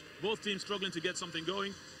charge. Both teams struggling to get something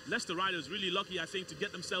going. Leicester Riders really lucky, I think, to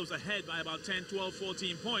get themselves ahead by about 10, 12,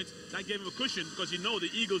 14 points. That gave them a cushion because you know the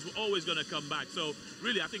Eagles were always going to come back. So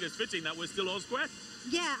really, I think it's fitting that we're still all square.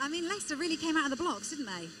 Yeah, I mean, Leicester really came out of the blocks, didn't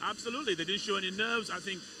they? Absolutely. They didn't show any nerves. I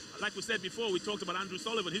think, like we said before, we talked about Andrew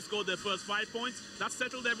Sullivan. He scored their first 5 points. That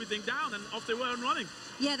settled everything down, and off they were and running.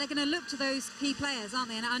 Yeah, they're going to look to those key players, aren't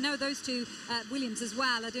they? And I know those two, Williams as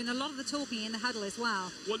well, are doing a lot of the talking in the huddle as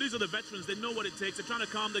well. Well, these are the veterans. They know what it takes. They're trying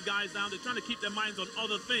to calm the guys down. They're trying to keep their minds on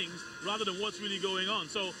other things rather than what's really going on.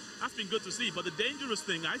 So that's been good to see. But the dangerous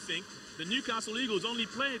thing, I think, the Newcastle Eagles only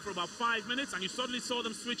played for about 5 minutes, and you suddenly saw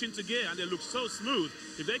them switch into gear, and they look so smooth.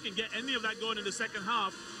 If they can get any of that going in the second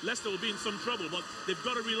half, Leicester will be in some trouble. But they've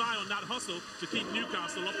got to rely on that hustle to keep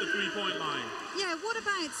Newcastle off the three-point line. Yeah, what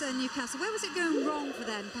about Newcastle? Where was it going wrong for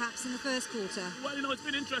them, perhaps, in the first quarter? Well, you know, it's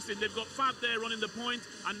been interesting. They've got Fab there running the point,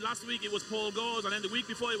 and last week it was Paul Gores, and then the week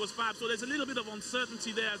before it was Fab. So there's a little bit of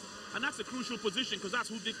uncertainty there, and that's a crucial position because that's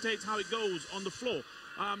who dictates how it goes on the floor.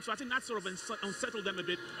 So I think that sort of unsettled them a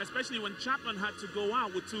bit, especially when Chapman had to go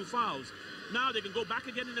out with 2 fouls. Now they can go back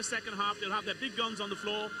again in the second half. They'll have their big guns on the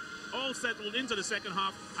floor, all settled into the second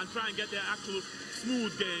half, and try and get their actual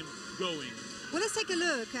smooth game going. Well, let's take a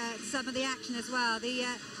look at some of the action as well. The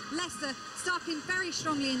Leicester starting very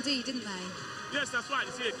strongly indeed, didn't they? Yes, that's right.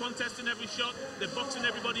 You see it contesting every shot. They're boxing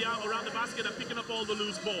everybody out around the basket and picking up all the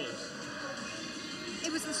loose balls.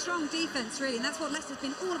 It was the strong defense, really, and that's what Leicester's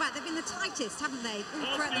been all about. They've been the tightest, haven't they,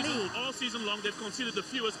 all throughout the league? All season long, they've conceded the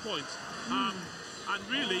fewest points. And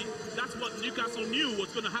really, that's what Newcastle knew was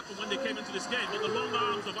going to happen when they came into this game. But the long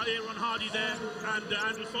arms of Aaron Hardy there and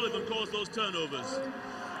Andrew Sullivan caused those turnovers.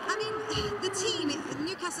 I mean, the team,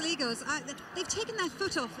 Newcastle Eagles, they've taken their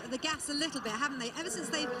foot off the gas a little bit, haven't they? Ever since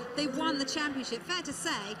they won the championship. Fair to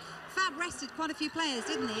say, Fab rested quite a few players,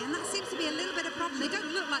 didn't he? And that seems to be a little bit of a problem. They don't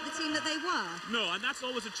look like the team that they were. No, and that's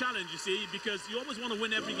always a challenge, you see, because you always want to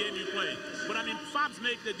win every game you play. But, I mean, Fabs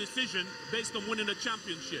make the decision based on winning a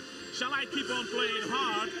championship. Shall I keep on playing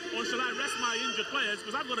hard, or shall I rest my injured players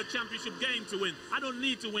because I've got a championship game to win? I don't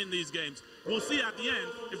need to win these games. We'll see at the end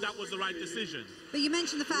if that was the right decision. But you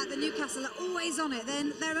mentioned the fact that Newcastle are always on it.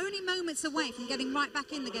 They're only moments away from getting right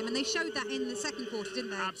back in the game, and they showed that in the second quarter,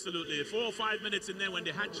 didn't they? Absolutely. 4 or 5 minutes in there when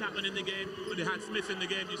they had Chapman in the game, when they had Smith in the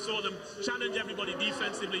game, you saw them challenge everybody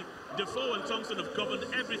defensively. Defoe and Thompson have covered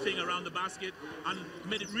everything around the basket and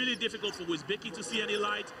made it really difficult for Wisbicki to see any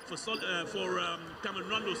light, for Cameron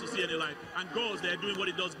Rondos to see any light. And Gores, they're doing what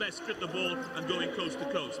he does best, strip the ball and going coast to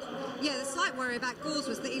coast. Yeah, the slight worry about Gores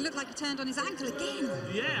was that he looked like he turned on his ankle again.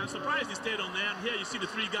 Yeah, I'm surprised he stayed on there. And here you see the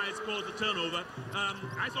 3 guys cause the turnover.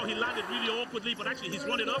 I thought he landed really awkwardly, but actually he's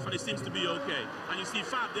run it off and it seems to be okay. And you see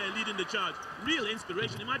Fab there leading the charge. Real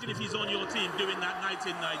inspiration. Imagine if he's on your team doing that night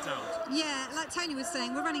in, night out. Yeah, like Tony was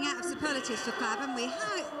saying, we're running out of superlatives for Fab, haven't we?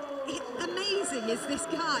 How amazing is this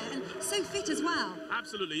guy, and so fit as well.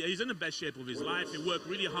 Absolutely. He's in the best shape of his life. He worked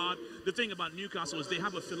really hard. The thing about Newcastle is they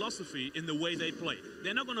have a philosophy in the way they play.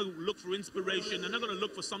 They're not going to look for inspiration. They're not going to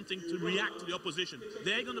look for something to react to the opposition.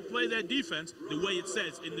 They're going to play their defense the way it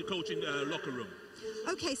says in the coaching locker room.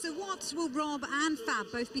 Okay, so what will Rob and Fab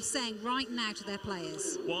both be saying right now to their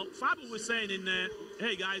players? Well, Fab was saying in there,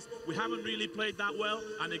 hey guys, we haven't really played that well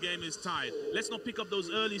and the game is tied. Let's not pick up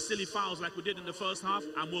those early silly fouls like we did in the first half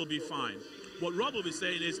and we'll be fine. What Rob will be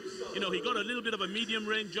saying is, you know, he got a little bit of a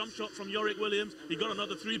medium-range jump shot from Yorick Williams. He got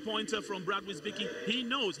another three-pointer from Brad Wisbicki. He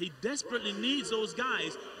knows he desperately needs those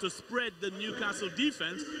guys to spread the Newcastle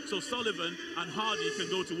defense so Sullivan and Hardy can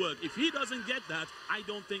go to work. If he doesn't get that, I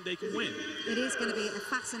don't think they can win. It is going to be a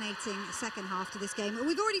fascinating second half to this game.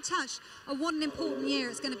 We've already touched on what an important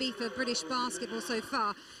year it's going to be for British basketball so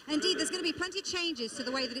far. Indeed, there's going to be plenty of changes to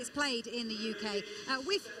the way that it's played in the UK.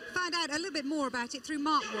 We've found out a little bit more about it through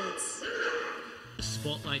Mark Woods. The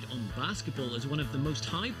spotlight on basketball is one of the most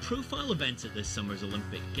high-profile events at this summer's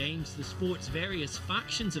Olympic Games. The sport's various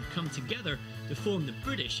factions have come together to form the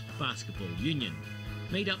British Basketball Union.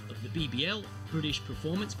 Made up of the BBL, British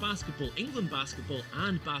Performance Basketball, England Basketball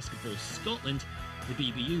and Basketball Scotland, the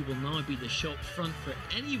BBU will now be the shop front for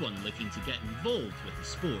anyone looking to get involved with the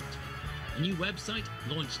sport. A new website,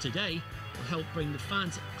 launched today, will help bring the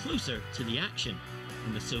fans closer to the action.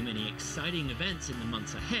 And with so many exciting events in the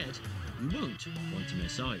months ahead, you won't want to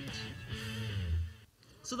miss out.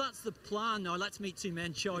 So that's the plan. Now let's meet two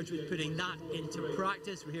men charged with putting that into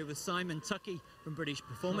practice. We're here with Simon Tuckey from British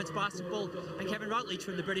Performance Basketball and Kevin Rutledge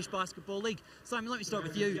from the British Basketball League. Simon, let me start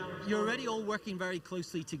with you. You're already all working very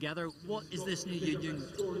closely together. What is this new union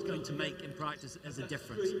going to make in practice as a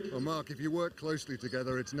difference? Well, Mark, if you work closely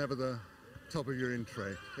together, it's never the top of your in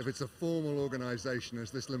tray. If it's a formal organisation,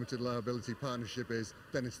 as this limited liability partnership is,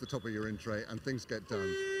 then it's the top of your in tray and things get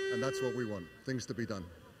done. And that's what we want, things to be done.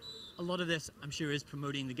 A lot of this, I'm sure, is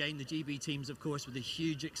promoting the game. The GB teams, of course, with a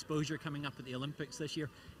huge exposure coming up at the Olympics this year.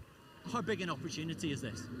 How big an opportunity is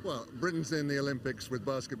this? Well, Britain's in the Olympics with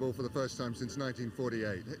basketball for the first time since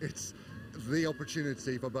 1948. It's the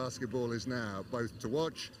opportunity for basketball is now both to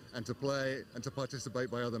watch and to play and to participate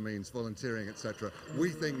by other means, volunteering, etc. We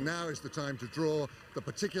think now is the time to draw the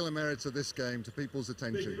particular merits of this game to people's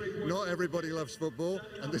attention. Not everybody loves football,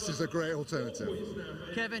 and this is a great alternative.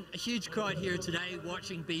 Kevin, a huge crowd here today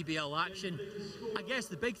watching BBL action. I guess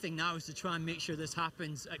the big thing now is to try and make sure this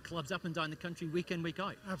happens at clubs up and down the country week in, week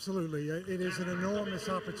out. Absolutely. It is an enormous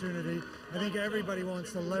opportunity. I think everybody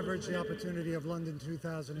wants to leverage the opportunity of London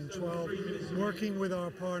 2012. Working with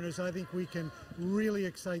our partners, I think we can really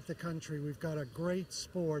excite the country. We've got a great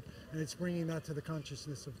sport, and it's bringing that to the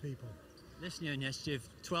consciousness of people. This new initiative,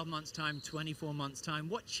 12 months' time, 24 months' time,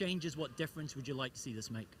 what changes, what difference would you like to see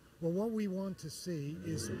this make? Well, what we want to see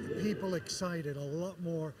is people excited, a lot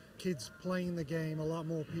more kids playing the game, a lot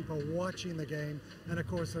more people watching the game, and of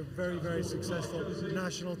course a very, very successful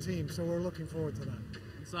national team. So we're looking forward to that.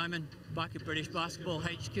 Simon, back at British Basketball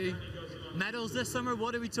HQ. Medals this summer,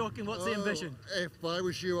 what are we talking? What's the ambition? If I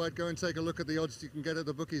was you, I'd go and take a look at the odds you can get at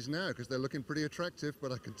the bookies now, because they're looking pretty attractive,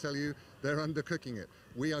 but I can tell you they're undercooking it.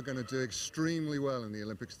 We are going to do extremely well in the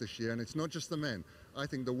Olympics this year, and it's not just the men. I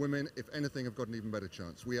think the women, if anything, have got an even better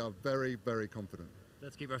chance. We are very, very confident.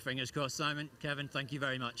 Let's keep our fingers crossed. Simon, Kevin, thank you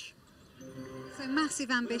very much. So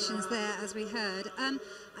massive ambitions there, as we heard.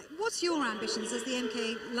 What's your ambitions as the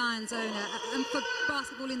MK Lions owner and for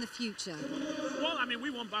basketball in the future? Well, I mean,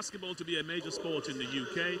 we want basketball to be a major sport in the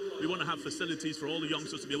UK. We want to have facilities for all the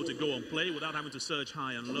youngsters to be able to go and play without having to search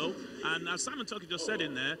high and low. And as Simon Tuckey just said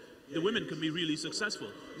in there, the women can be really successful.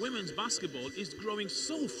 Women's basketball is growing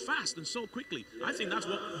so fast and so quickly. I think that's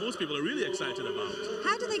what most people are really excited about.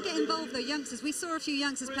 How do they get involved, though, youngsters? We saw a few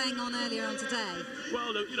youngsters playing on earlier on today.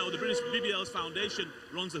 Well, the British BBL's foundation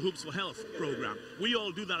runs the Hoops for Health program. We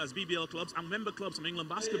all do that as BBL clubs, and member clubs from England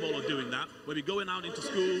Basketball are doing that, where we're going out into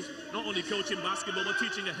schools, not only coaching basketball, but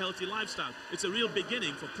teaching a healthy lifestyle. It's a real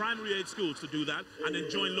beginning for primary age schools to do that, and then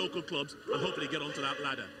join local clubs and hopefully get onto that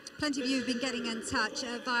ladder. Plenty of you have been getting in touch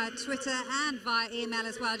via Twitter and via email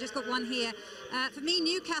as well. Just got one here. For me,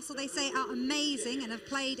 Newcastle, they say, are amazing and have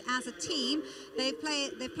played as a team. They've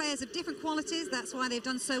players of different qualities. That's why they've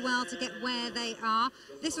done so well to get where they are.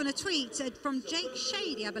 This one, a tweet from Jake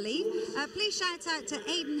Shady, I believe. Please shout out to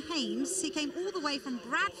Aidan Haynes. He came all the way from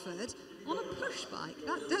Bradford on a push bike.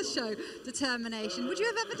 That does show determination. Would you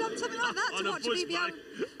have ever done something like that to watch a BBL? Bike?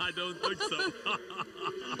 I don't think so.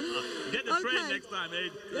 Get the train next time,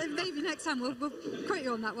 Aid. Maybe next time we'll quote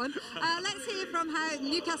you on that one. Let's hear from how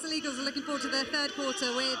Newcastle Eagles are looking forward to their third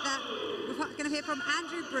quarter with that. We're going to hear from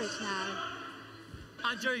Andrew Bridge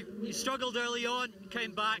now. Andrew, you struggled early on,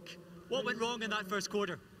 came back. What went wrong in that first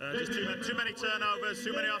quarter? Just too many turnovers,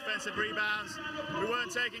 too many offensive rebounds. We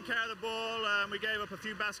weren't taking care of the ball. We gave up a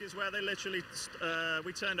few baskets where they literally,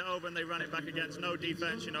 we turned it over and they ran it back against. No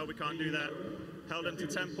defense, you know, we can't do that. Held them to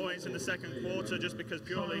 10 points in the second quarter just because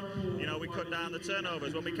purely, you know, we cut down the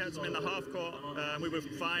turnovers. When we kept them in the half court, we were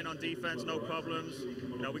fine on defense, no problems.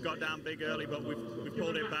 You know, we got down big early, but we've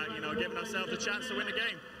pulled it back, you know, giving ourselves a chance to win the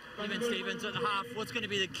game. Even Stevens at the half, what's going to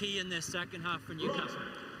be the key in this second half for Newcastle?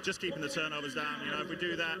 Just keeping the turnovers down. You know, if we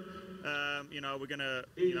do that, you know, we're going to,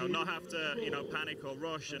 you know, not have to, you know, panic or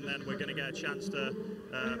rush, and then we're going to get a chance to,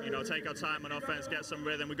 you know, take our time on offense, get some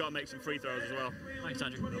rhythm. We've got to make some free throws as well. Thanks,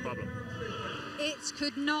 Andrew. No problem. It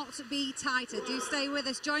could not be tighter. Do stay with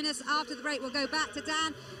us. Join us after the break. We'll go back to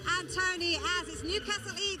Dan and Tony as it's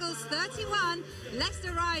Newcastle Eagles 31,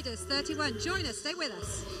 Leicester Riders 31. Join us. Stay with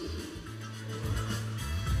us.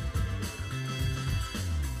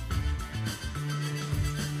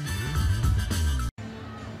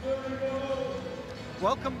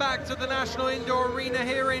 Welcome back to the National Indoor Arena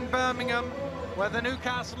here in Birmingham, where the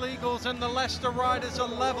Newcastle Eagles and the Leicester Riders are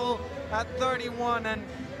level at 31. And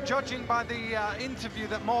judging by the interview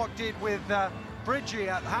that Mark did with Bridgie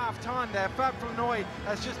at half-time there, Fab Flournoy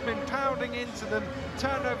has just been pounding into them.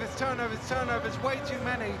 Turnovers, way too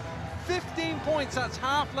many. 15 points, that's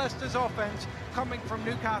half Leicester's offense coming from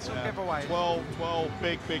Newcastle giveaways. 12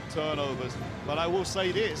 big turnovers. But I will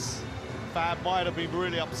say this, Fab might have been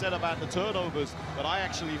really upset about the turnovers, but I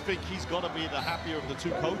actually think he's got to be the happier of the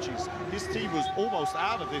two coaches. His team was almost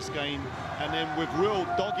out of this game, and then with real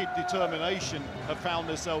dogged determination have found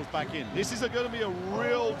themselves back in. This is going to be a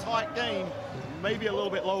real tight game, maybe a little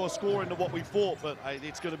bit lower scoring than what we thought, but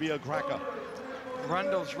it's going to be a cracker.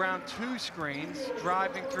 Rundle's round 2 screens,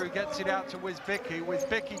 driving through, gets it out to Wisbicki.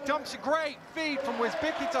 Wisbicki dumps a great feed from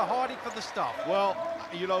Wisbicki to Hardy for the stop. Well,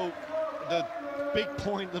 you know, the big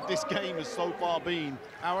point of this game has so far been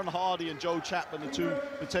Aaron Hardy and Joe Chapman, the two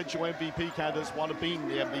potential MVP candidates, one have been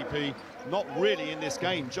the MVP. Not really in this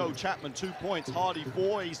game. Joe Chapman 2 points, Hardy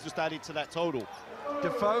 4, he's just added to that total.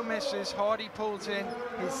 Defoe misses, Hardy pulls in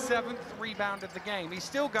his 7th rebound of the game. He's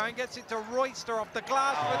still going, gets it to Royster off the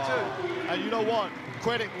glass for 2. And you know what?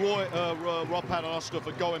 Credit Rob Paternoster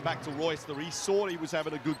for going back to Royster. He saw he was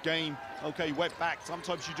having a good game. Okay, he went back.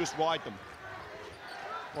 Sometimes you just ride them.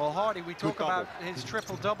 Well, Hardy, we talk about his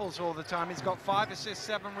triple-doubles all the time. He's got 5 assists,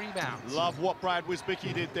 7 rebounds. Love what Brad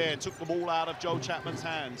Wisbicki did there. Took the ball out of Joe Chapman's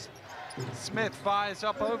hands. Smith fires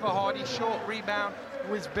up over Hardy, short rebound,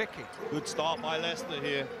 Wisbicki. Good start by Leicester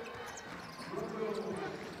here.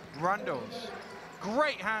 Rundles.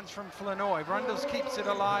 Great hands from Flournoy. Rundles keeps it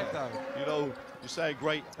alive, though. You know, you say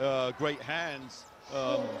great hands.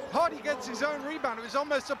 Hardy gets his own rebound. It was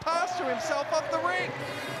almost a pass to himself off the ring.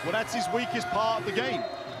 Well, that's his weakest part of the game.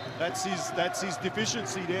 That's his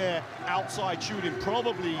deficiency there. Outside shooting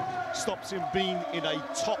probably stops him being in a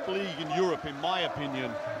top league in Europe, in my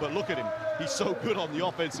opinion. But look at him. He's so good on the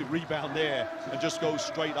offensive rebound there and just goes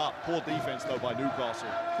straight up. Poor defense, though, by Newcastle.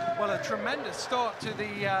 Well, a tremendous start to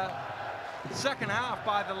the second half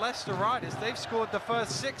by the Leicester Riders. They've scored the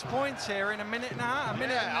first 6 points here in a minute and a half, a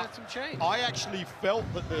minute and some change. I actually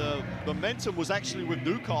felt that the momentum was actually with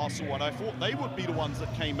Newcastle, and I thought they would be the ones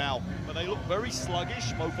that came out, but they looked very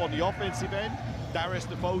sluggish, both on the offensive end. Darius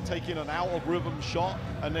Defoe taking an out-of-rhythm shot,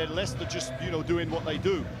 and then Leicester just, you know, doing what they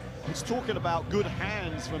do. It's talking about good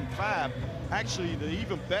hands from Fab. Actually, the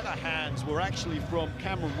even better hands were actually from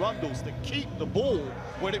Cameron Rundles to keep the ball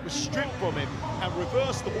when it was stripped from him and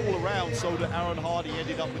reverse the ball around so that Aaron Hardy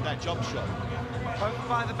ended up with that jump shot. Over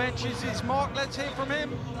by the benches is Mark. Let's hear from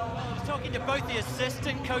him. I was talking to both the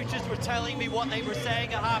assistant coaches were telling me what they were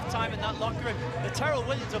saying at halftime in that locker room. The Terrell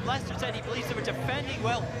Williams of Leicester said he believes they were defending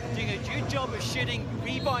well, doing a good job of shooting,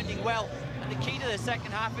 rebounding well. And the key to the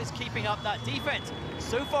second half is keeping up that defense.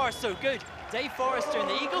 So far, so good. Dave Forrester and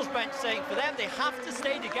the Eagles bench saying for them they have to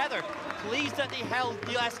stay together. Pleased that they held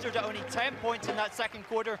Leicester to only 10 points in that second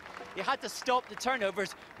quarter. They had to stop the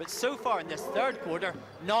turnovers, but so far in this third quarter,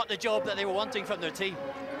 not the job that they were wanting from their team.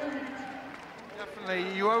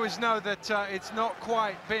 Definitely, you always know that it's not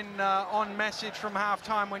quite been on message from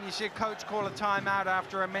halftime when you see a coach call a timeout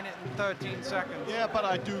after 1 minute and 13 seconds. Yeah, but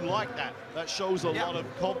I do like that. That shows a lot of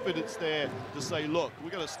confidence there to say, look, we're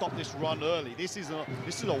going to stop this run early. This is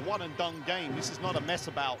a one and done game. This is not a mess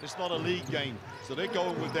about. It's not a league game. So they're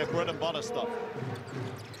going with their bread and butter stuff.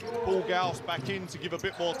 Paul Gauss back in to give a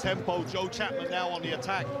bit more tempo. Joe Chapman now on the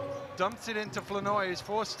attack. Dumps it into Flournoy, who's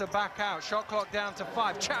forced to back out. Shot clock down to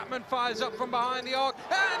 5. Chapman fires up from behind the arc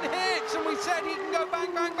and hits, and we said he can go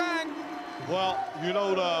bang, bang, bang. Well, you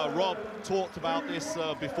know, Rob talked about this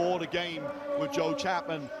before the game with Joe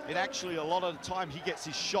Chapman. It actually, a lot of the time, he gets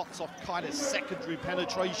his shots off kind of secondary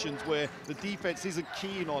penetrations where the defense isn't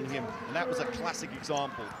keen on him, and that was a classic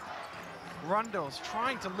example. Rundle's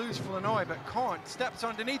trying to lose Flournoy, but can't. Steps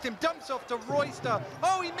underneath him, dumps off to Royster.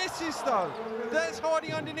 Oh, he misses, though. There's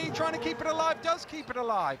Hardy underneath, trying to keep it alive, does keep it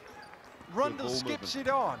alive. Rundle skips it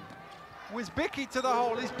on. Wisbicki to the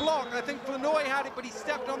hole, he's blocked. I think Flournoy had it, but he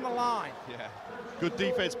stepped on the line. Yeah, good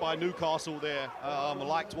defense by Newcastle there. I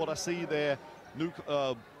liked what I see there.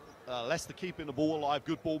 Leicester keeping the ball alive,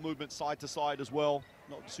 good ball movement side to side as well.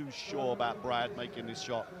 Not too sure about Brad making this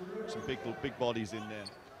shot. Some big bodies in there.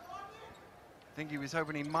 I think he was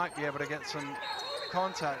hoping he might be able to get some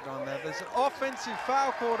contact on there. There's an offensive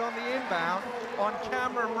foul called on the inbound on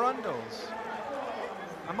Cameron Rundles.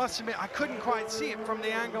 I must admit, I couldn't quite see it from the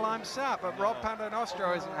angle I'm sat, but Rob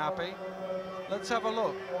Paternostro isn't happy. Let's have a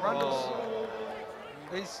look. Rundles,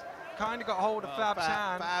 he's kind of got hold of Fab's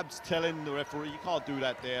hand. Fab's telling the referee, you can't do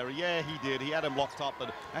that there. Yeah, he did. He had him locked up,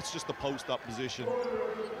 but that's just the post-up position.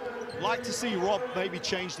 Like to see Rob maybe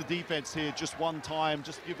change the defense here just one time,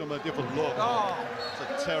 just give him a different look. Oh,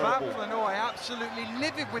 it's a terrible. Fab Flournoy absolutely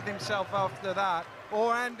livid with himself after that.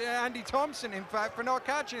 Or Andy Thompson, in fact, for not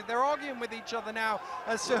catching it. They're arguing with each other now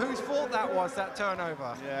as to whose fault that was, that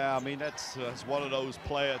turnover. Yeah, I mean, that's one of those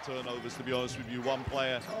player turnovers, to be honest with you. One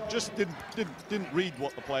player just didn't read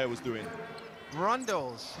what the player was doing.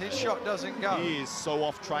 Rundles, his shot doesn't go. He is so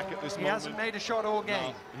off track at this moment. He hasn't made a shot all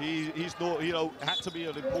game. No, he's not, you know, had to be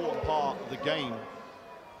an important part of the game.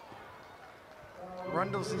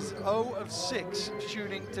 Rundles is 0 of 6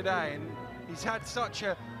 shooting today, and he's had such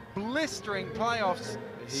a blistering playoffs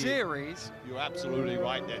series. You're absolutely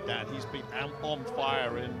right there, Dan. He's been on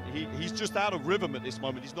fire, and he's just out of rhythm at this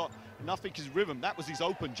moment. He's not, nothing is rhythm. That was his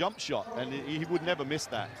open jump shot, and he would never miss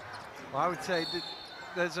that. Well, I would say that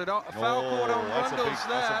there's a foul called on Rundles there.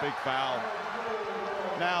 That's a big foul.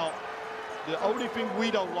 Now, the only thing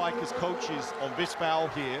we don't like as coaches on this foul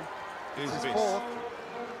here is this. Fourth.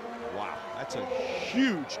 Wow, that's a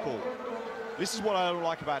huge call. This is what I don't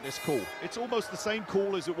like about this call. It's almost the same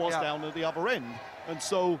call as it was down at the other end. And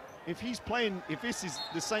so if he's playing, if this is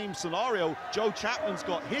the same scenario, Joe Chapman's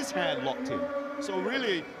got his hand locked in. So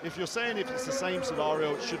really, if you're saying if it's the same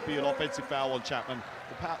scenario, it should be an offensive foul on Chapman.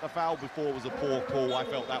 The foul before was a poor call. I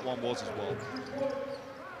felt that one was as well.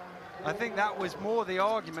 I think that was more the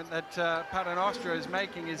argument that Paternostro is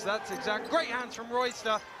making, is that's exact. Great hands from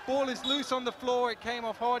Royster. Ball is loose on the floor. It came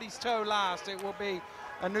off Hardy's toe last. It will be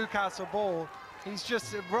a Newcastle ball. He's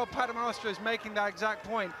just, Rob Paternostro is making that exact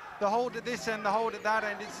point. The hold at this end, the hold at that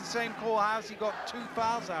end, it's the same call. How's he got 2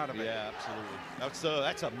 fouls out of it? Yeah, absolutely.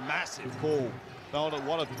 That's a massive call.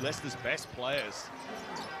 One of Leicester's best players.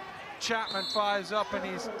 Chapman fires up and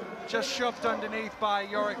he's just shoved underneath by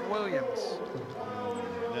Yorick Williams.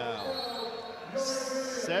 Now,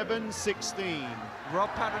 7-16. Rob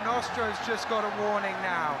Paternostro's just got a warning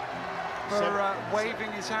now for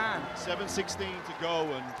waving his hand. 7:16 to go,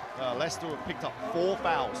 and Leicester have picked up 4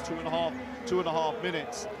 fouls, two and a half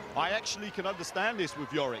minutes. I actually can understand this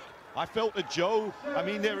with Yorick. I felt that Joe, I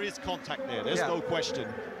mean, there is contact there, there's no question.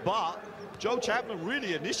 But Joe Chapman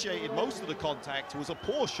really initiated most of the contact. It was a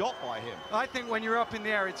poor shot by him. I think when you're up in the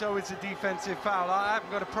air, it's always a defensive foul. I haven't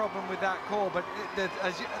got a problem with that call, but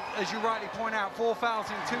as you rightly point out, 4 fouls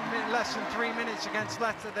in less than 3 minutes against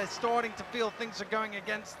Leicester. They're starting to feel things are going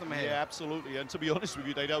against them here. Yeah, absolutely. And to be honest with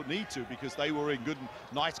you, they don't need to, because they were in good,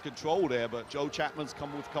 nice control there. But Joe Chapman's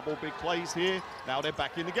come with a couple of big plays here. Now they're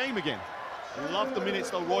back in the game again. Love the minutes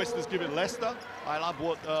though Royster's given Leicester. I love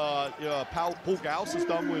what Paul Gauss has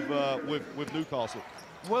done with Newcastle.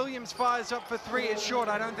 Williams fires up for 3. It's short.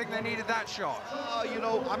 I don't think they needed that shot. You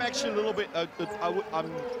know, I'm actually a little bit.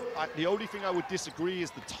 The only thing I would disagree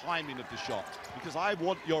is the timing of the shot, because I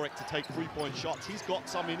want Yorick to take 3-point shots. He's got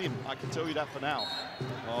some in him. I can tell you that for now.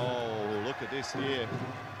 Oh, look at this here.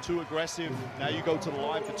 Too aggressive. Now you go to the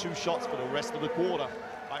line for 2 shots for the rest of the quarter.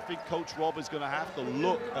 I think Coach Rob is going to have to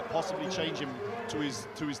look at possibly changing to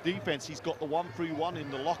his defense. He's got the 1-3-1 in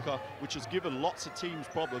the locker, which has given lots of teams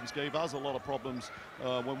problems, gave us a lot of problems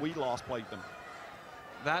when we last played them.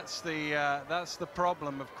 That's the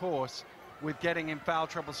problem, of course, with getting in foul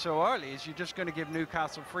trouble so early, is you're just going to give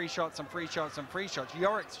Newcastle free shots and free shots and free shots.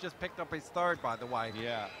 Yorick's just picked up his 3rd, by the way.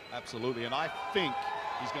 Yeah, absolutely. And I think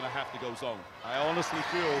he's going to have to go zone. I honestly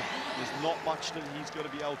feel there's not much that he's going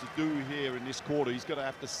to be able to do here in this quarter. He's going to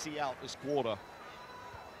have to see out this quarter.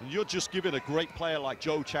 And you're just giving a great player like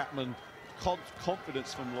Joe Chapman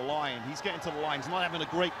confidence from the line. He's getting to the line. He's not having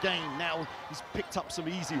a great game. Now he's picked up some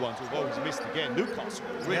easy ones, although he's missed again. Newcastle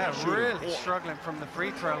really struggling from the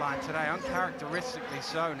free throw line today, uncharacteristically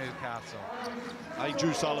so, Newcastle. I think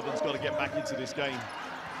Drew Sullivan's got to get back into this game.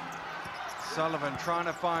 Sullivan trying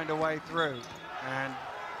to find a way through, and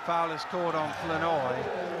foul is called on Flournoy.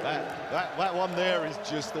 That one there is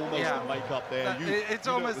just almost a make-up there. It's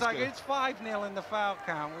almost like it's 5-0 in the foul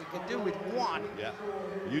count. We can do with one. Yeah,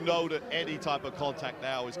 you know that any type of contact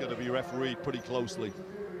now is going to be refereed pretty closely.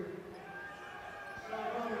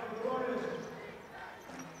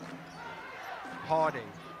 Hardy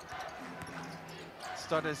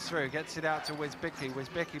stutters through, gets it out to Wisbicki.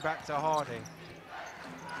 Wisbicki back to Hardy.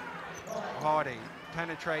 Hardy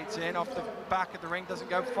penetrates in off the back of the ring, doesn't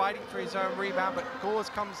go, fighting for his own rebound, but Gores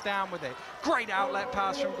comes down with it. Great outlet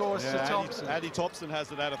pass from Gores to Thompson. Andy Thompson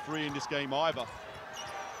hasn't had a free in this game either.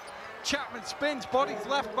 Chapman spins, body's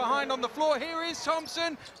left behind on the floor. Here is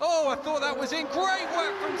Thompson. Oh, I thought that was in. Great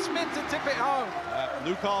work from Smith to tip it home.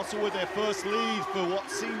 Newcastle with their first lead for what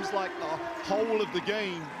seems like the whole of the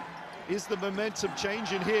game. Is the momentum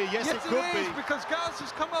changing here? Yes, it could be. Because Gars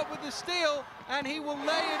has come up with the steal, and he will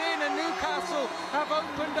lay it in, and Newcastle have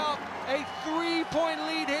opened up a 3-point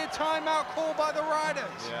lead here. Timeout call by the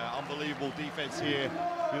Riders. Yeah, unbelievable defense here.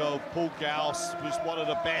 You know, Paul Gauss was one of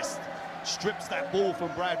the best. Strips that ball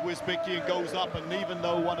from Brad Wisbicki and goes up, and even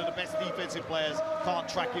though one of the best defensive players can't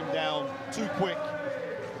track him down too quick.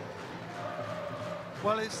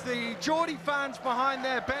 Well, it's the Geordie fans behind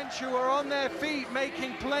their bench who are on their feet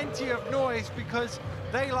making plenty of noise because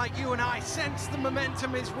they, like you and I, sense the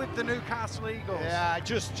momentum is with the Newcastle Eagles. Yeah,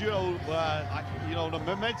 the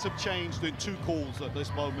momentum changed in two calls at this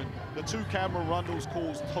moment. The two Cameron Rundles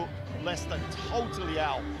calls Leicester totally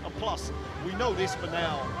out. And plus, we know this for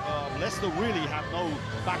now, Leicester really have no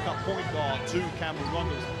backup point guard to Cameron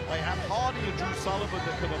Rundles. They have Hardy and Drew Sullivan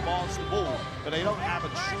that can advance the ball, but they don't have a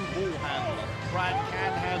true ball handler. Brad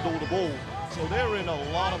can handle the ball. So they're in a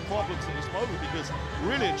lot of problems at this moment because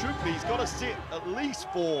really and truthfully, he's got to sit at least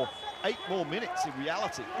for 8 more minutes in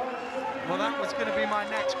reality. Well, that was going to be my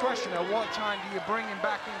next question. At what time do you bring him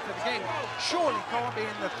back into the game? Surely can't be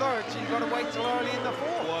in the third, so you've got to wait till early in the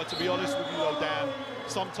fourth. Well, to be honest with you though, Dan,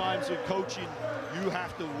 sometimes in coaching, you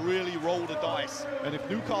have to really roll the dice. And if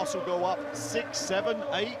Newcastle go up 6, 7,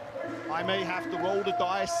 8, I may have to roll the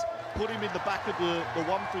dice, put him in the back of the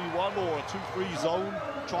 1-3-1 or a 2-3 zone,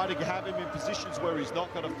 try to have him in positions where he's not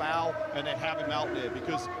going to foul, and then have him out there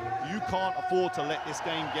because you can't afford to let this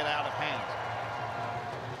game get out of hand.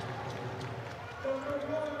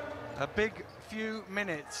 A big few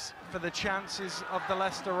minutes for the chances of the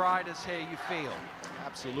Leicester Riders here, you feel?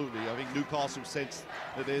 Absolutely. I think Newcastle sense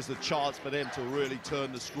that there's a chance for them to really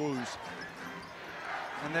turn the screws.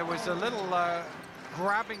 And there was a little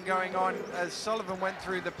grabbing going on as Sullivan went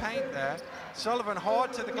through the paint there. Sullivan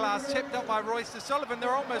hard to the glass, tipped up by Royce to Sullivan. They're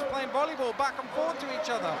almost playing volleyball back and forth to each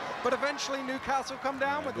other, but eventually Newcastle come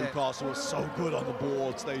down with it. Newcastle was so good on the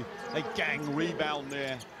boards. They gang rebound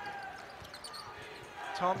there.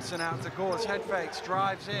 Thompson out to Gores, head fakes,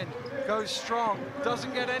 drives in, goes strong,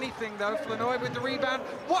 doesn't get anything though. Flournoy with the rebound,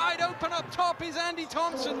 wide open up top is Andy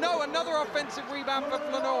Thompson. No, another offensive rebound for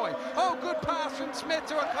Flournoy. Oh, good pass from Smith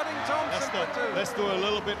to a cutting Thompson. Let's do a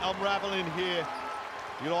little bit unraveling here.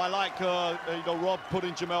 You know, I like, Rob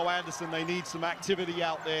putting Jamel Anderson. They need some activity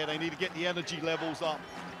out there. They need to get the energy levels up.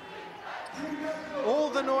 All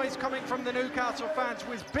the noise coming from the Newcastle fans.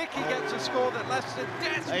 Wisbicki gets a score that Leicester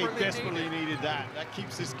desperately needed that. That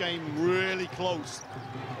keeps this game really close.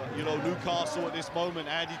 But, you know, Newcastle at this moment,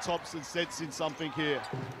 Andy Thompson sensing something here.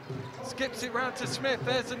 Skips it round to Smith.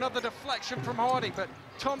 There's another deflection from Hardy, but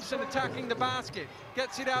Thompson attacking the basket.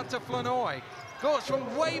 Gets it out to Flournoy. Goes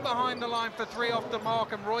from way behind the line for 3 off the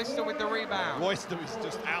mark, and Royster with the rebound. Royster is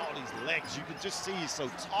just out on his legs. You can just see he's so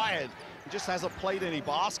tired. He just hasn't played any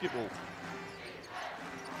basketball.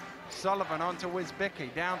 Sullivan onto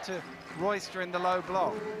Wisbicki, down to Royster in the low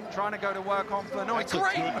block, trying to go to work on Flournoy. That's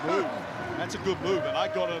Great a good move. That's a good move, and I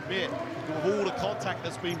got to admit, with all the contact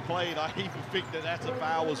that's been played, I even think that that's a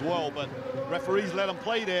foul as well, but referees let him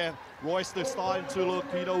play there. Royster starting to look,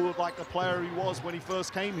 like the player he was when he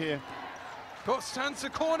first came here. Stands the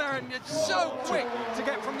corner, and it's so quick to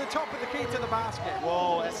get from the top of the key to the basket.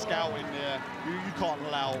 Whoa, that's scouting there. You can't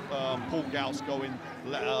allow Paul Gauss going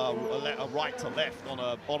right to left on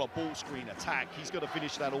a ball screen attack. He's going to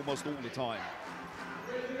finish that almost all the time.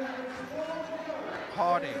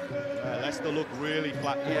 Hardy. Leicester look really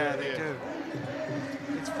flat. Yeah, they do.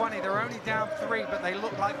 It's funny, they're only down 3, but they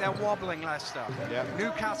look like they're wobbling, Leicester. Yeah.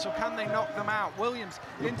 Newcastle, can they knock them out? Williams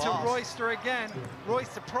Good into pass. Royster again.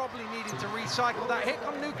 Royster probably needed to recycle that. Here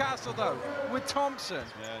come Newcastle, though, with Thompson.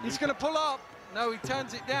 Yeah, He's going to pull up. No, he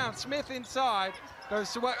turns it down. Smith inside,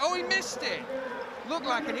 goes to work. Oh, he missed it. Looked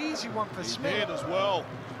like an easy one for Smith. He did as well.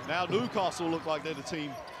 Now Newcastle look like they're the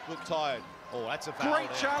team, look tired. Oh, that's a foul.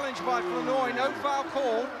 Great challenge by Flournoy, no foul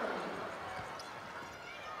called.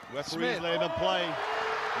 Referee's letting them play.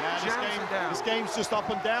 Now this game's just up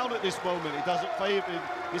and down at this moment. It doesn't favor,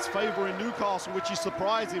 it's favoring Newcastle, which is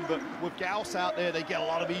surprising, but with Gauss out there, they get a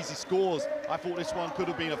lot of easy scores. I thought this one could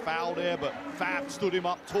have been a foul there, but Fab stood him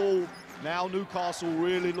up tall. Now Newcastle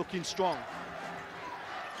really looking strong.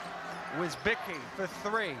 Wisbicki for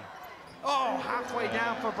 3. Oh, halfway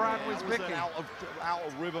down for Brad Wisbicki. Out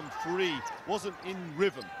of rhythm 3, wasn't in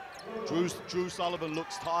rhythm. Drew Sullivan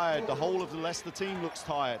looks tired. The whole of the Leicester team looks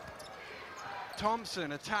tired.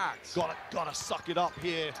 Thompson attacks. Gotta suck it up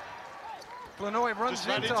here. Flournoy runs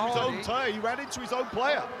into his own player. He ran into his own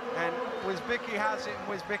player. And Wisbicki has it,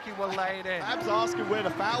 and Wisbicki will lay it in. Fab's asking where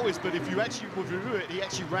the foul is, but if you actually review it, he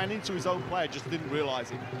actually ran into his own player, just didn't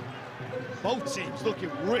realize it. Both teams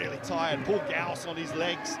looking really tired. Poor Gauss on his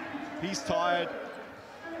legs. He's tired.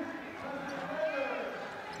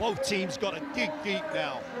 Both teams got to dig deep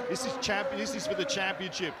now. This is for the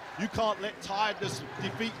championship. You can't let tiredness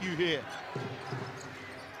defeat you here.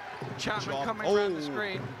 Chapman coming around the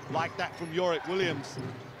screen. Like that from Yorick Williams.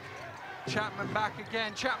 Chapman back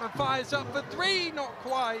again. Chapman fires up for 3, not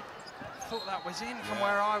quite. Thought that was in from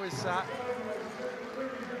where I was sat.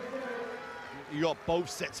 You got both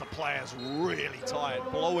sets of players really tired,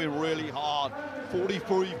 blowing really hard.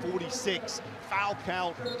 43-46, foul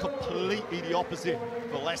count completely the opposite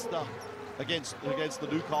for Leicester against the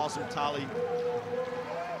Newcastle tally.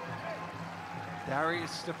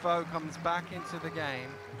 Darius Defoe comes back into the game.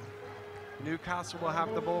 Newcastle will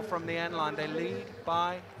have the ball from the end line. They lead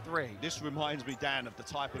by 3. This reminds me, Dan, of the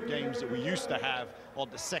type of games that we used to have on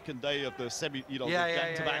the second day of the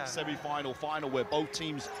back-to-back semi-final, final, where both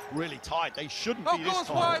teams really tied. They shouldn't be this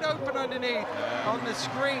time. Wide open underneath on the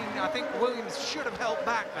screen. I think Williams should have held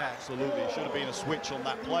back there. Absolutely, should have been a switch on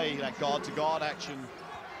that play, that guard-to-guard action.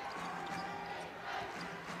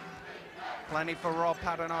 Plenty for Rob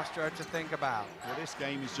Paternostro to think about. Well, this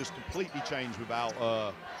game is just completely changed without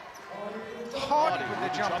Hardy with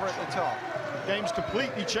the jumper at the top. Game's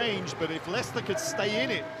completely changed, but if Leicester could stay in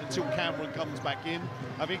it until Cameron comes back in,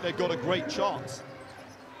 I think they've got a great chance.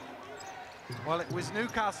 Well, it was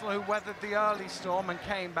Newcastle who weathered the early storm and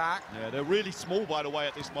came back. Yeah, they're really small, by the way,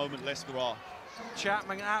 at this moment, Leicester are.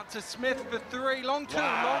 Chapman out to Smith for 3, long two,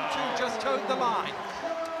 just towed the line.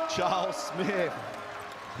 Charles Smith.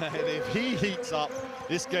 And if he heats up,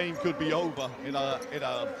 this game could be over in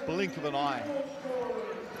a blink of an eye.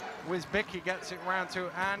 Wisbicki gets it round to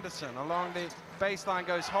Anderson. Along the baseline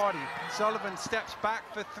goes Hardy. Sullivan steps back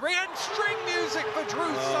for 3, and string music for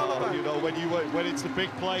Drew Sullivan. You know, when it's the big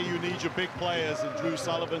play, you need your big players, and Drew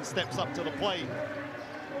Sullivan steps up to the plate.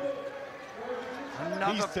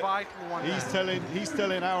 Another vital one. He's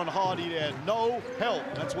telling Aaron Hardy there, no help.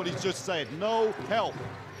 That's what he's just said, no help.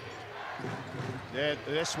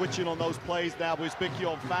 They're switching on those plays now. Wisbicki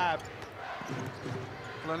on Fab.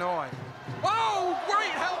 Flournoy. Oh,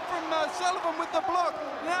 great help from Sullivan with the block.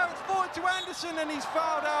 Now it's forward to Anderson, and he's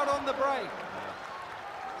fouled out on the break.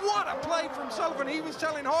 What a play from Sullivan. He was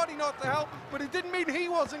telling Hardy not to help, but it didn't mean he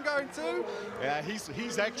wasn't going to. Yeah,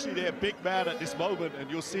 he's actually their big man at this moment, and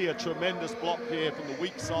you'll see a tremendous block here from the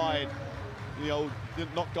weak side. You know,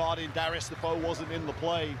 not guarding Darius Defoe wasn't in the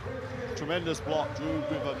play. Tremendous block, Drew,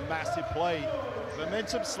 with a massive play.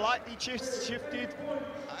 Momentum slightly shifted.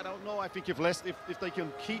 I don't know. I think if they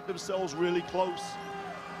can keep themselves really close.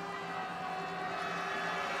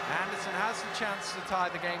 Anderson has the chance to tie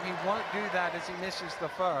the game. He won't do that as he misses the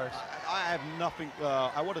first. I have nothing.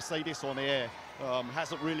 I want to say this on air.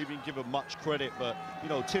 Hasn't really been given much credit, but you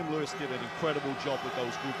know, Tim Lewis did an incredible job with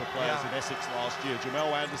those group of players in Essex last year.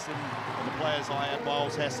 Jamel Anderson and the players I had,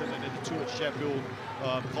 Miles Hessen, and then the 2 at Sheffield,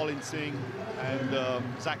 Colin Singh and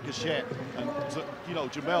Zach Gachette. And you know,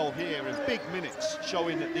 Jamel here in big minutes,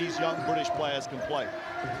 showing that these young British players can play.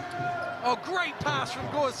 Oh, great pass from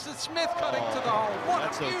Gordon Smith cutting to the hole. What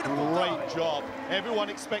that's a beautiful great job.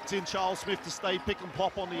 Everyone expecting Charles Smith to stay pick and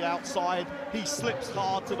pop on the outside. He slips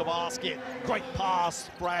hard to the basket. Great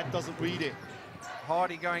pass. Brad doesn't read it.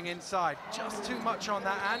 Hardy going inside. Just too much on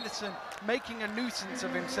that. Anderson making a nuisance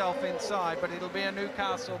of himself inside, but it'll be a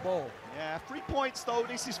Newcastle ball. Yeah, 3 points though,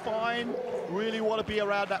 this is fine. Really want to be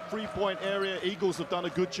around that 3-point area. Eagles have done a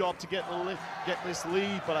good job to get this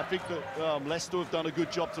lead, but I think that Leicester have done a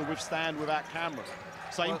good job to withstand without Cameron.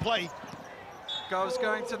 Same play. Goes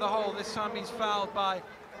going to the hole. This time he's fouled by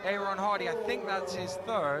Aaron Hardy. I think that's his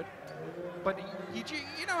third. But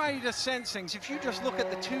you know how you just sense things. If you just look at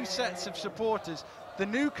the two sets of supporters, the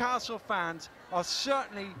Newcastle fans are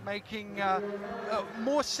certainly making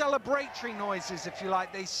more celebratory noises, if you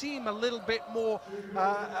like. They seem a little bit more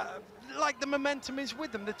like the momentum is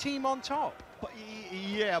with them, the team on top. But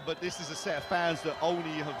yeah, but this is a set of fans that only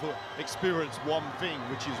have experienced one thing,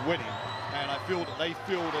 which is winning. And I feel that they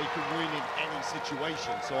feel they can win in any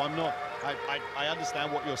situation. So I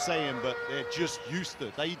understand what you're saying, but they're just used to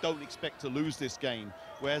it. They don't expect to lose this game.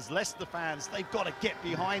 Whereas Leicester fans, they've got to get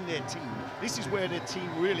behind their team. This is where their team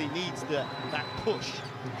really needs that push.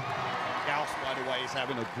 Gauss, by the way, is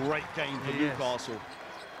having a great game for Newcastle.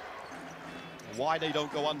 Why they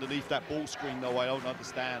don't go underneath that ball screen, though, I don't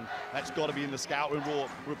understand. That's got to be in the scouting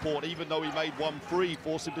report, even though he made 1 free,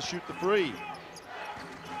 forced him to shoot the free.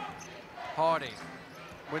 Hardy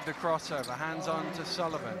with the crossover, hands on to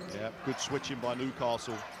Sullivan. Yeah, good switching by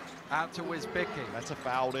Newcastle. Out to Wisbicki. That's a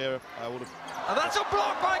foul there. I would have. And that's a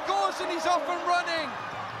block by Gors, and he's off and running.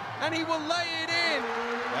 And he will lay it in.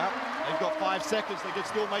 Yeah, they've got 5 seconds. They can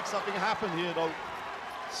still make something happen here, though.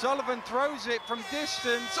 Sullivan throws it from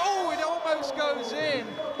distance. Oh, it almost goes in.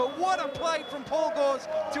 But what a play from Paul Gors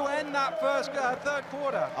to end that third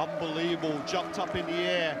quarter. Unbelievable, jumped up in the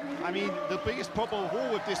air. I mean, the biggest problem of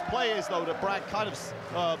all with this play is, though, that Brad kind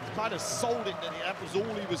of sold it that was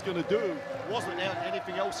all he was going to do. Wasn't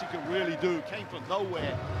anything else he could really do. Came from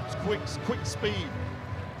nowhere. It's quick speed.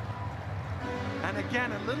 And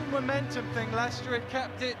again, a little momentum thing. Leicester had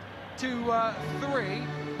kept it to 3,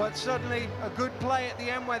 but suddenly a good play at the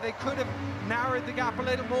end where they could have narrowed the gap a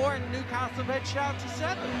little more, and Newcastle edged out to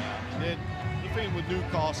 7. And the thing with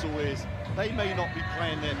Newcastle is they may not be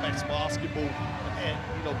playing their best basketball,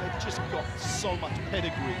 but they've just got so much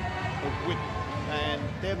pedigree of winning, and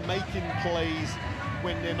they're making plays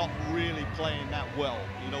when they're not really playing that well.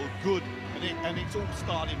 Good. And it's all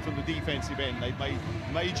starting from the defensive end. They've made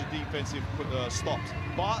major defensive stops.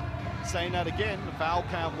 But saying that again, the foul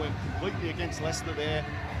count went completely against Leicester there.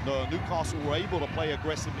 Newcastle were able to play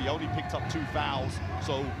aggressively, only picked up 2 fouls.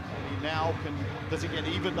 So he now does it get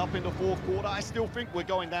evened up in the fourth quarter? I still think we're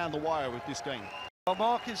going down the wire with this game. Well,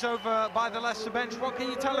 Mark is over by the Leicester bench. What can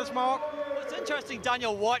you tell us, Mark? It's interesting,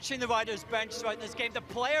 Daniel, watching the Riders bench throughout this game. The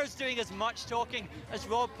players doing as much talking as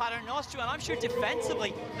Rob Paternostro, and I'm sure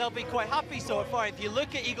defensively they'll be quite happy so far. If you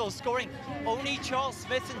look at Eagles scoring, only Charles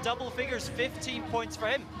Smith in double figures, 15 points for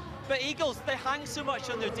him. But Eagles, they hang so much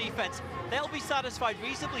on their defense. They'll be satisfied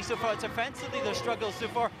reasonably so far. Defensively, their struggles so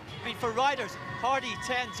far. I mean, for Riders, Hardy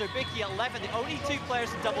 10, Zerbicki 11, the only 2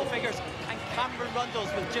 players in double figures, and Cameron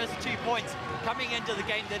Rundles with just 2 points. Coming into the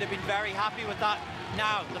game, they'd have been very happy with that.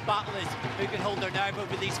 Now, the battle is who can hold their nerve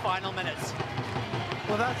over these final minutes.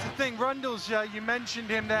 Well, that's the thing. Rundles, you mentioned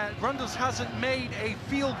him there. Rundles hasn't made a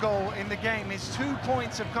field goal in the game. His 2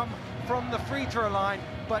 points have come from the free throw line,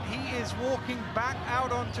 but he is walking back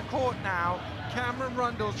out onto court now. Cameron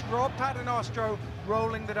Rundles, Rob Paternostro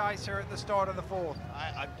rolling the dice here at the start of the fourth.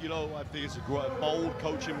 I think it's a bold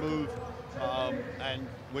coaching move. And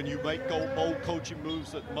when you make bold coaching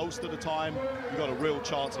moves, that most of the time you've got a real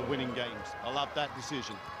chance of winning games. I love that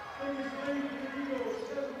decision.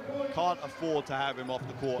 Can't afford to have him off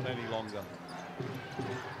the court any longer.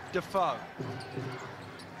 Defoe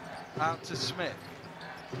out to Smith.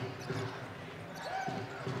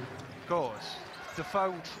 Of course,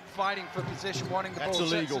 Defoe fighting for position, wanting the ball,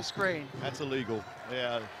 sets the screen. That's illegal.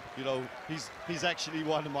 Yeah, he's actually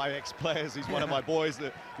one of my ex-players. He's one of my boys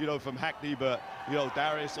that, from Hackney, but,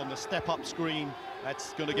 Darius on the step-up screen,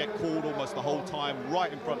 that's going to get called almost the whole time,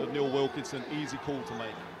 right in front of Neil Wilkinson. Easy call to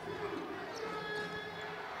make.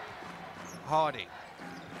 Hardy.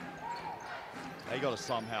 They got to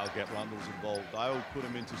somehow get Rundles involved. I would put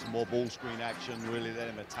him into some more ball screen action, really let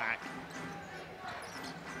him attack.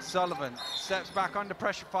 Sullivan steps back under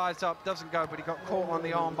pressure, fires up, doesn't go, but he got caught on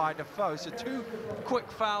the arm by Defoe. So 2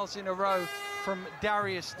 quick fouls in a row from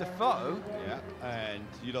Darius Defoe. Yeah, and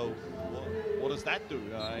what does that do?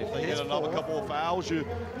 If they get another couple of fouls, you're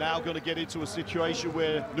now going to get into a situation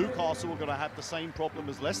where Newcastle are going to have the same problem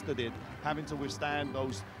as Leicester did, having to withstand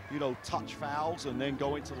those, touch fouls and then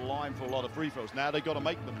go into the line for a lot of free throws. Now they've got to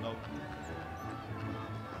make them, though.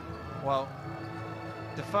 Well,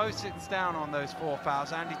 Defoe sits down on those 4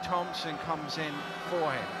 fouls. Andy Thompson comes in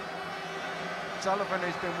for him. Sullivan,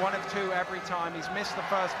 who's been 1 of 2 every time. He's missed the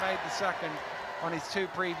first, made the second on his 2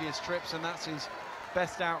 previous trips, and that's his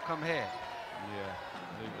best outcome here. Yeah,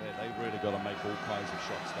 they've really got to make all kinds of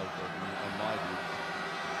shots, though, in my view.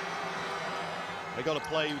 They got to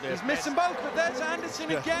play with their He's missing both, but there's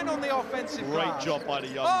Anderson again on the offensive Great glass. job by the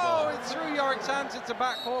young guy. It's through Yorick's hands. It's a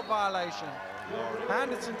backcourt violation.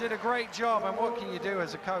 Anderson did a great job, and what can you do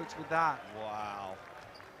as a coach with that? Wow.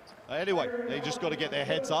 Anyway, they just got to get their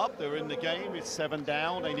heads up. They're in the game. It's 7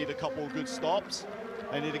 down. They need a couple of good stops.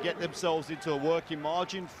 They need to get themselves into a working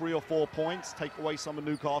margin, 3 or 4 points, take away some of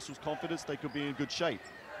Newcastle's confidence. They could be in good shape.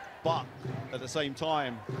 But at the same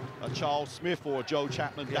time, a Charles Smith or a Joe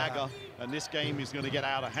Chapman dagger, and this game is going to get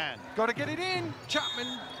out of hand. Got to get it in.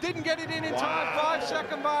 Chapman didn't get it in time.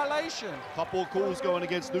 5-second violation. Couple of calls going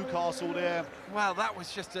against Newcastle there. Well, that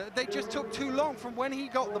was just they just took too long from when he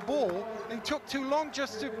got the ball. They took too long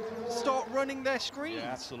just to start running their screens.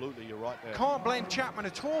 Yeah, absolutely, you're right there. Can't blame Chapman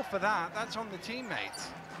at all for that. That's on the teammates.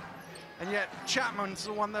 And yet Chapman's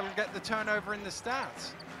the one that'll get the turnover in the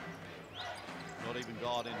stats. Not even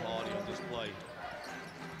guarding Hardy on this play.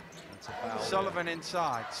 That's a foul. Sullivan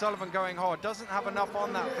inside. Sullivan going hard. Doesn't have enough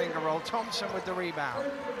on that finger roll. Thompson with the rebound.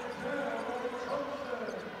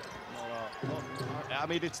 I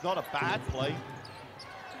mean, it's not a bad play.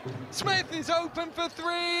 Smith is open for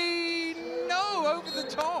 3. No, over the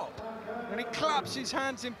top. And he claps his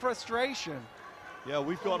hands in frustration. Yeah,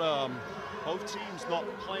 we've got both teams not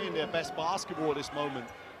playing their best basketball at this moment.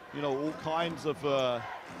 You know, all kinds of...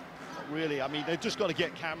 really, I mean, they've just got to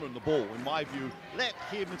get Cameron the ball, in my view. Let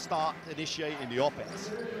him start initiating the offense.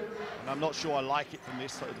 And I'm not sure I like it from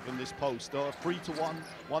this post. 3-to-1,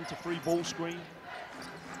 1-to-3 ball screen.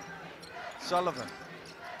 Sullivan.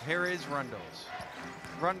 Here is Rundles.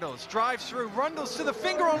 Rundles drives through. Rundles to the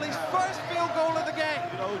finger on his first field goal of the game.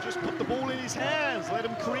 You know, just put the ball in his hands. Let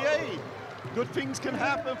him create. Good things can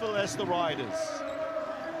happen for Leicester Riders.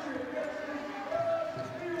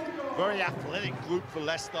 Very athletic group for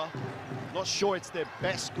Leicester. Not sure it's their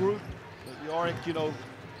best group. But Yorick, you know.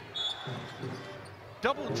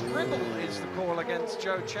 Double dribble is the call against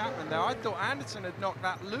Joe Chapman there. I thought Anderson had knocked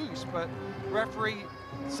that loose, but referee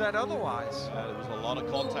said otherwise. Yeah, there was a lot of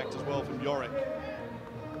contact as well from Yorick.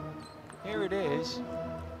 Here it is.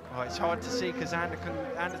 Oh, it's hard to see because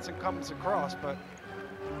Anderson comes across, but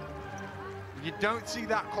you don't see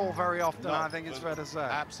that call very often, no, I think it's fair to say.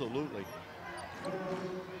 Absolutely.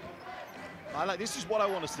 This is what I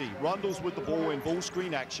want to see. Rundles with the ball in ball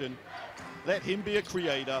screen action. Let him be a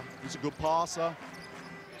creator. He's a good passer.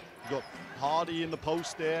 You've got Hardy in the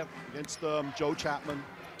post there against Joe Chapman.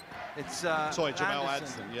 It's sorry, Jamal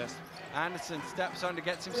Anderson, yes. Anderson steps under,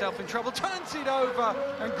 gets himself in trouble, turns it over,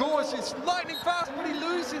 and Gores is lightning fast, but he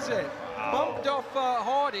loses it. Bumped off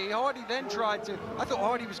Hardy. Hardy then tried to. I thought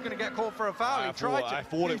Hardy was going to get called for a foul. I thought it was a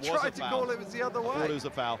foul. He tried to call it was the other way. I thought it was a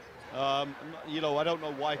foul. You know, I don't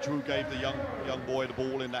know why Drew gave the young boy the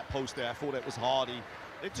ball in that post there. I thought it was Hardy.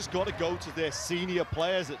 They've just got to go to their senior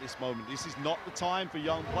players at this moment. This is not the time for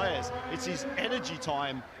young players. It's his energy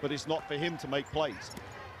time, but it's not for him to make plays.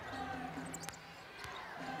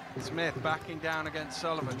 Smith backing down against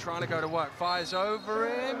Sullivan, trying to go to work, fires over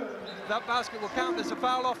him. That basket will count. There's a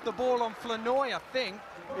foul off the ball on Flournoy, I think.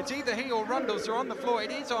 It's either he or Rundles are on the floor.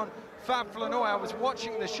 It is on Fab Flournoy. I was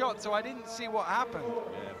watching the shot, so I didn't see what happened.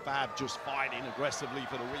 Yeah, Fab just fighting aggressively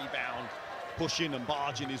for the rebound, pushing and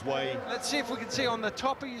barging his way. Let's see if we can see on the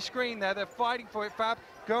top of your screen there, they're fighting for it, Fab,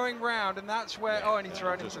 going round, and that's where, and he threw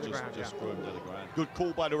it into the ground. Just threw him to the ground. Good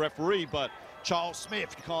call by the referee, but Charles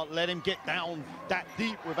Smith, you can't let him get down that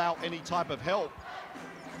deep without any type of help.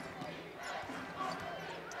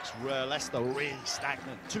 It's Leicester really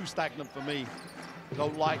stagnant, too stagnant for me.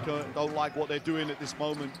 Don't like what they're doing at this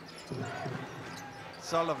moment.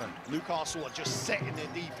 Sullivan. Newcastle are just setting their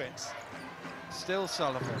defense. Still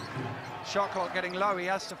Sullivan. Shot clock getting low. He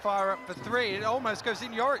has to fire up for 3. It almost goes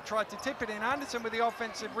in. Yorick tried to tip it in. Anderson with the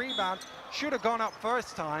offensive rebound. Should have gone up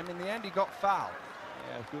first time. In the end, he got fouled.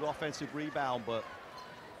 Yeah, good offensive rebound, but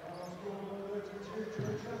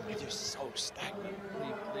they're just so stagnant.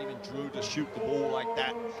 Leaving Drew to shoot the ball like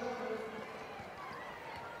that.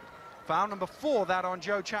 Foul number 4, that on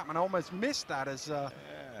Joe Chapman. Almost missed that as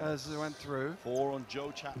it went through. 4 on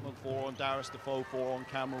Joe Chapman, 4 on Darius Defoe, 4 on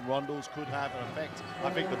Cameron Rundles. Could have an effect. I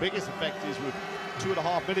think the biggest effect is with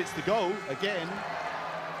 2.5 minutes to go, again.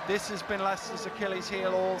 This has been Leicester's Achilles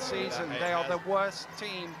heel all season. They are the worst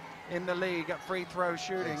team in the league at free throw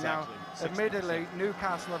shooting. Exactly. Now, admittedly,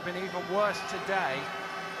 Newcastle have been even worse today.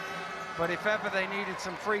 But if ever they needed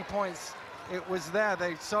some 3 points, it was there.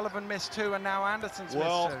 Sullivan missed 2, and now Anderson's missed 2.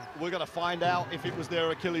 Well, we're going to find out if it was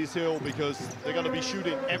their Achilles heel, because they're going to be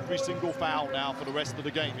shooting every single foul now for the rest of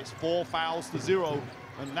the game. It's 4 fouls to 0,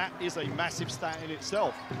 and that is a massive stat in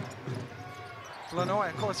itself. Flournoy,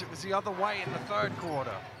 of course, it was the other way in the 3rd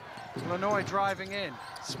quarter. Flournoy driving in,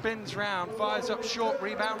 spins round, fires up short,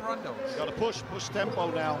 rebound Rundles. Got to push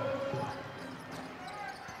tempo now.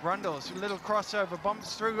 Rundles, a little crossover,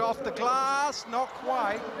 bumps through off the glass, not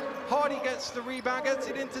quite. Hardy gets the rebound, gets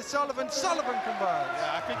it into Sullivan. Sullivan converts.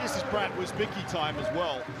 Yeah, I think this is Brad Wisbicki time as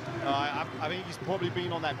well. I think he's probably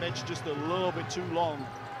been on that bench just a little bit too long.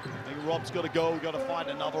 I think Rob's got to go, got to find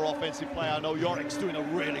another offensive player. I know Yorick's doing a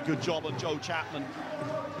really good job on Joe Chapman.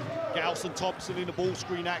 Gauss and Thompson in the ball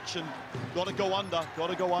screen action. Got to go under,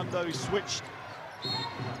 He switched.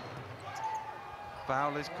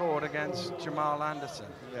 Foul is called against Jamal Anderson.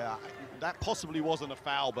 Yeah, that possibly wasn't a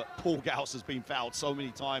foul, but Paul Gauss has been fouled so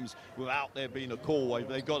many times without there being a call.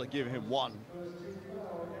 They've got to give him one.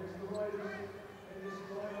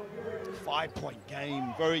 5-point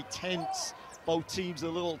game, very tense. Both teams a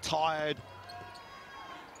little tired.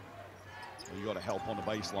 You got to help on the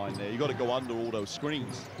baseline there. You got to go under all those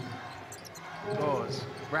screens. Pause.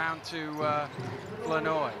 Round to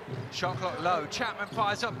Flournoy. Shot clock low. Chapman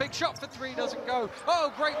fires up. Big shot for three. Doesn't go.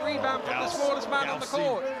 Oh, great rebound from the smallest man on the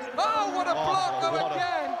court. Oh, what a block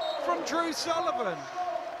again from Drew Sullivan.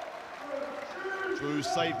 Drew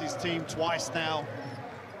saved his team twice now.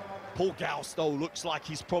 Paul Gauss, though, looks like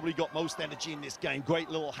he's probably got most energy in this game. Great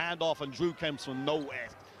little handoff, and Drew comes from nowhere.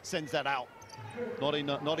 Sends that out. Not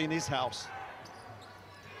in his house.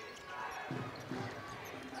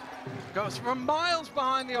 Goes from miles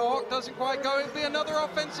behind the arc, doesn't quite go. It'll be another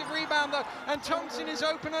offensive rebound, though. And Thompson is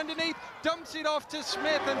open underneath, dumps it off to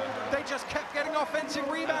Smith, and they just kept getting offensive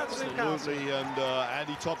rebounds. Absolutely, and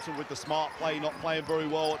Andy Thompson with the smart play, not playing very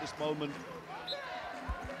well at this moment.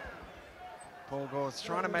 Paul Gore's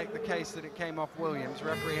trying to make the case that it came off Williams.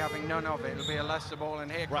 Referee having none of it. It'll be a Leicester ball, and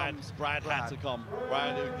here comes Brad had to come.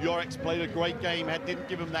 Yorick's played a great game, didn't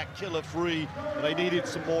give him that killer free. They needed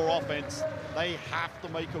some more offense. They have to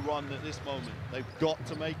make a run at this moment. They've got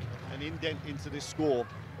to make an indent into this score.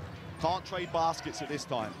 Can't trade baskets at this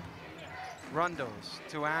time. Rundles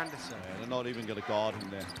to Anderson. Yeah, they're not even going to guard him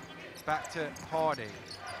there. Back to Hardy.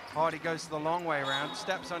 Hardy goes the long way around,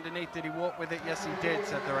 steps underneath. Did he walk with it? Yes, he did,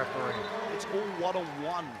 said the referee. It's all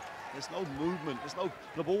one-on-one. There's no movement.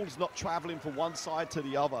 The ball's not traveling from one side to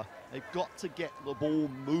the other. They've got to get the ball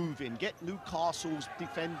moving, get Newcastle's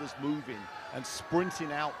defenders moving and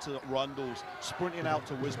sprinting out to Rundles, sprinting out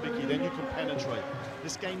to Wisbicki, then you can penetrate.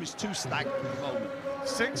 This game is too stagnant at the moment.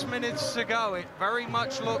 6 minutes to go. It very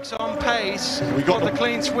much looks on pace. We got the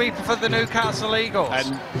clean sweep for the Newcastle Eagles.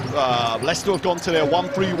 And Leicester have gone to their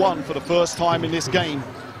 1-3-1 for the first time in this game.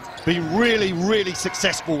 Been really, really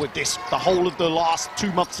successful with this the whole of the last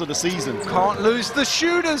 2 months of the season. Can't lose the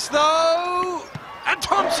shooters, though. And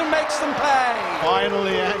Thompson makes them pay.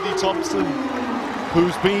 Finally, Andy Thompson,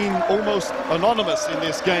 who's been almost anonymous in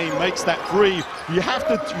this game, makes that three. You have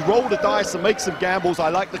to roll the dice and make some gambles. I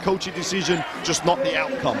like the coaching decision, just not the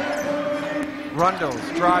outcome. Rundles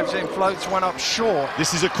drives in, floats one up short.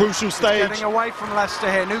 This is a crucial stage. Getting away from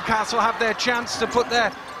Leicester here. Newcastle have their chance to put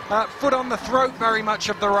their foot on the throat very much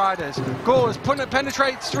of the Riders. Gores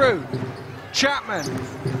penetrates through. Chapman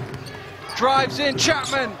drives in.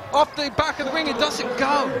 Chapman off the back of the ring. It doesn't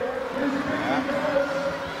go.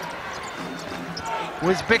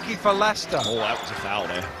 Wisbicki for Leicester. Oh, that was a foul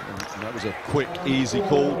there. That was a quick, easy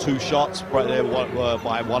call. 2 shots right there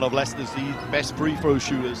by one of Leicester's best free throw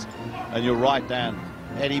shooters. And you're right, Dan.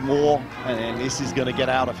 Eddie Moore, and this is going to get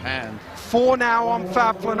out of hand. 4 now on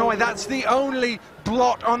Fab Flournoy. That's the only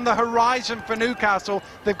blot on the horizon for Newcastle.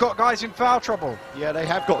 They've got guys in foul trouble. Yeah, they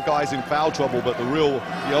have got guys in foul trouble, but the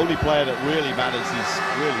only player that really matters is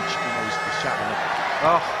Chapman.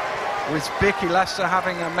 Oh, Wisbicki, Leicester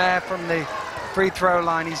having a mare from the free throw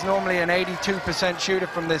line. He's normally an 82% shooter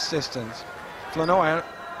from this distance. Flournoy,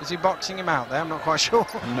 is he boxing him out there? I'm not quite sure.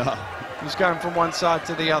 No. He's going from one side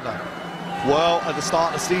to the other. Well, at the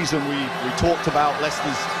start of the season, we talked about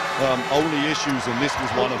Leicester's only issues, and this was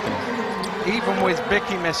one of them. Even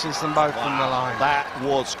Wisbicki misses them both from the line. That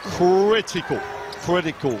was critical.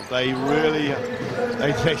 They really,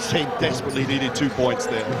 they desperately needed 2 points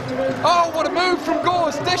there. Oh, what a move from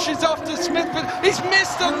Gores. Dishes off to Smith, but he's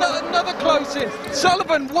missed another close-in.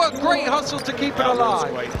 Sullivan worked great hustle to keep it alive.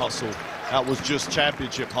 That was great hustle. That was just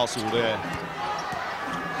championship hustle there.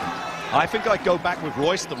 I think I'd go back with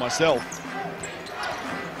Royster myself.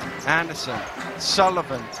 Anderson,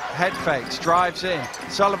 Sullivan, head fakes, drives in.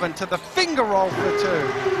 Sullivan to the finger roll for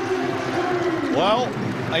 2. Well,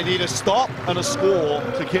 they need a stop and a score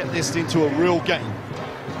to get this into a real game.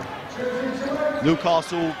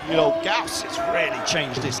 Newcastle, Gauss has really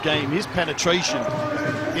changed this game. His penetration,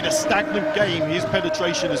 in a stagnant game, his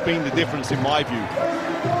penetration has been the difference in my view.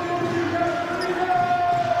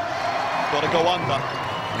 Got to go under.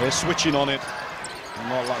 They're switching on it.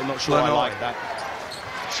 I'm not sure I like that.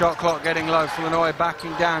 Shot clock getting low. Flournoy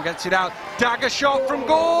backing down, gets it out. Dagger shot from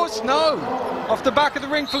Gores. No. Off the back of the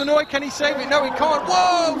ring, Flournoy. Can he save it? No, he can't.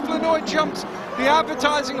 Whoa! Flournoy jumps the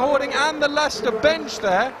advertising hoarding and the Leicester bench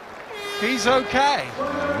there. He's okay.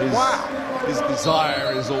 Wow. His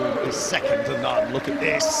desire is second to none. Look at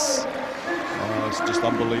this. Oh, it's just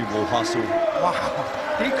unbelievable hustle. Wow.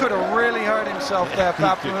 He could have really hurt himself there,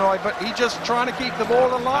 Fab Flournoy, but he just trying to keep the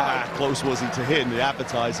ball alive. Close was he to hitting the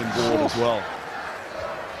advertising board as well.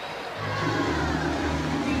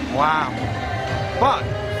 Wow. But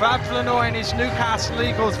Fab Flournoy and his Newcastle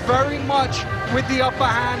Eagles very much with the upper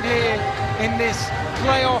hand here in this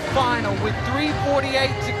playoff final. With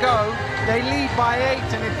 3:48 to go, they lead by 8,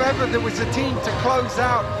 and if ever there was a team to close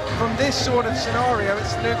out from this sort of scenario,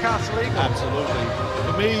 it's the Newcastle Eagles. Absolutely.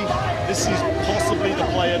 For me, this is possibly the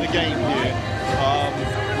play of the game here.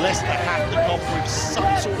 Leicester have to come with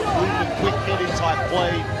some sort of movement, quick hitting type play.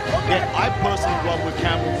 Yeah, I personally run with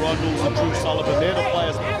Cameron Rundles and Drew Sullivan. They're the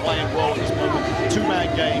players that are playing well at this moment.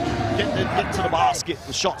 Two-man game, get to the basket.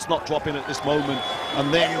 The shot's not dropping at this moment.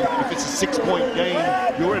 And then if it's a 6-point game,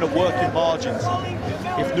 you're in a working margins.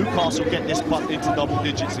 If Newcastle get this putt into double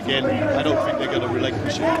digits again, I don't think they're going to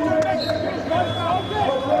relinquish it.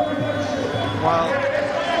 Well,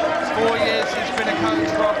 4 years he's been a coach,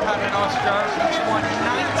 Rob Paternostro. He's won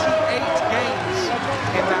 98 games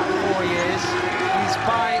in that 4 years. He's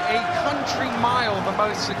by a country mile the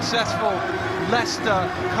most successful Leicester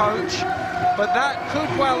coach. But that could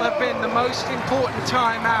well have been the most important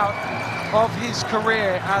time out of his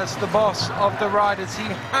career as the boss of the Riders. He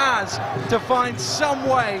has to find some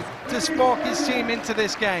way to spark his team into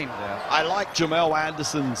this game. I like Jamel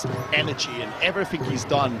Anderson's energy and everything he's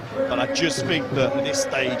done, but I just think that at this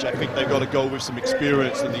stage, I think they've got to go with some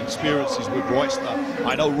experience, and the experience is with Royster.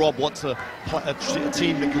 I know Rob wants a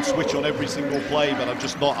team that can switch on every single play, but I'm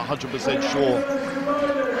just not 100% sure.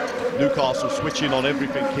 Newcastle switching on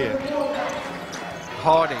everything here.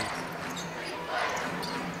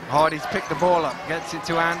 Hardy's picked the ball up, gets it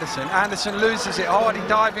to Anderson. Anderson loses it. Hardy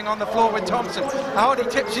diving on the floor with Thompson. Hardy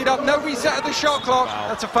tips it up. No reset of the shot clock. Wow.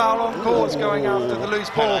 That's a foul on course going after the loose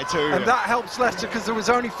ball. And that helps Leicester because there was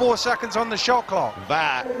only 4 seconds on the shot clock.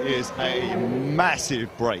 That is a massive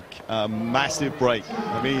break. A massive break.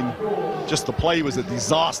 I mean, just the play was a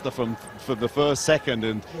disaster from the first second,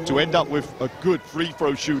 and to end up with a good free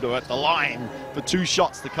throw shooter at the line for 2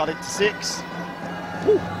 shots to cut it to 6.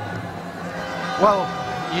 Whew. Well,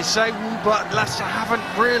 you say, but Leicester haven't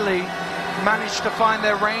really managed to find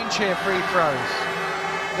their range here, free throws.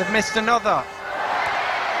 They've missed another.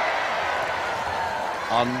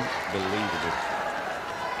 Unbelievable.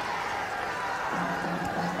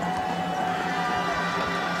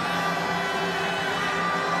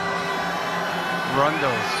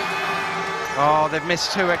 Rundles. Oh, they've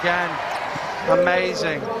missed 2 again.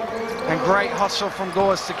 Amazing. And great hustle from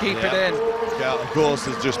Gores to keep it in. Yeah, Gores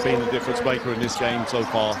has just been the difference maker in this game so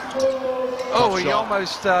far. Oh, he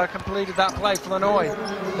almost completed that play, Flournoy.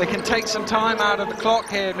 They can take some time out of the clock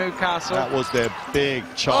here, Newcastle. That was their big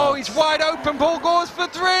chance. Oh, he's wide open. Paul Gores for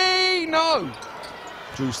 3. No.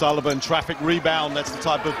 Drew Sullivan, traffic rebound. That's the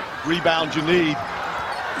type of rebound you need.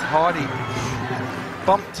 Hardy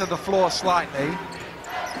bumped to the floor slightly.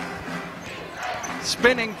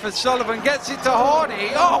 Spinning for Sullivan, gets it to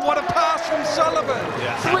Hardy. Oh, what a pass from Sullivan.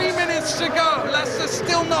 Yeah, 3 minutes to go. Leicester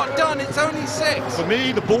still not done. It's only 6. For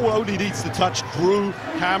me, the ball only needs to touch Drew,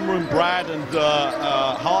 Cameron, Brad, and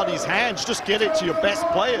Hardy's hands. Just get it to your best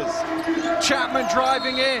players. Chapman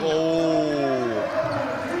driving in. Oh,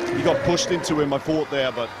 he got pushed into him, I thought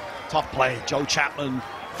there, but tough play. Joe Chapman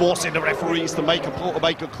forcing the referees to make a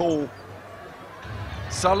call.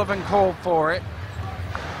 Sullivan called for it.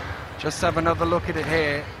 Just have another look at it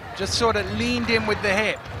here. Just sort of leaned in with the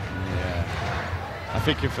hip. Yeah. I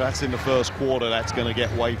think if that's in the first quarter, that's going to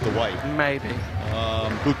get waved away. Maybe.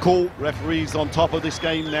 Good call. Referees on top of this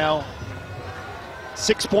game now.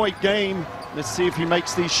 6-point game. Let's see if he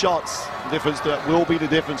makes these shots. That will be the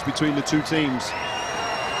difference between the 2 teams.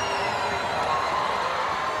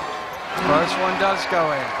 First one does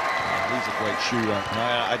go in. He's a great shooter.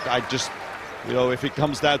 I just... You know, if it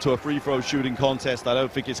comes down to a free throw shooting contest, I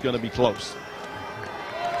don't think it's going to be close.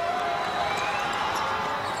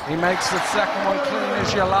 He makes the second one clean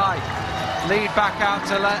as you like. Lead back out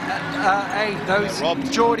to 8. Those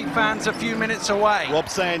Geordie fans a few minutes away. Rob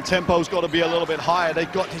saying tempo's got to be a little bit higher.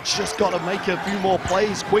 It's just got to make a few more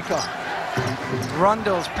plays quicker.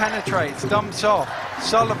 Rundles penetrates, dumps off.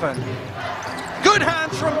 Sullivan. Good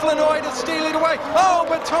hands from Flournoy to steal it away. Oh,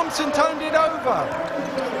 but Thompson toned it over.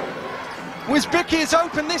 Wisbicki is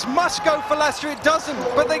open. This must go for Leicester. It doesn't,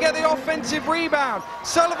 but they get the offensive rebound.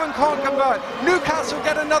 Sullivan can't convert. Newcastle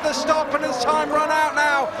get another stop, and it's time run out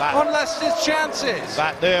now on Leicester's chances.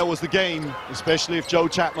 That there was the game, especially if Joe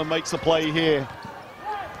Chapman makes a play here.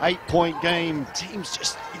 8-point game. Teams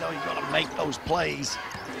just, you got to make those plays.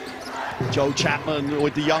 Joe Chapman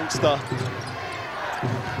with the youngster.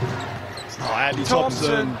 Oh, Andy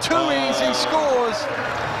Thompson. Too easy, scores.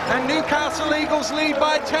 And Newcastle Eagles lead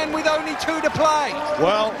by 10 with only 2 to play.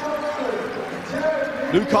 Well,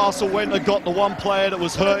 Newcastle went and got the one player that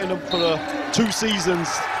was hurting them for the 2 seasons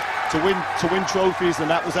to win trophies, and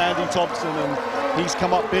that was Andy Thompson, and he's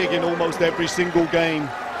come up big in almost every single game.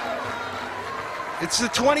 It's the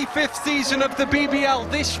 25th season of the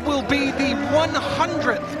BBL. This will be the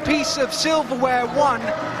 100th piece of silverware won,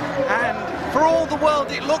 and for all the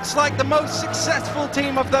world, it looks like the most successful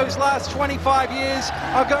team of those last 25 years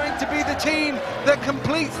are going to be the team that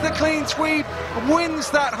completes the clean sweep,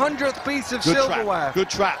 wins that 100th piece of silverware. Good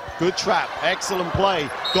trap, excellent play.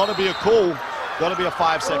 Got to be a call, got to be a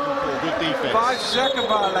 5-second call, good defense. 5-second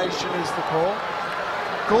violation is the call.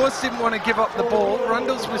 Gores didn't want to give up the ball.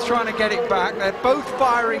 Rundles was trying to get it back. They're both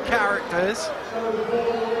fiery characters.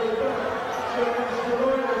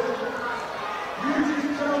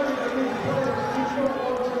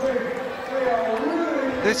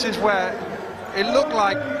 This is where it looked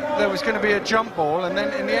like there was going to be a jump ball, and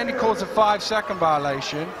then in the end he calls a 5-second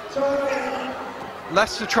violation.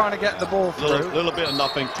 Leicester trying to get the ball through. Little bit of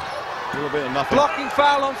nothing. Blocking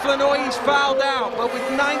foul on Flournoy, he's fouled out, but with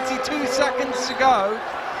 92 seconds to go,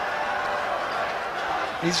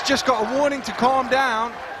 he's just got a warning to calm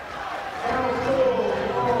down.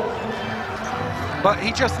 But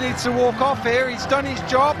he just needs to walk off here. He's done his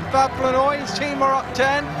job. Fab Flournoy, his team are up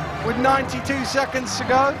 10 with 92 seconds to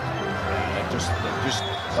go.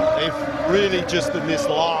 They've really just in this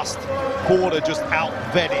last quarter just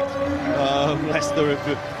out-vetted Leicester,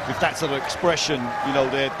 if that's an expression,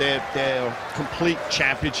 their complete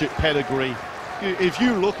championship pedigree. If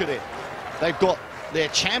you look at it, they've got their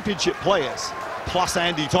championship players plus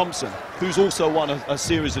Andy Thompson, who's also won a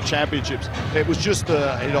series of championships. It was just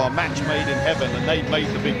a match made in heaven, and they made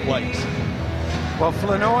the big plays. Well,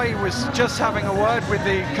 Flournoy was just having a word with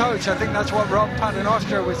the coach. I think that's what Rob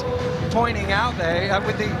Paternoster was pointing out there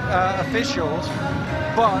with the officials.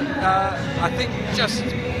 But I think just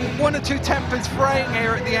 1 or 2 tempers fraying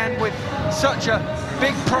here at the end with such a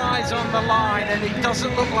big prize on the line, and it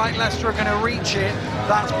doesn't look like Leicester are going to reach it.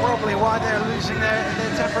 That's probably why they're losing their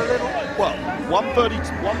temper a little. Well,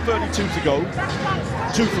 132 to go,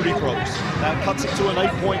 2 free throws. That cuts it to an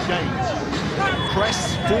 8-point game.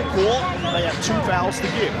 Press, full court, they have 2 fouls to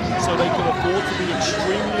give, so they can afford to be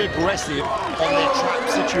extremely aggressive on their trap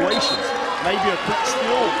situations. Maybe a quick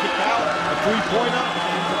steal, kick out, a 3-pointer,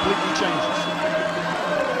 completely changes.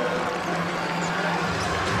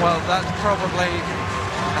 Well, that's probably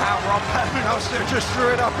how Rob Paternoster just drew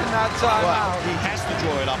it up in that timeout. Well, he has to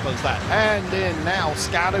draw it up as that. And then now,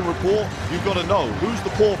 scouting report, you've got to know who's the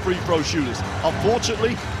poor free throw shooters.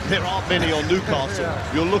 Unfortunately, there aren't many on Newcastle.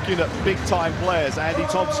 You're looking at big-time players: Andy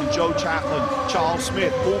Thompson, Joe Chapman, Charles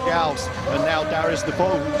Smith, Paul Gauss, and now Darius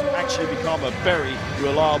Defoe, who's actually become a very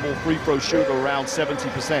reliable free throw shooter, around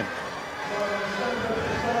 70%.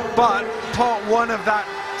 But part 1 of that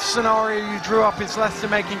scenario you drew up is Leicester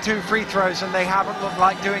making 2 free throws, and they haven't looked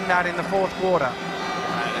like doing that in the 4th quarter.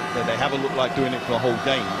 They haven't looked like doing it for the whole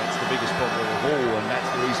game. That's the biggest problem of all, and that's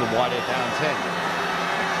the reason why they're down 10.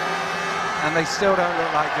 And they still don't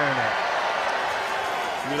look like doing it.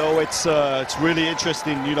 It's really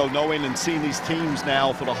interesting, knowing and seeing these teams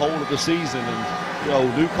now for the whole of the season,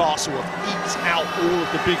 and Newcastle have eked out all of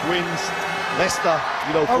the big wins. Leicester,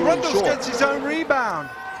 Rundles gets his own rebound.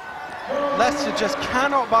 Leicester just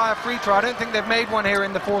cannot buy a free throw. I don't think they've made one here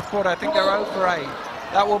in the 4th quarter. I think they're 0 for 8.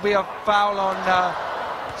 That will be a foul on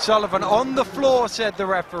Sullivan. On the floor, said the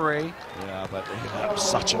referee. Yeah, but they have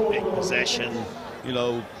such a big possession.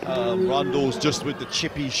 Rundles just with the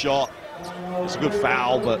chippy shot. It's a good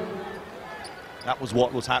foul, but that was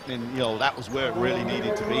what was happening. That was where it really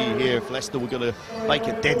needed to be here. If Leicester were going to make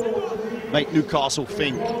a dent, make Newcastle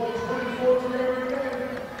think.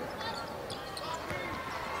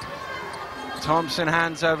 Thompson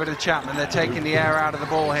hands over to Chapman. They're taking the air out of the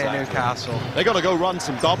ball here, Newcastle. They got to go run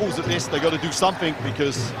some doubles at this. They got to do something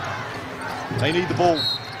because they need the ball.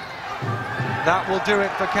 That will do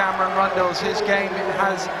it for Cameron Rundles. His game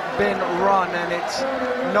has been run, and it's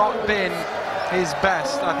not been his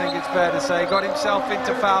best, I think it's fair to say. Got himself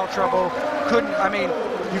into foul trouble.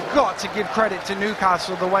 you've got to give credit to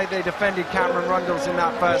Newcastle, the way they defended Cameron Rundles in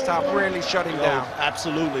that first half, really shutting down.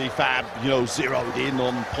 Absolutely, Fab, zeroed in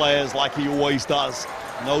on players like he always does.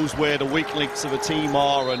 Knows where the weak links of a team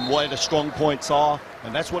are and where the strong points are,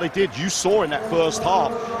 and that's what they did. You saw in that first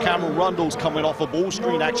half, Cameron Rundles coming off a ball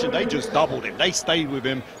screen action, they just doubled him. They stayed with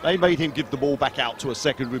him. They made him give the ball back out to a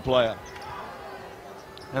secondary player.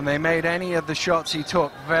 And they made any of the shots he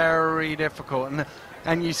took very difficult.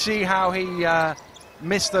 And you see how he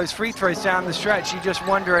missed those free throws down the stretch. You just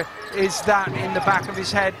wonder, is that in the back of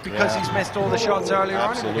his head because he's missed all the shots earlier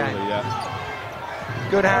on in the game? Absolutely, yeah.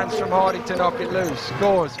 Good hands from Hardy to knock it loose.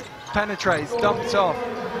 Scores, penetrates, dumps off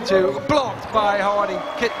to blocked by Hardy,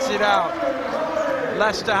 kicks it out.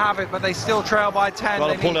 Leicester have it, but they still trail by 10.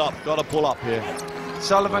 Got to pull up here.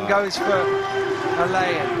 Sullivan goes for a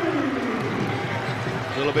lay-in.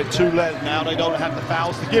 A little bit too late now. They don't have the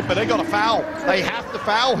fouls to give, but they got a foul. They have to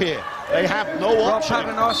foul here. They have no option. Rob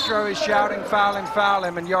Paternostro is shouting foul him, foul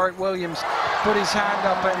him, and Yorick Williams put his hand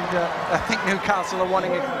up, and I think Newcastle are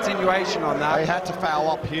wanting a continuation on that. They had to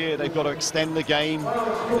foul up here. They've got to extend the game.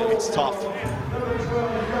 It's tough.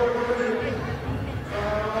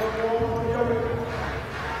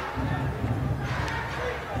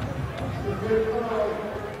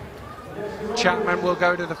 Chapman will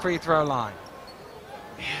go to the free throw line.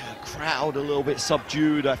 Crowd a little bit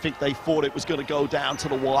subdued. I think they thought it was going to go down to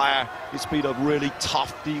the wire. It's been a really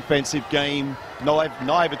tough defensive game.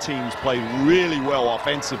 Neither team's played really well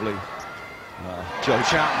offensively. Joe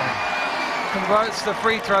Chapman converts the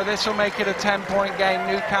free throw. This will make it a 10-point game.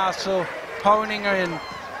 Newcastle honing in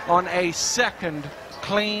on a second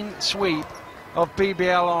clean sweep of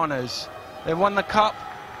BBL honours. They won the cup,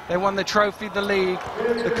 they won the trophy, the league,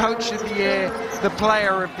 the coach of the year, the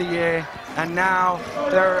player of the year, and now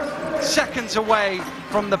they're seconds away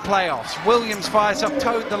from the playoffs. Williams fires up,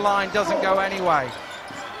 towed the line, doesn't go anyway.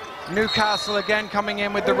 Newcastle again coming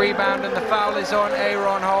in with the rebound, and the foul is on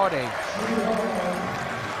Aaron Hardy.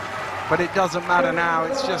 But it doesn't matter now,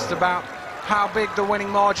 it's just about how big the winning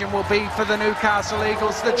margin will be for the Newcastle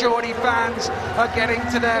Eagles. The Geordie fans are getting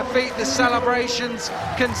to their feet. The celebrations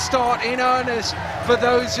can start in earnest for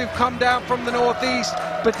those who've come down from the northeast,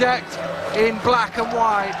 bedecked in black and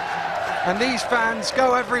white. And these fans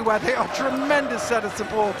go everywhere. They are a tremendous set of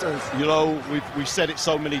supporters. We've said it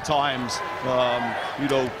so many times.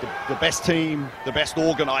 The best team, the best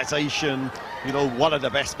organisation, one of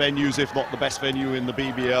the best venues, if not the best venue in the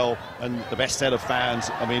BBL, and the best set of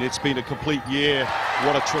fans. I mean, it's been a complete year.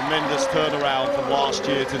 What a tremendous turnaround from last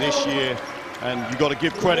year to this year. And you've got to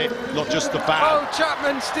give credit, not just the fans. Oh,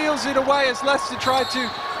 Chapman steals it away as Leicester tried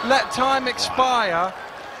to let time expire.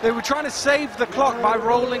 They were trying to save the clock by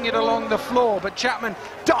rolling it along the floor, but Chapman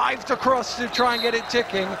dived across to try and get it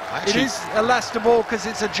ticking. Actually, it is a Leicester ball because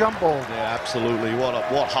it's a jump ball. Yeah, absolutely. What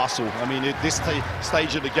hustle. I mean, at this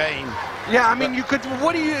stage of the game. Yeah, I mean, you could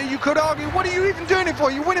argue, what are you even doing it for?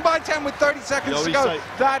 You're winning by 10 with 30 seconds to go.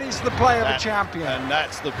 That is the play of a champion. And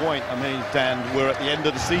that's the point. I mean, Dan, we're at the end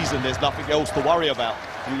of the season. There's nothing else to worry about.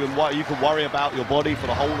 You can worry about your body for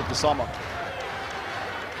the whole of the summer.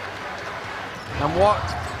 And what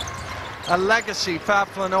a legacy Fab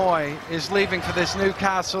Flournoy is leaving for this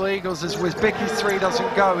Newcastle Eagles as Wisbicki's three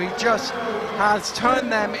doesn't go. He just has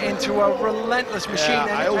turned them into a relentless machine.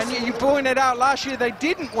 Yeah, and you pointed out last year they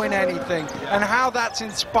didn't win anything, and how that's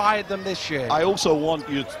inspired them this year. I also want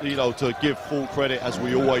you to give full credit, as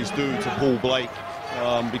we always do, to Paul Blake,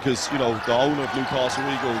 because the owner of Newcastle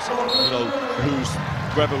Eagles,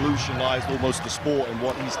 who's revolutionised almost the sport and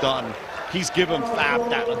what he's done. He's given Fab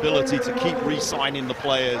that ability to keep re-signing the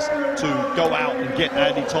players, to go out and get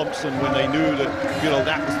Andy Thompson when they knew that,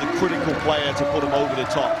 that was the critical player to put them over the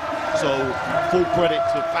top. So full credit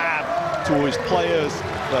to Fab, to his players,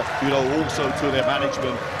 but, also to their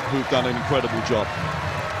management, who've done an incredible job.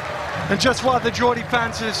 And just while the Geordie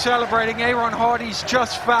fans are celebrating, Aaron Hardy's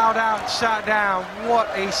just fouled out, sat down. What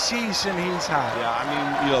a season he's had. Yeah, I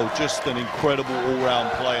mean, just an incredible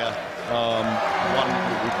all-round player. One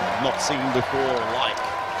we've not seen before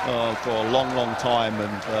or for a long, long time,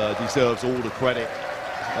 and deserves all the credit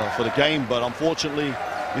for the game. But unfortunately,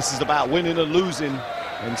 this is about winning and losing,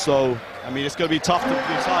 and so, I mean, it's going to be tough to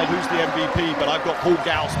decide who's the MVP, but I've got Paul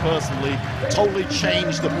Gauss personally. Totally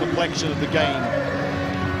changed the complexion of the game.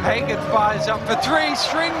 Hagan fires up for three,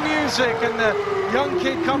 string music, and the young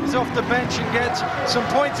kid comes off the bench and gets some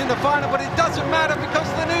points in the final, but it doesn't matter because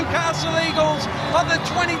the Newcastle Eagles of the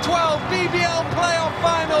 2012 BBL Playoff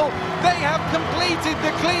Final. They have completed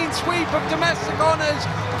the clean sweep of domestic honours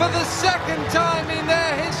for the second time in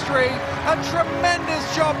their history. A tremendous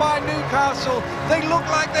job by Newcastle. They look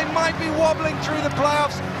like they might be wobbling through the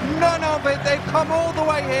playoffs. None of it. They've come all the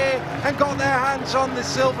way here and got their hands on the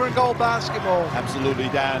silver and gold basketball. Absolutely,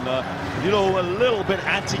 Dan. You know, a little bit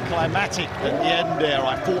anticlimactic at the end there.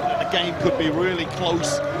 I thought that the game could be really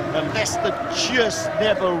close, and Leicester just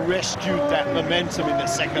never rescued that momentum in the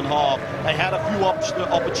second half. They had a few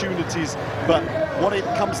opportunities, but what it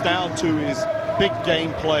comes down to is big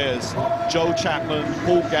game players. Joe Chapman,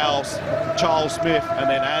 Paul Gauss, Charles Smith, and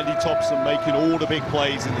then Andy Thompson making all the big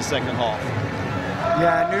plays in the second half.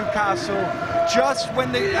 Yeah, Newcastle, just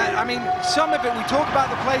when they, I mean, some of it, we talk about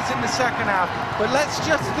the plays in the second half, but let's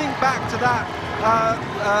just think back to that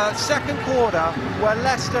second quarter where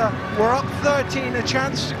Leicester were up 13, a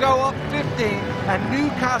chance to go up 15, and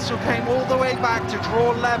Newcastle came all the way back to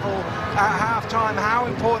draw level at half-time. How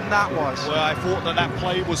important that was. Well, I thought that that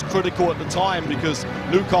play was critical at the time because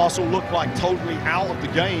Newcastle looked like totally out of the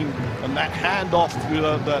game, and that handoff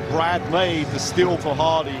that Brad made, the steal for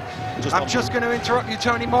Hardy. I'm just going to interrupt you,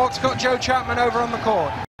 Tony. Mark's got Joe Chapman over on the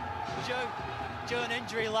court. Joe, an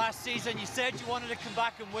injury last season. You said you wanted to come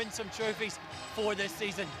back and win some trophies for this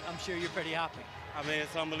season. I'm sure you're pretty happy. I mean,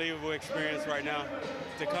 it's an unbelievable experience right now.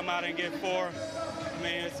 To come out and get 4, I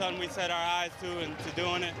mean, it's something we set our eyes to, and to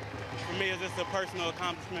doing it, for me, it's just a personal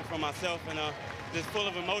accomplishment for myself, and just full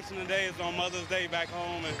of emotion today. It's on Mother's Day back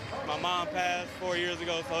home, and my mom passed 4 years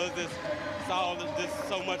ago, so it's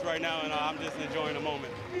so much right now, and I'm just enjoying the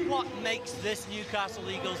moment. What makes this Newcastle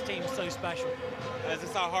Eagles team so special? It's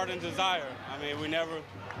just our heart and desire. I mean, we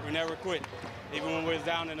never quit. Even when we was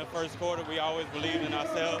down in the first quarter, we always believed in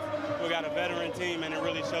ourselves. We got a veteran team, and it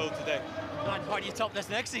really showed today. And how do you top this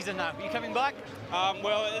next season now? Are you coming back?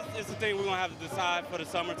 Well, it's a thing we're going to have to decide for the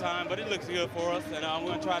summertime, but it looks good for us, and we're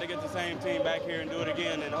going to try to get the same team back here and do it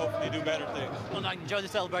again and hopefully do better things. Well, enjoy the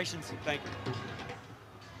celebrations. Thank you.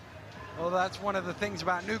 Well, that's one of the things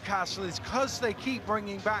about Newcastle, is because they keep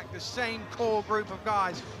bringing back the same core group of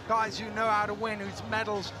guys who know how to win, whose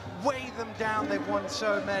medals weigh them down. They've won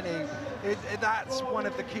so many. That's one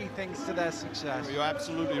of the key things to their success. You're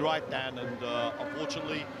absolutely right, Dan, and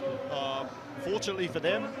unfortunately, fortunately for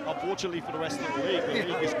them, unfortunately for the rest of the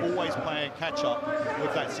league is always playing catch-up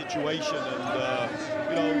with that situation, and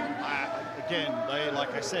you know, again,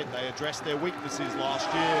 like I said, they addressed their weaknesses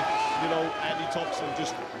last year. You know, Andy Thompson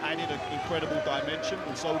just added an incredible dimension,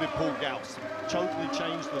 and so did Paul Gauss. Totally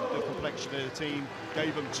changed the complexion of the team,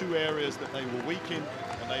 gave them 2 areas that they were weak in,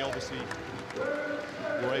 and they obviously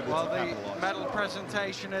were able to capitalize. Well, the medal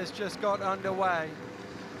presentation has just got underway.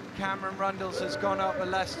 Cameron Rundles has gone up, the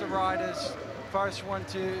Leicester Riders, first one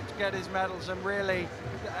to get his medals, and really,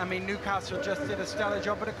 I mean, Newcastle just did a stellar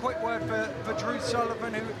job. But a quick word for Drew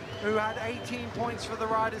Sullivan, who had 18 points for the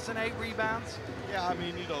Riders and 8 rebounds. Yeah, I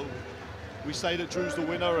mean, you know, we say that Drew's the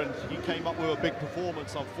winner, and he came up with a big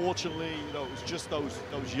performance. Unfortunately, you know, it was just those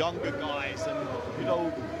younger guys, and you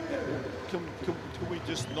know, can we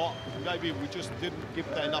just not? Maybe we just didn't give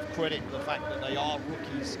them enough credit for the fact that they are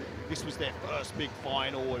rookies. This was their first big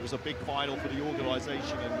final. It was a big final for the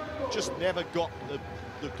organisation, and just never got the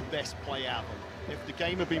best play out of them. If the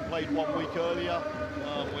game had been played 1 week earlier,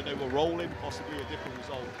 when they were rolling, possibly a different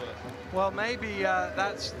result. But well, maybe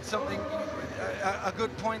that's something, a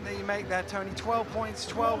good point that you make there, Tony. 12 points,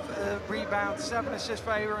 12 rebounds, 7 assists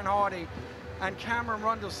for Aaron Hardy and Cameron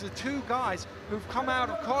Rundles, the 2 guys who've come out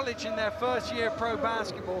of college in their first year of pro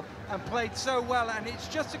basketball and played so well. And it's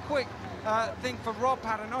just a quick thing for Rob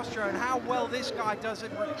Paternostro and how well this guy does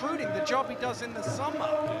in recruiting, the job he does in the summer.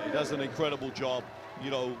 Yeah, he does an incredible job.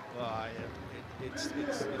 You know, it's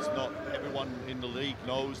not, everyone in the league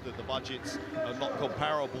knows that the budgets are not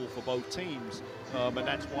comparable for both teams, and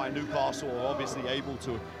that's why Newcastle are obviously able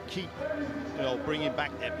to keep, you know, bringing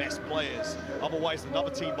back their best players. Otherwise, another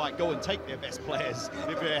team might go and take their best players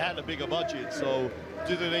if they had a bigger budget. So,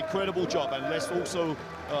 did an incredible job, and let's also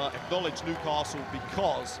acknowledge Newcastle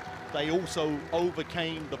because they also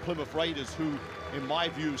overcame the Plymouth Raiders, who, in my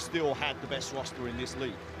view, still had the best roster in this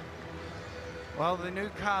league. Well, the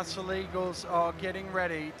Newcastle Eagles are getting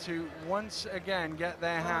ready to once again get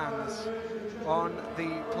their hands on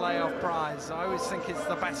the playoff prize. I always think it's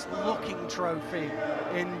the best looking trophy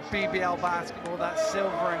in BBL basketball, that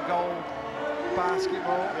silver and gold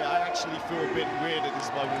basketball. Yeah, I actually feel a bit weird at this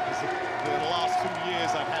moment because in the last 2 years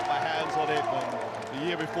I've had my hands on it, and the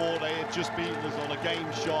year before they had just beaten us on a game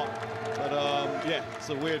shot. But yeah, it's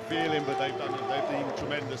a weird feeling, but they've been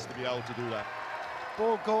tremendous to be able to do that.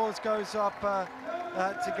 Paul Gores goes up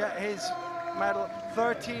to get his medal,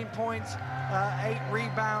 13 points, 8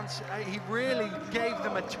 rebounds. He really gave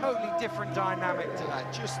them a totally different dynamic today.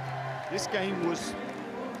 This game was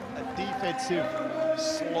a defensive,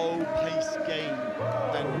 slow-paced game,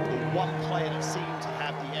 and the one player that seemed to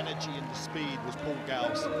have the energy and the speed was Paul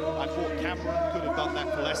Gauss. I thought Cameron could have done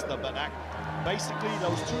that for Leicester, but basically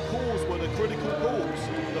those 2 calls were the critical calls.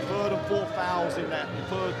 The third and fourth fouls in that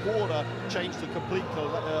third quarter changed the complete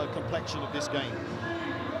complexion of this game.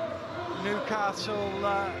 Newcastle,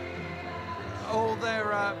 all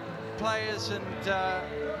their players and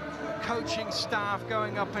coaching staff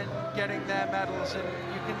going up and getting their medals, and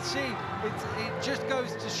you can see it just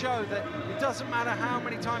goes to show that it doesn't matter how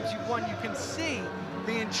many times you've won, you can see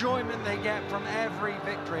the enjoyment they get from every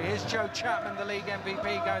victory. Here's Joe Chapman, the league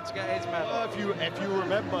MVP, going to get his medal. If you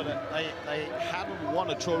remember that they hadn't won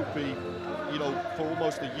a trophy, you know, for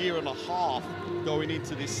almost a year and a half going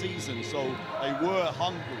into this season, so they were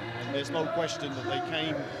hungry, and there's no question that they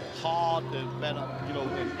came hard and better, you know,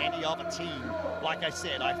 than any other team. Like I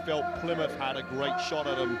said, I felt Plymouth had a great shot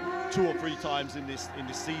at them 2 or 3 times in this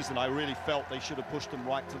season. I really felt they should have pushed them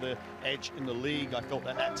right to the edge in the league. I felt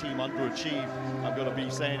that team underachieved. I'm going to be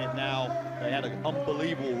saying it now. They had an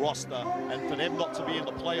unbelievable roster, and for them not to be in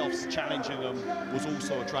the playoffs challenging them was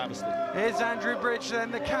also a travesty. Here's Andrew Bridge,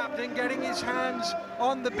 then the captain, getting his hands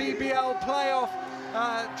on the BBL playoff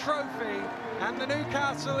trophy, and the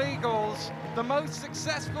Newcastle Eagles, the most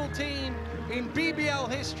successful team in BBL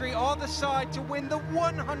history, are the side to win the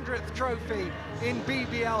 100th trophy in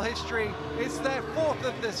BBL history. It's their 4th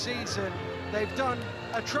of the season. They've done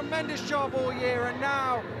a tremendous job all year, and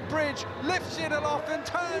now Bridge lifts it aloft and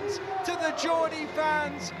turns to the Geordie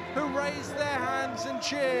fans, who raise their hands and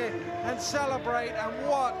cheer and celebrate, and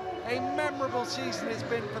what a memorable season it's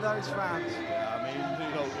been for those fans. Yeah, I mean,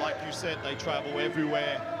 you know, like you said, they travel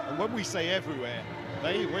everywhere, and when we say everywhere,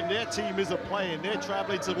 when their team isn't playing, they're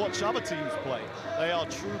traveling to watch other teams play. They are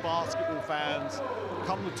true basketball fans,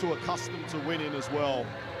 come to accustomed to winning as well.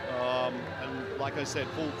 And like I said,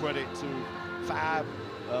 full credit to Fab,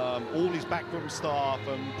 all his backroom staff,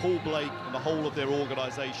 and Paul Blake and the whole of their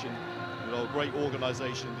organisation. You know, great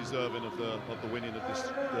organisation, deserving of the winning of this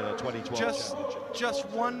 2012 championship. Just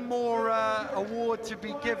one more award to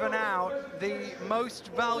be given out, the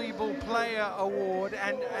Most Valuable Player award,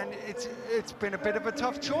 and it's been a bit of a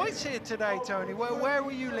tough choice here today, Tony. Where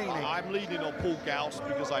were you leaning? I'm leaning on Paul Gauss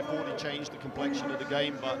because I thought he changed the complexion of the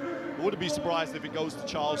game, but I wouldn't be surprised if it goes to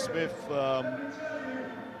Charles Smith.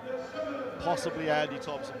 Possibly Andy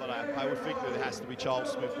Thompson, but I would think that it has to be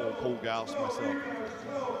Charles Smith or Paul Gauss myself.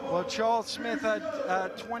 Well, Charles Smith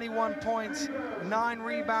had 21 points, 9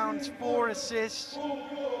 rebounds, 4 assists.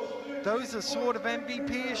 Those are sort of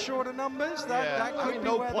MVP-ish sort of numbers. That could be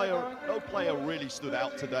no player really stood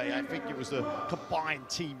out today. I think it was a combined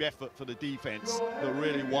team effort for the defense that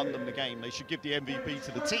really won them the game. They should give the MVP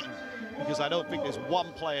to the team, because I don't think there's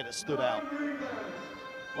one player that stood out.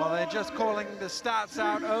 Well, they're just calling the stats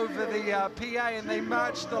out over the PA, and they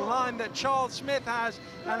match the line that Charles Smith has,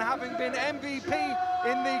 and having been MVP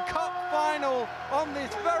in the cup final on this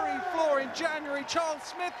very floor in January, Charles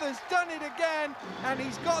Smith has done it again, and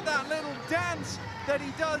he's got that little dance that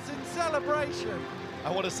he does in celebration.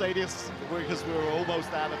 I want to say this because we're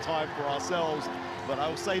almost out of time for ourselves, but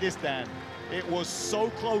I'll say this, Dan. It was so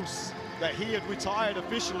close that he had retired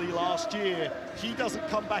officially last year. He doesn't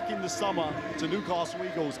come back in the summer to Newcastle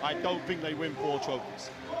Eagles, I don't think they win 4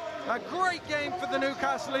 trophies. A great game for the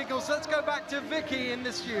Newcastle Eagles. Let's go back to Vicky in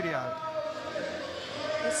the studio.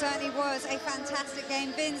 It certainly was a fantastic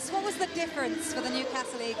game. Vince, what was the difference for the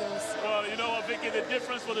Newcastle Eagles? Well, you know what, Vicky, the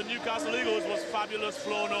difference for the Newcastle Eagles was fabulous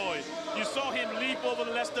Flournoy. You saw him leap over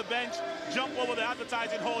the Leicester bench, jump over the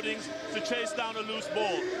advertising hoardings to chase down a loose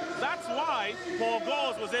ball. That's why Paul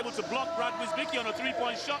Gauss was able to block Brad Wisbicki on a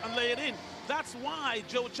 3-point shot and lay it in. That's why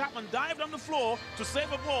Joe Chapman dived on the floor to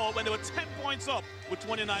save a ball when they were 10 points up with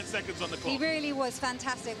 29 seconds on the clock. He really was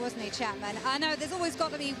fantastic, wasn't he, Chapman? I know there's always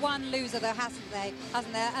got to be one loser, though, hasn't there?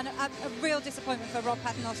 And a real disappointment for Rob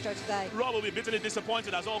Paternostro today. Rob will be bitterly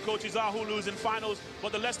disappointed, as all coaches are who lose in finals,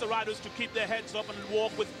 but the Leicester Riders to keep their heads up and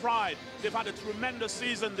walk with pride. They've had a tremendous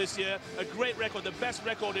season this year, a great record, the best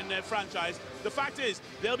record in their franchise. The fact is,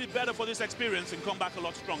 they'll be better for this experience and come back a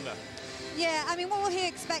lot stronger. Yeah, I mean, what will he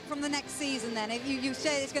expect from the next season then? If you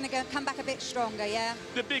say it's going to come back a bit stronger, yeah?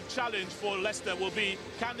 The big challenge for Leicester will be,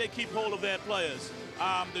 can they keep hold of their players?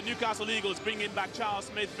 The Newcastle Eagles bringing back Charles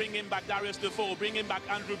Smith, bringing back Darius Defoe, bringing back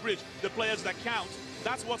Andrew Bridge, the players that count.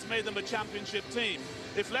 That's what's made them a championship team.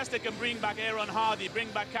 If Leicester can bring back Aaron Hardy, bring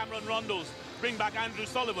back Cameron Rundles, bring back Andrew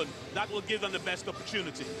Sullivan. That will give them the best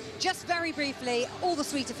opportunity. Just very briefly, all the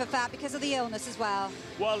sweeter for Fab because of the illness as well.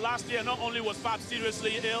 Well, last year, not only was Fab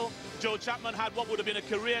seriously ill, Joe Chapman had what would have been a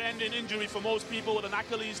career-ending injury for most people with an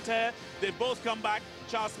Achilles tear. They've both come back.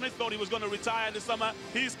 Charles Smith thought he was going to retire in the summer.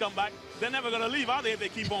 He's come back. They're never going to leave, are they, if they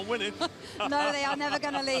keep on winning? No, they are never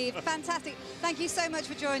going to leave. Fantastic. Thank you so much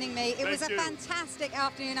for joining me. It was a fantastic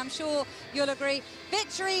afternoon. I'm sure you'll agree.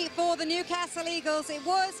 Victory for the Newcastle Eagles. It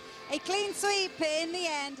was a clean sweep in the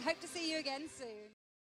end. Hope to see you again soon.